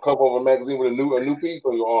 You're on the cover of a magazine with a new piece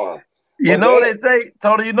on your arm. They say,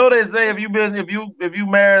 Tony. They say if you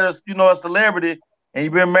married a celebrity and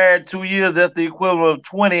you've been married 2 years, that's the equivalent of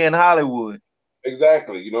 20 in Hollywood.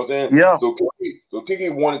 Exactly. You know what I'm saying? Yeah. So Kiki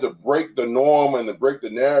wanted to break the norm and to break the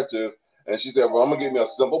narrative, and she said, "Well, I'm gonna get me a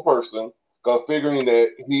simple person, because figuring that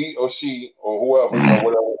he or she or whoever,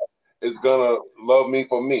 whatever, is gonna love me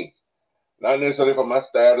for me, not necessarily for my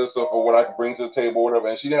status or for what I can bring to the table, or whatever."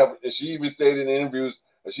 And she even stated in interviews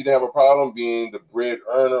that she didn't have a problem being the bread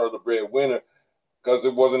earner or the breadwinner because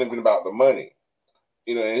it wasn't even about the money.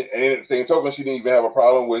 And at the same token, she didn't even have a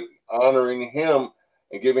problem with honoring him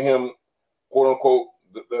and giving him, quote unquote,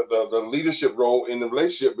 the leadership role in the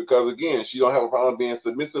relationship, because again, she don't have a problem being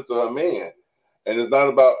submissive to her man. And it's not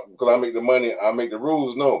about because I make the money, I make the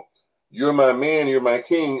rules. No, you're my man, you're my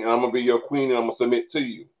king, and I'm gonna be your queen, and I'm gonna submit to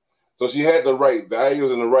you. So she had the right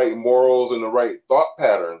values and the right morals and the right thought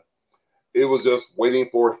pattern. It was just waiting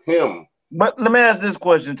for him. But let me ask this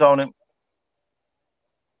question, Tony.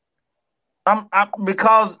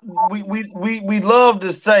 Because we love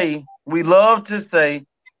to say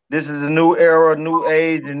this is a new era, new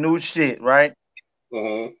age, and new shit, right?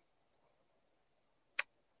 Mm-hmm.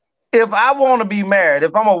 If I want to be married,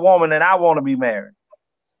 if I'm a woman and I want to be married,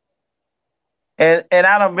 and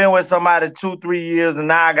I done been with somebody 2-3 years and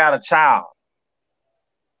now I got a child,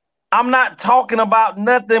 I'm not talking about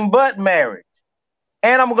nothing but marriage.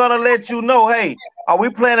 And I'm gonna let you know, hey, are we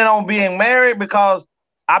planning on being married? Because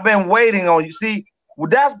I've been waiting on you. See,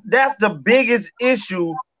 that's the biggest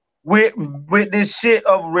issue with this shit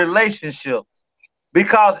of relationships.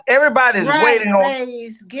 Because everybody's waiting on.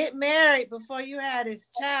 Ladies, get married before you have this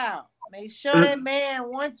child. Make sure that man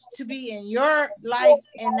wants to be in your life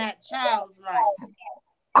and that child's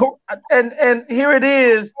life. And here it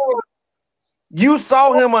is. You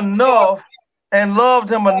saw him enough and loved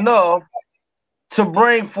him enough to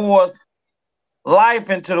bring forth life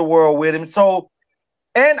into the world with him. So,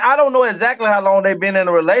 and I don't know exactly how long they've been in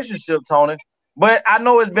a relationship, Tony, but I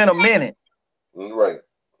know it's been a minute. Right.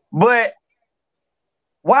 But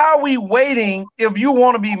why are we waiting? If you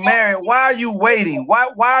want to be married, why are you waiting? Why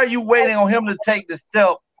are you waiting on him to take the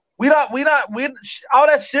step? We all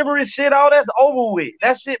that chivalry shit, all that's over with.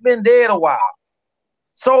 That shit been dead a while.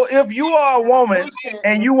 So if you are a woman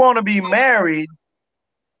and you want to be married,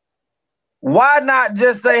 why not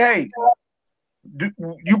just say, hey,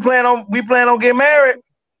 we plan on getting married?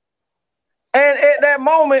 And at that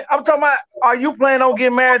moment, I'm talking about, are you planning on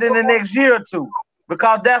getting married in the next year or two?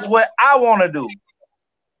 Because that's what I want to do.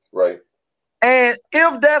 Right. And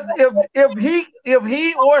if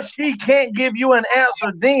he or she can't give you an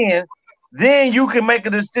answer, then you can make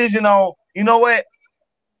a decision on, you know what?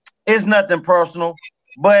 It's nothing personal,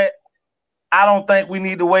 but I don't think we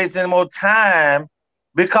need to waste any more time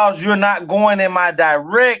because you're not going in my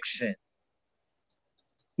direction.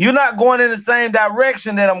 You're not going in the same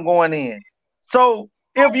direction that I'm going in. So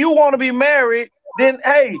if you want to be married, then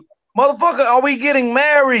hey, motherfucker, are we getting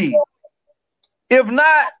married? If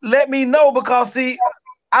not, let me know, because see,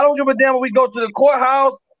 I don't give a damn if we go to the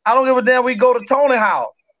courthouse. I don't give a damn if we go to Tony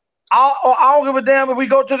house. I don't give a damn if we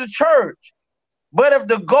go to the church. But if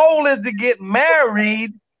the goal is to get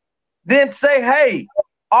married, then say, hey,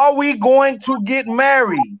 are we going to get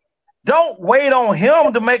married? Don't wait on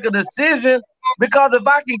him to make a decision, because if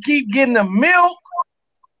I can keep getting the milk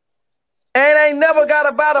and ain't never got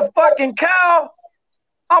about a fucking cow,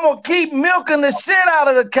 I'm going to keep milking the shit out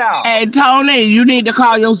of the cow. Hey, Tony, you need to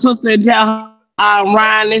call your sister and tell her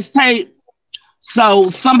Ryan this tape. So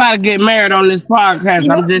somebody get married on this podcast.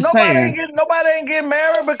 I'm just saying. Nobody ain't getting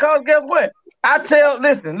married, because guess what?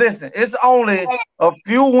 Listen, it's only a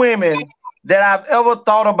few women that I've ever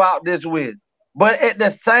thought about this with. But at the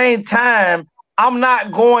same time, I'm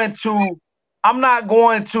not going to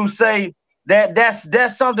say that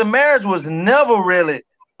that's something. Marriage was never really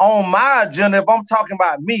on my agenda if I'm talking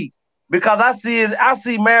about me, because I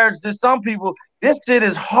see marriage to some people. This shit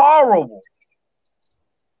is horrible.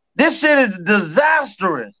 This shit is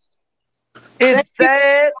disastrous. It's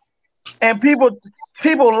sad, and people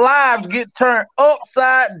lives get turned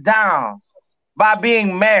upside down by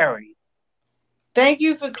being married. Thank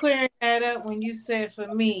you for clearing that up when you said for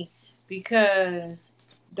me, because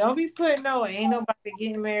don't be putting ain't nobody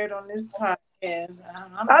getting married on this podcast.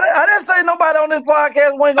 I didn't say nobody on this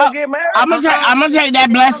podcast wasn't gonna get married. I'm gonna take that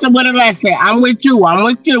blessing with a lesson. I'm with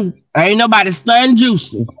you. Ain't nobody studying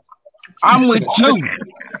juicy. I'm with you.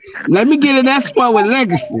 Let me get in that spot with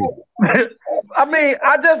legacy. But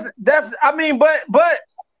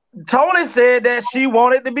Tony said that she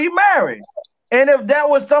wanted to be married. And if that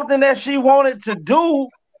was something that she wanted to do,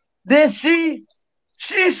 then she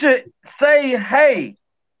should say, hey,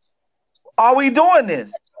 are we doing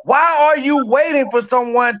this? Why are you waiting for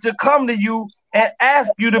someone to come to you and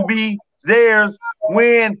ask you to be theirs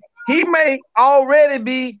when he may already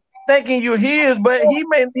be thinking you're his, but he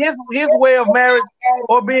may his way of marriage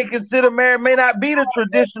or being considered married may not be the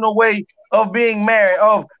traditional way of being married,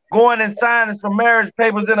 of going and signing some marriage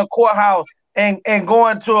papers in a courthouse and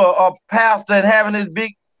going to a pastor and having this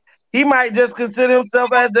big. He might just consider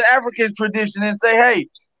himself as the African tradition and say, hey,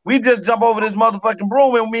 we just jump over this motherfucking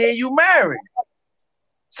broom and me and you married.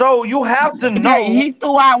 So you have to know. He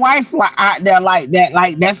threw our wife out there like that.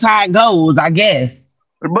 Like, that's how it goes, I guess.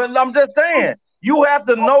 But I'm just saying, you have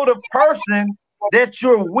to know the person that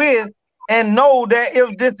you're with and know that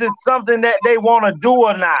if this is something that they want to do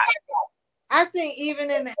or not. I think even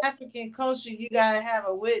in the African culture, you gotta have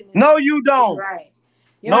a witness. No, you don't. Right.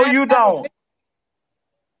 No, you don't.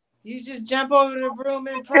 You just jump over the broom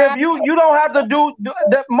and pride. If you don't have to do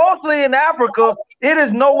that. Mostly in Africa, it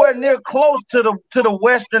is nowhere near close to the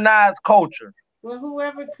westernized culture. Well,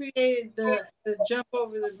 whoever created the jump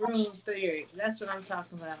over the broom theory, that's what I'm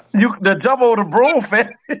talking about. The jump over the broom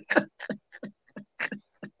theory.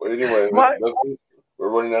 But anyway, we're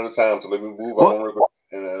running out of time, so let me move on real quick.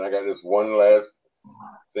 And then I got this one last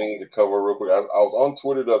thing to cover real quick. I was on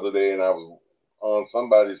Twitter the other day, and I was on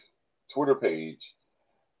somebody's Twitter page,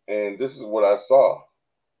 and this is what I saw.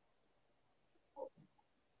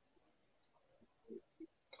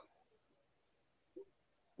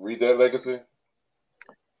 Read that, Legacy.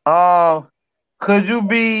 Could you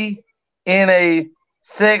be in a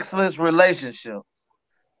sexless relationship?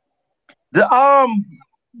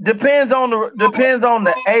 Depends on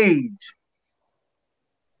the age.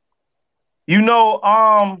 You know,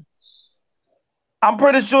 I'm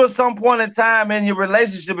pretty sure at some point in time in your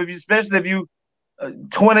relationship, especially if you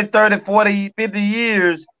 20, 30, 40, 50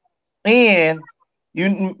 years in,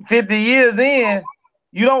 you 50 years in,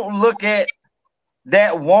 you don't look at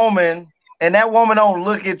that woman and that woman don't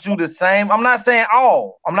look at you the same. I'm not saying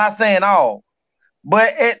all,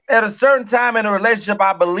 but at a certain time in a relationship,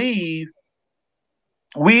 I believe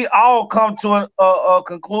we all come to a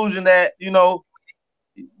conclusion that, you know,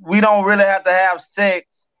 we don't really have to have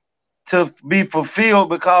sex to be fulfilled,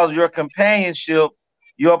 because your companionship,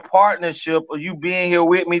 your partnership, or you being here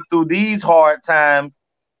with me through these hard times,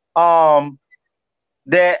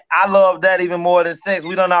 that I love that even more than sex.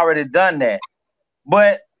 We done already done that.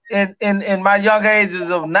 But in my young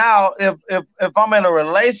ages of now, if I'm in a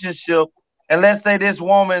relationship and let's say this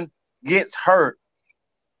woman gets hurt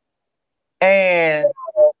and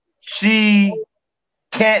she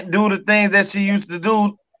can't do the things that she used to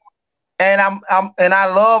do, and I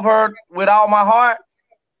love her with all my heart,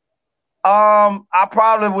 I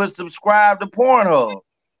probably would subscribe to Pornhub.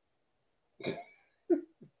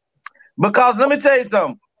 Because let me tell you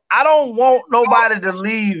something. I don't want nobody to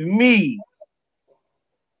leave me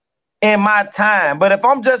in my time. But if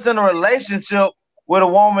I'm just in a relationship with a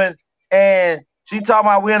woman and she talking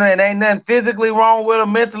about winner and ain't nothing physically wrong with her,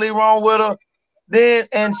 mentally wrong with her, then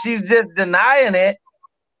and she's just denying it,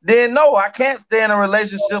 then no, I can't stay in a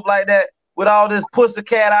relationship like that with all this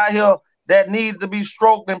pussycat out here that needs to be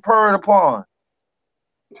stroked and purred upon.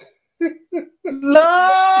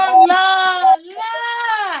 Lord.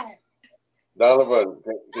 Donovan,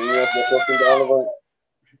 can you answer the question, Donovan?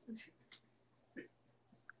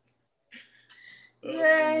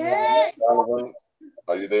 Donovan,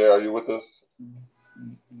 are you there? Are you with us?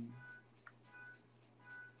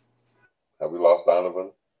 Have we lost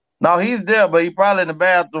Donovan? No, he's there, but he's probably in the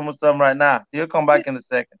bathroom or something right now. He'll come back in a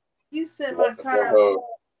second. You sent my car.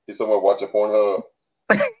 He's somewhere watching Pornhub.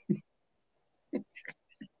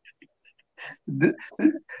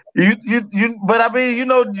 But I mean, you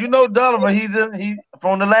know, Donovan. He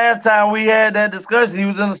from the last time we had that discussion, he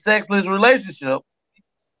was in a sexless relationship.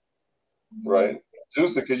 Right,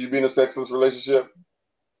 Juicy, can you be in a sexless relationship?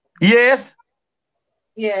 Yes.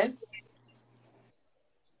 Yes.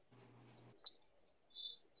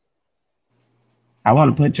 I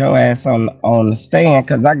want to put your ass on the stand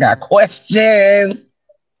because I got questions.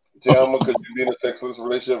 Tiama, could you be in a sexless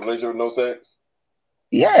relationship with no sex?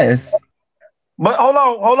 Yes. But hold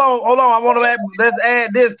on. I want to let's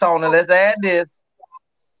add this, Tony. Let's add this.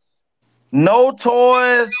 No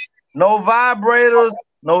toys, no vibrators,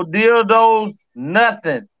 no dildos,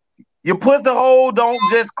 nothing. Your pussy hole don't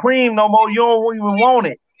just cream no more. You don't even want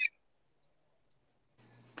it.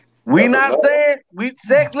 We not saying we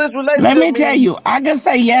sexless relationship. Let me tell you, I can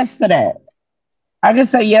say yes to that.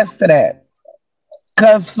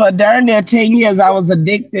 Because for darn near 10 years, I was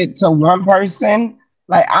addicted to one person.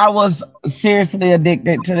 Like, I was seriously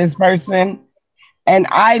addicted to this person. And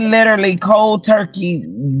I literally cold turkey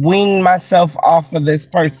weaned myself off of this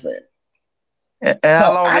person. And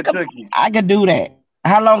how long it took you? I could do that.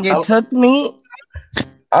 How long it took me?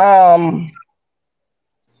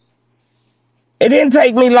 It didn't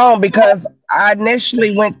take me long because I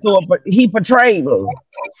initially went through he betrayed me.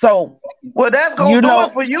 So, well, that's gonna do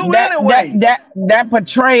it for you anyway. That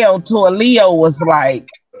betrayal to a Leo was like,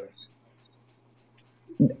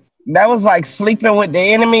 that was like sleeping with the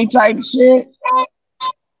enemy type shit.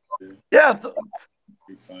 Yeah,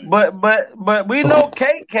 but we know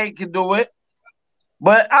Kate can do it.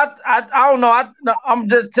 But I don't know. I'm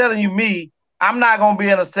just telling you, me, I'm not gonna be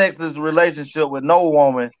in a sexless relationship with no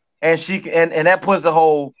woman, and and that pussy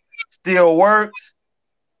hole still works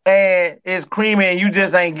and it's creamy, and you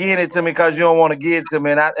just ain't getting it to me because you don't want to get it to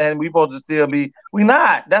me, and we supposed to still be. We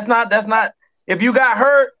not. That's not. If you got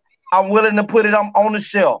hurt, I'm willing to put it on the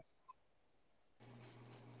shelf.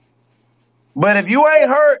 But if you ain't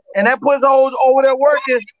hurt and that pussy hole over there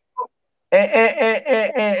working,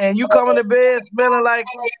 and you coming to bed smelling like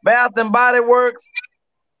Bath and Body Works,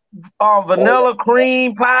 vanilla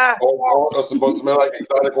cream pie. It's supposed to smell like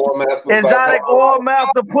Exotic Oil Master. Exotic Oil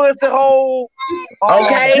Master pussy hole.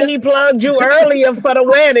 Okay, he plugged you earlier for the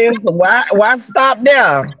weddings. Why stop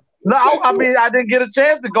there? No, I mean, I didn't get a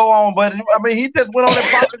chance to go on, but I mean, he just went on and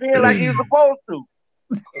popped it in like he was supposed to.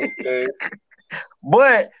 Okay.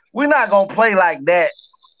 But we're not gonna play like that.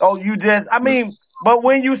 Oh, but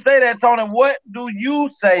when you say that, Tony, what do you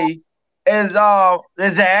say is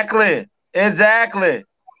exactly?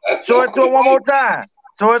 Show it to him one more time.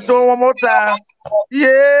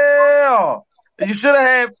 Yeah. You should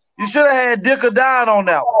have had Dick or Don on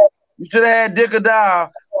that one. You should have had Dick or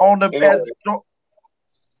Don on the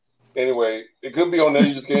Anyway, it could be on there.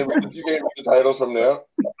 You just can't read the titles from there.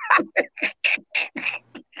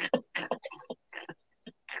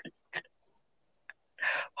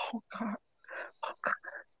 Oh God.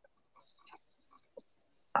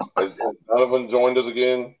 Has Donovan joined us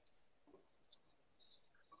again?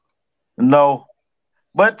 No.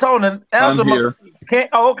 But Tony, answer here.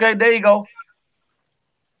 Okay, there you go.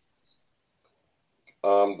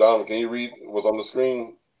 Donovan, can you read what's on the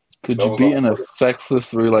screen? Could you be in a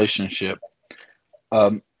sexless relationship?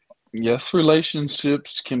 Yes,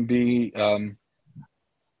 relationships can be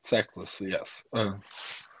sexless, yes.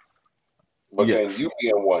 But yes. can you be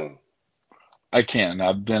in one? I can.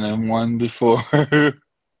 I've been in one before.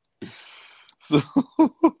 So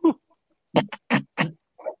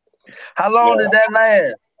how long did that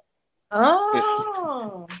last?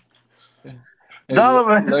 Oh.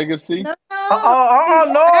 Donovan. Legacy? No.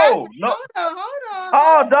 Hold on.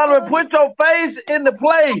 Oh, Donovan, put your face in the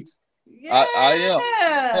place. Yeah. I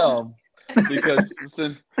am. Because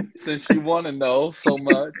since you want to know so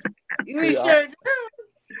much. We sure do.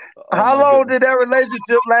 Oh How my long goodness. did that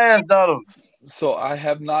relationship last, Donald? So I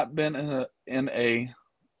have not been in a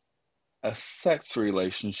sex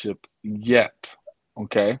relationship yet.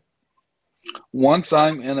 Okay. Once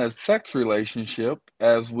I'm in a sex relationship,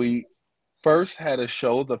 as we first had a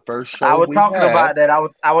show, the first I show was we talking had about that.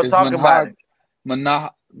 I was is talking about it.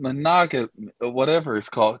 monog, whatever it's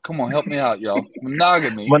called. Come on, help me out, y'all.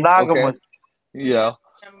 Monogamy. Okay. Monogamous. Yeah.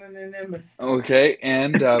 Okay.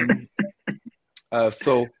 And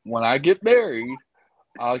so when I get married,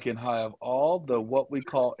 I can have all the what we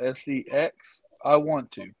call sex I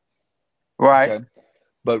want to. Right. Okay.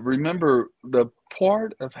 But remember, the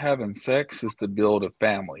part of having sex is to build a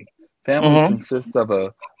family. Family Mm-hmm. consists of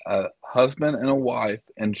a husband and a wife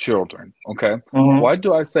and children. Okay. Mm-hmm. Why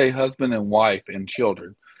do I say husband and wife and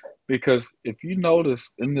children? Because if you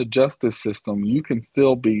notice in the justice system, you can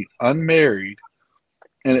still be unmarried.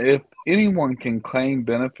 And if anyone can claim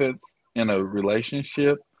benefits in a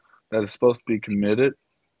relationship that is supposed to be committed,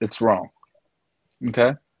 it's wrong.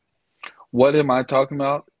 Okay. What am I talking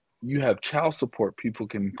about? You have child support people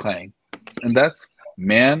can claim, and that's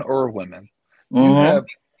men or women. You Mm-hmm. have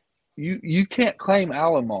you can't claim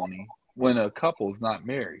alimony when a couple is not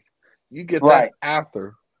married. You get that Right.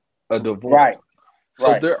 after a divorce. Right.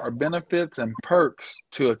 So Right. there are benefits and perks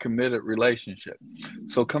to a committed relationship.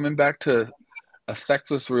 So coming back to a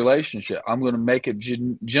sexless relationship, I'm going to make it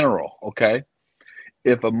general, okay?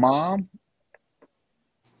 If a mom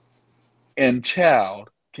and child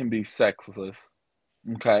can be sexless,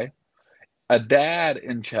 okay? A dad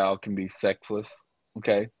and child can be sexless,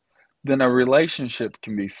 okay? Then a relationship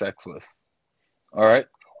can be sexless. All right?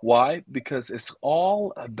 Why? Because it's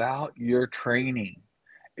all about your training.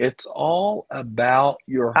 It's all about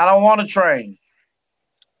your I don't want to train.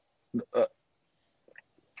 uh,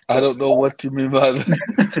 I don't know what you mean by that.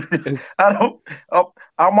 It's I don't. I'm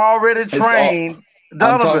I'm already it's all trained,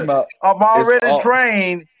 I'm talking Donovan. about I'm it's already all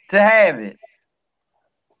trained to have it.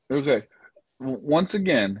 okay. Once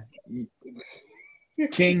again,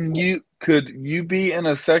 could you be in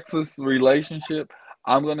a sexless relationship?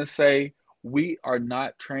 I'm gonna say we are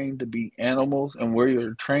not trained to be animals, and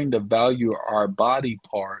we're trained to value our body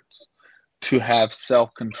parts to have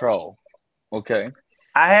self control. Okay,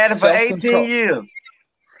 I had it for self 18 control, years.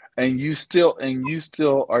 and you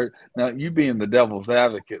still are now. You being the devil's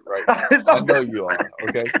advocate right now. It's I okay. know you are.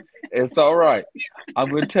 Okay, it's all right. I'm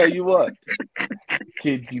gonna tell you what.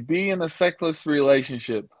 Could you be in a sexless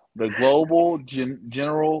relationship? The global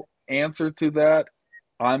general answer to that,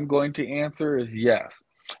 I'm going to answer is yes.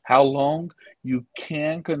 How long? You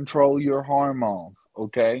can control your hormones,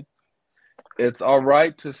 okay? It's all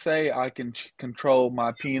right to say I can control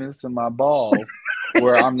my penis and my balls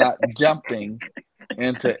where I'm not jumping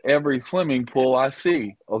into every swimming pool I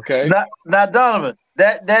see, okay? Now, Donovan,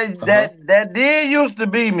 that that Uh-huh. that that did used to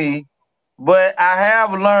be me, but I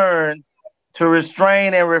have learned to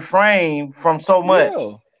restrain and refrain from so much.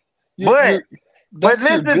 Yeah. But You're but that's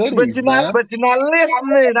your listen, goodies, man. but you're not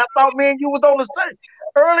listening. I thought me and you was on the same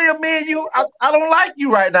earlier. Me and you, I don't like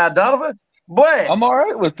you right now, Donovan. But I'm all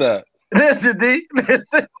right with that. listen, D,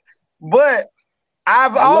 listen. But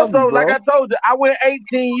I've I love you, also, like I bro. told you, I went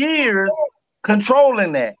 18 years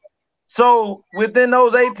controlling that. So within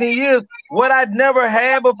those 18 years, what I'd never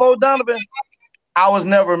had before, Donovan, I was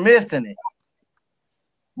never missing it.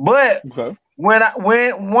 But Okay. when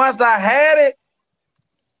once I had it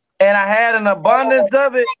and I had an abundance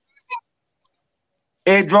of it,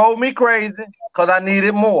 it drove me crazy because I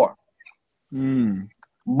needed more. Mm.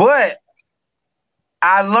 But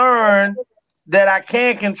I learned that I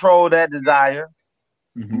can control that desire.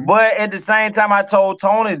 Hmm. But at the same time, I told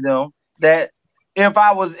Tony them that if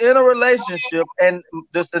I was in a relationship and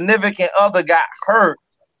the significant other got hurt,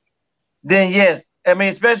 then yes, I mean,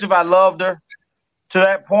 especially if I loved her to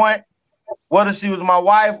that point, whether she was my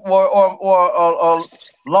wife or a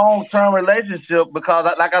long term relationship, because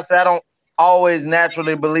like I said, I don't always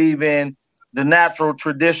naturally believe in the natural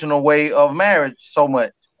traditional way of marriage so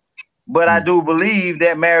much, but I Mm. do believe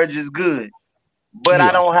that marriage is good. But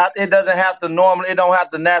I Yeah. don't have it doesn't have to normally it don't have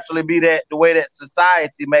to naturally be that the way that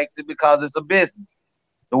society makes it because it's a business.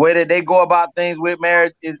 The way that they go about things with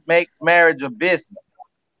marriage, it makes marriage a business.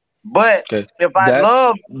 But Okay. if I That's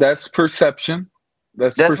love, that's perception.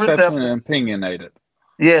 That's that's perception perception. and opinionated.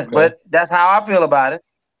 Yes, Okay. but that's how I feel about it.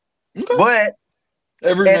 Okay. But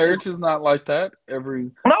Every at the marriage is not like that.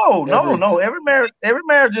 Every no, no, every no. Every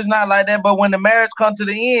marriage is not like that. But when the marriage comes to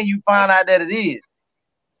the end, you find out that it is.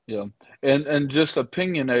 yeah. And just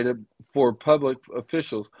opinionated for public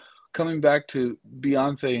officials. Coming back to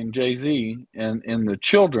Beyonce and Jay-Z and the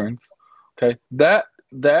children, okay, that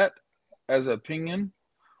as opinion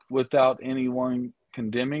without anyone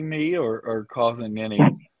condemning me or causing any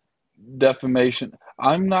defamation.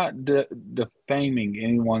 I'm not defaming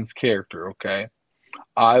anyone's character, okay?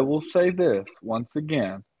 I will say this once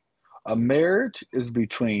again. A marriage is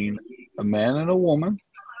between a man and a woman,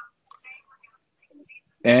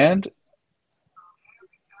 and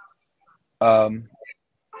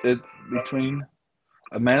it's between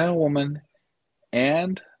a man and a woman,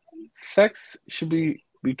 and sex should be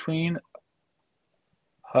between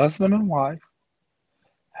husband and wife,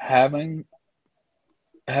 having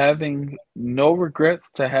no regrets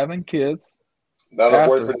to having kids Not a after,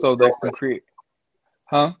 boyfriend so and a they can girlfriend. create,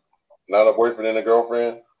 huh? Not a boyfriend and a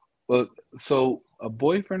girlfriend. Well, so a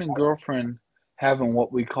boyfriend and girlfriend having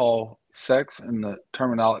what we call sex in the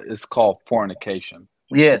terminology is called fornication.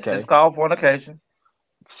 Yes, it's Okay, called fornication.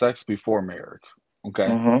 sex before marriage. Okay,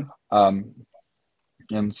 Mm-hmm.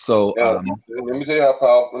 and so Now, let me tell you how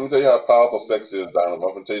powerful. Let me tell you how powerful sex is, Donovan.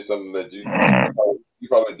 I'm gonna tell you something that you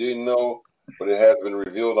probably didn't know, but it has been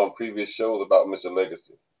revealed on previous shows about Mr.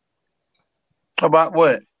 Legacy. About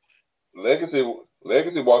what? Legacy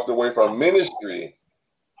walked away from ministry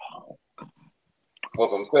for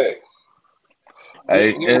some sex.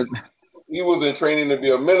 hey, He was in training to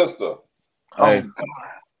be a minister. hey,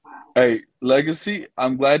 hey, Legacy,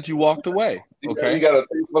 I'm glad you walked away. Okay, He got a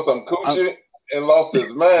taste for some coochie and lost his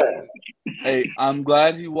mind. Hey, I'm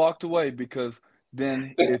glad he walked away, because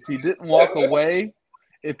then if he didn't walk away,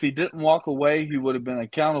 he would have been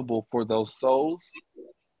accountable for those souls.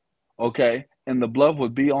 Okay, and the blood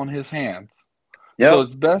would be on his hands. Yep. So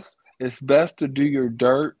it's best to do your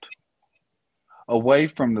dirt away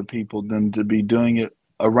from the people than to be doing it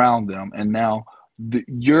around them. And now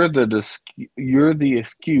you're the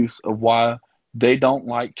excuse of why they don't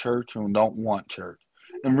like church and don't want church.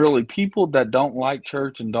 And really, people that don't like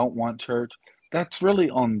church and don't want church, that's really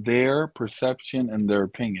on their perception and their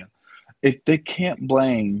opinion. They can't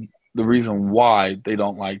blame the reason why they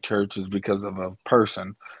don't like church is because of a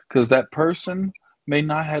person, because that person may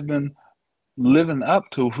not have been living up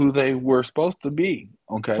to who they were supposed to be.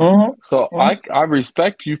 Okay, so I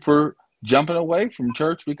respect you for jumping away from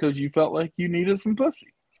church because you felt like you needed some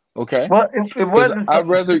pussy. Okay, well, it wasn't.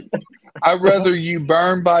 I'd rather you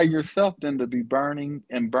burn by yourself than to be burning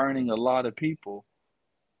a lot of people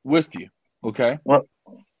with you. Okay. Well,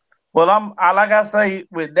 I like I say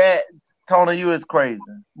with that, Tony, you is crazy,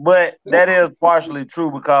 but that is partially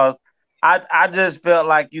true because I just felt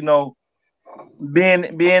like being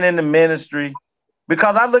in the ministry,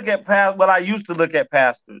 because I look at I used to look at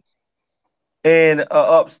pastors in an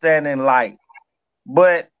upstanding light.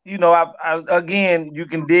 But I again, you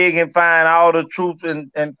can dig and find all the truth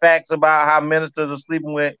and facts about how ministers are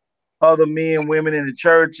sleeping with other men, women in the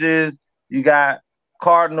churches. You got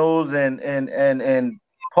cardinals and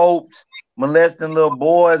popes molesting little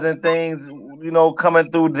boys and things,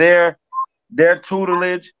 coming through their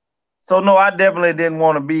tutelage. So no, I definitely didn't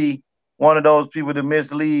want to be one of those people to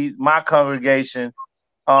mislead my congregation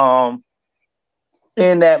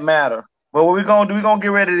in that matter. But what we're gonna do, we're gonna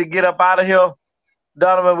get ready to get up out of here.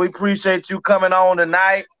 Donovan, we appreciate you coming on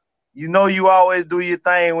tonight. You always do your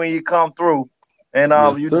thing when you come through, and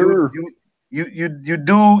Yes, sir.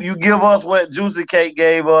 you give us what Juicy Cake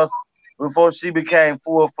gave us before she became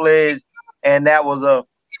full-fledged, and that was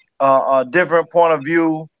a different point of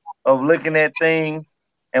view of looking at things,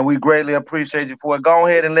 and we greatly appreciate you for it. Go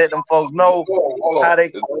ahead and let them folks know how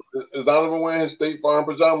they. Is Donovan wearing his State Farm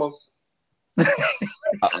pajamas?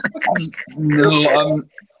 No,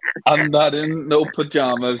 I'm not in no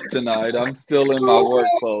pajamas tonight. I'm still in my work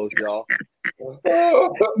clothes, y'all.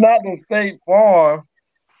 Not the State Farm.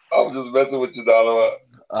 I'm just messing with you, Donovan.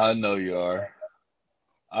 I know you are.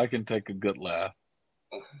 I can take a good laugh.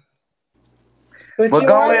 But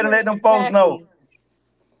go ahead and let them folks know.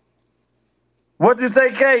 What did you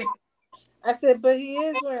say, Kate? I said, but he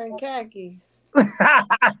is wearing khakis.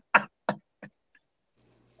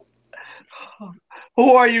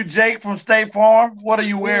 Who are you, Jake from State Farm? What are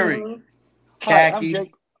you wearing? Mm-hmm. Hi, I'm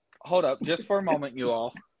Jake. Hold up, just for a moment, you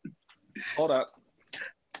all. Hold up.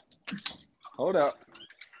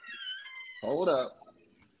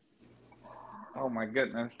 Oh my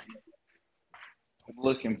goodness. I'm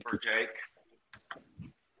looking for Jake.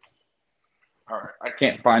 All right, I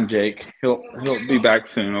can't find Jake. He'll be back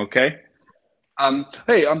soon. Okay.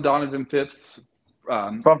 Hey, I'm Donovan Phipps.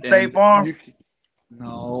 From State Farm.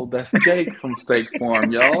 No, that's Jake from State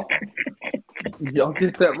Farm, y'all. Y'all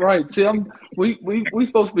get that right. See, we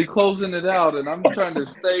supposed to be closing it out, and I'm trying to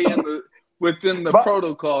stay within the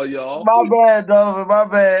protocol, y'all. My bad, Donovan. My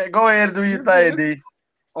bad. Go ahead and do your thing, D.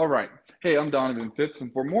 All right. Hey, I'm Donovan Phipps,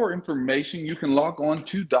 and for more information, you can log on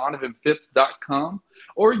to donovanphipps.com,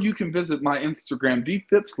 or you can visit my Instagram,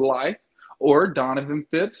 dphipslife, or Donovan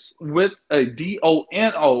Phipps with a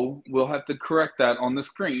DONO. We'll have to correct that on the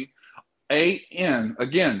screen. AN,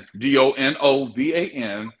 again,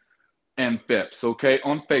 DONOVAN, and Phipps, okay,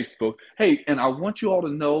 on Facebook. Hey, and I want you all to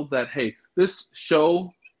know that, hey, this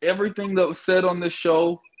show, everything that was said on this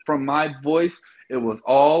show from my voice, it was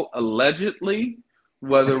all allegedly,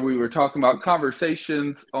 whether we were talking about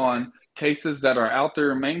conversations on cases that are out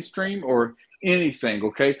there in mainstream or anything,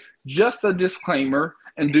 okay? Just a disclaimer,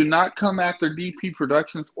 and do not come after DP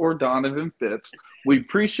Productions or Donovan Phipps. We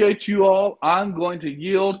appreciate you all. I'm going to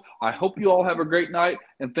yield. I hope you all have a great night.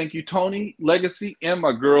 And thank you, Tony, Legacy, and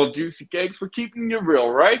my girl, Juicy Cakes, for keeping it real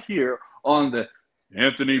right here on the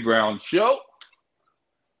Anthony Brown Show.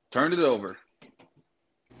 Turn it over.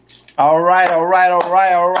 All right.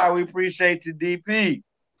 We appreciate you, DP.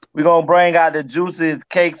 We're going to bring out the juiciest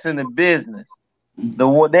cakes in the business.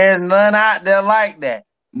 There's none out there like that.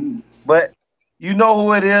 But you know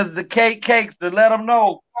who it is, the cakes, to let them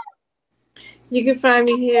know. You can find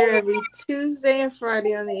me here every Tuesday and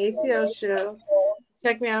Friday on the ATL show.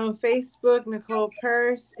 Check me out on Facebook, Nicole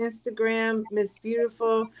Purse, Instagram, Miss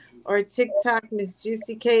Beautiful, or TikTok, Miss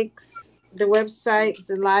Juicy Cakes. The website is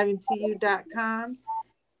aliveandtoyou.com.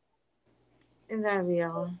 And that'll be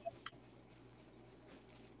all.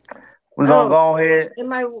 We're going to go ahead. And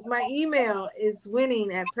my email is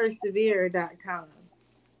winning@persevere.com.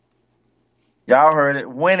 Y'all heard it.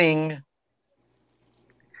 Winning.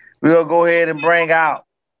 We'll go ahead and bring out.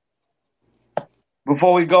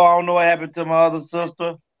 Before we go, I don't know what happened to my other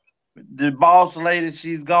sister. The boss lady,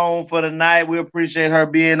 she's gone for the night. We appreciate her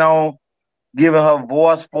being on, giving her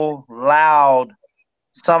voiceful, loud,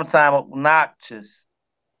 sometimes obnoxious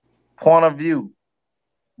point of view.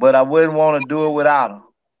 But I wouldn't want to do it without her.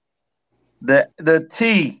 The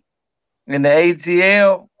T in the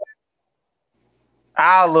ATL,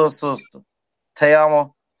 our little sister,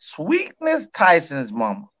 Tayama Sweetness Tyson's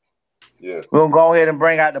mama. Yeah. We're going to go ahead and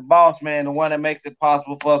bring out the boss man, the one that makes it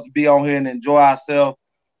possible for us to be on here and enjoy ourselves.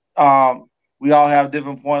 We all have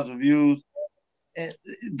different points of views. And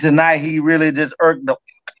tonight, he really just irked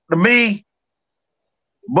me,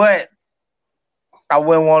 but I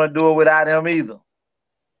wouldn't want to do it without him either.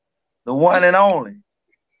 The one and only,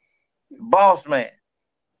 the boss man,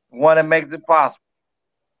 the one that makes it possible.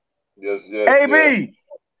 Yes. AB,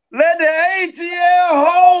 let the ATL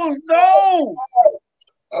hoes know.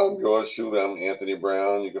 I'm yours, shooter. I'm Anthony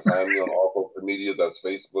Brown. You can find me on all social media. That's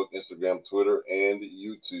Facebook, Instagram, Twitter, and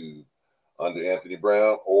YouTube under Anthony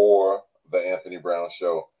Brown or The Anthony Brown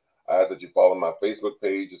Show. I ask that you follow my Facebook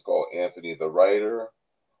page. It's called Anthony the Writer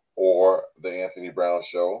or The Anthony Brown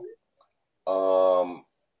Show.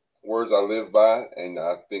 Words I live by, and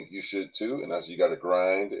I think you should too, and that's you got to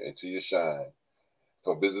grind until you shine.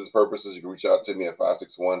 For business purposes, you can reach out to me at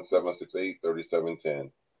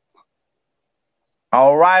 561-768-3710.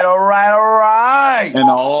 All right.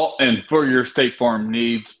 And for your State Farm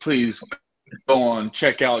needs, please go on,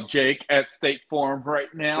 check out Jake at State Farm right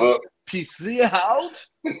now. PC out.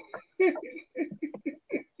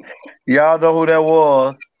 Y'all know who that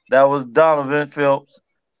was. That was Donovan Phipps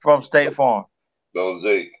from State Farm. That was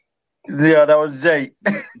Jake. Yeah, that was Jake.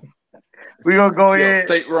 We're going to go ahead.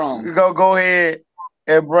 State wrong. We're going to go ahead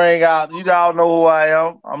and bring out, you all know who I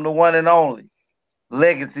am. I'm the one and only.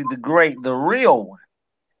 Legacy, the great, the real one.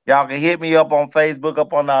 Y'all can hit me up on Facebook,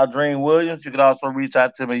 up on our Dream Williams. You can also reach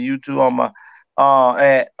out to me YouTube on my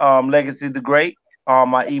at Legacy the Great.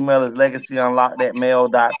 My email is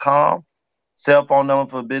legacyunlocked@mail.com. Cell phone number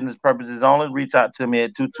for business purposes only. Reach out to me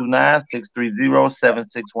at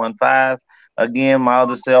 229-630-7615. Again, my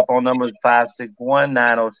other cell phone number is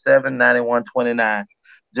 561-907-9129.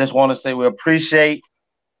 Just want to say we appreciate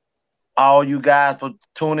all you guys for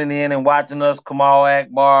tuning in and watching us. Kamal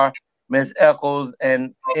Akbar, Miss Eccles,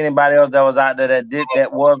 and anybody else that was out there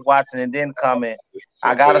that was watching and didn't comment.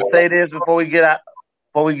 I gotta say this before we get out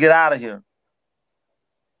of here.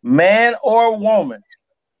 Man or woman,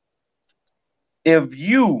 if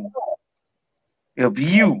you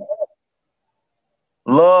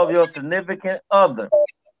love your significant other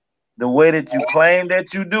the way that you claim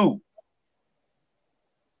that you do,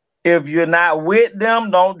 if you're not with them,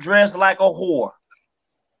 don't dress like a whore.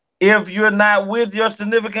 If you're not with your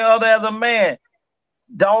significant other as a man,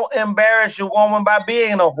 don't embarrass your woman by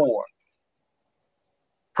being a whore.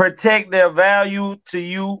 Protect their value to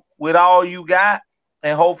you with all you got,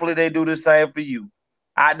 and hopefully they do the same for you.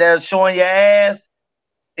 Out there showing your ass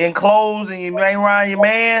in clothes and you ain't around your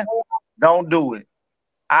man, don't do it.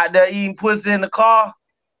 Out there eating pussy in the car,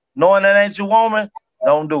 knowing that ain't your woman,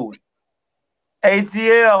 Don't do it.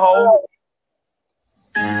 ATL, ho.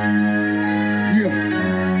 Yeah.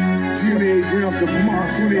 28 grams of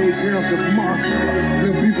moss, 28 grams of moss.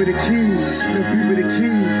 Little people the kings, little people the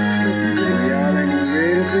kings. Y'all ain't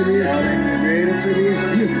ready for this, y'all ain't ready for this.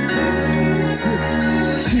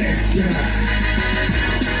 Yeah.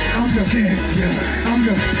 I'm the champion,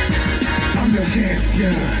 I'm the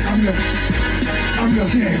champion,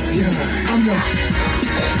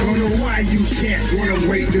 don't know why you can't wanna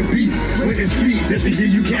wait to be when it's sweet just to give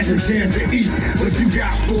you cats a chance to eat. But you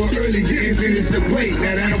got for early, didn't finish the plate.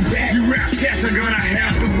 Now that I'm back, you rap cats are gonna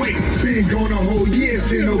have to wait. Been gone a whole year,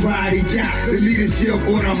 still nobody got the leadership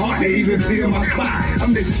or the heart to even feel my spot.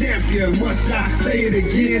 I'm the champion, must I say it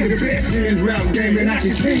again? The best in this rap game and I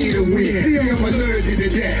continue to win. See, I'm allergic to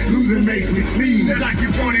that, losing makes me sneeze. Like you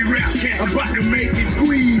phony rap cat, I'm about to make it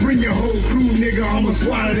squeeze. Bring your whole crew, nigga, I'ma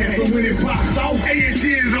swallow that. So when it pops off, A&T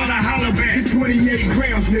is on a holler back. It's 28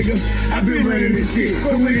 grams, nigga. I've been running this shit.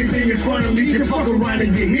 So anything in front of me can fuck around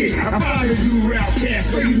and get hit. I follow you, rap cats,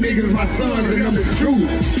 so you niggas my sons, and I'm the truth.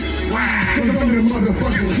 Wow, cause I'm the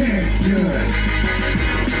motherfucking champion.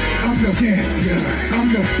 I'm the champion. I'm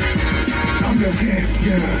the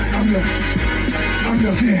champion.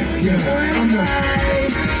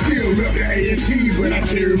 Still rep the A&T, but I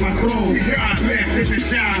carry my throne. God bless this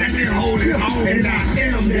child that can hold it on. And I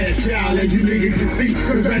am that child, as you niggas can see.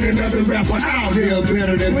 Cause ain't another rapper out here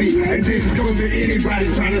better than me. And this goes to anybody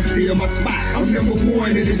trying to steal my spot. I'm number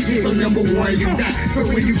one in this shit, so number one you not. So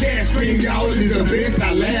when you can't scream, y'all is the best,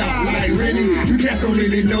 I laugh. Like really, you cats don't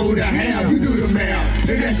really know the half. You do the math,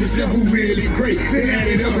 and that's yourself who really great. Then add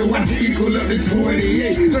it up and watch it equal up to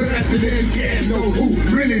 28. So that's the little cats know who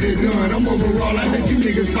really the done. I'm overall, I let you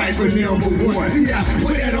niggas fight for number one. See, I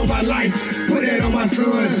put that on my life, put that on my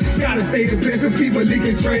sons. Gotta stay the best of people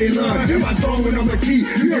licking trade lunch. Am I throwing on the key?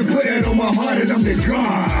 You can put that on my heart and I'm the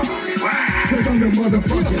God. Cause I'm the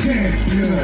motherfucking champion.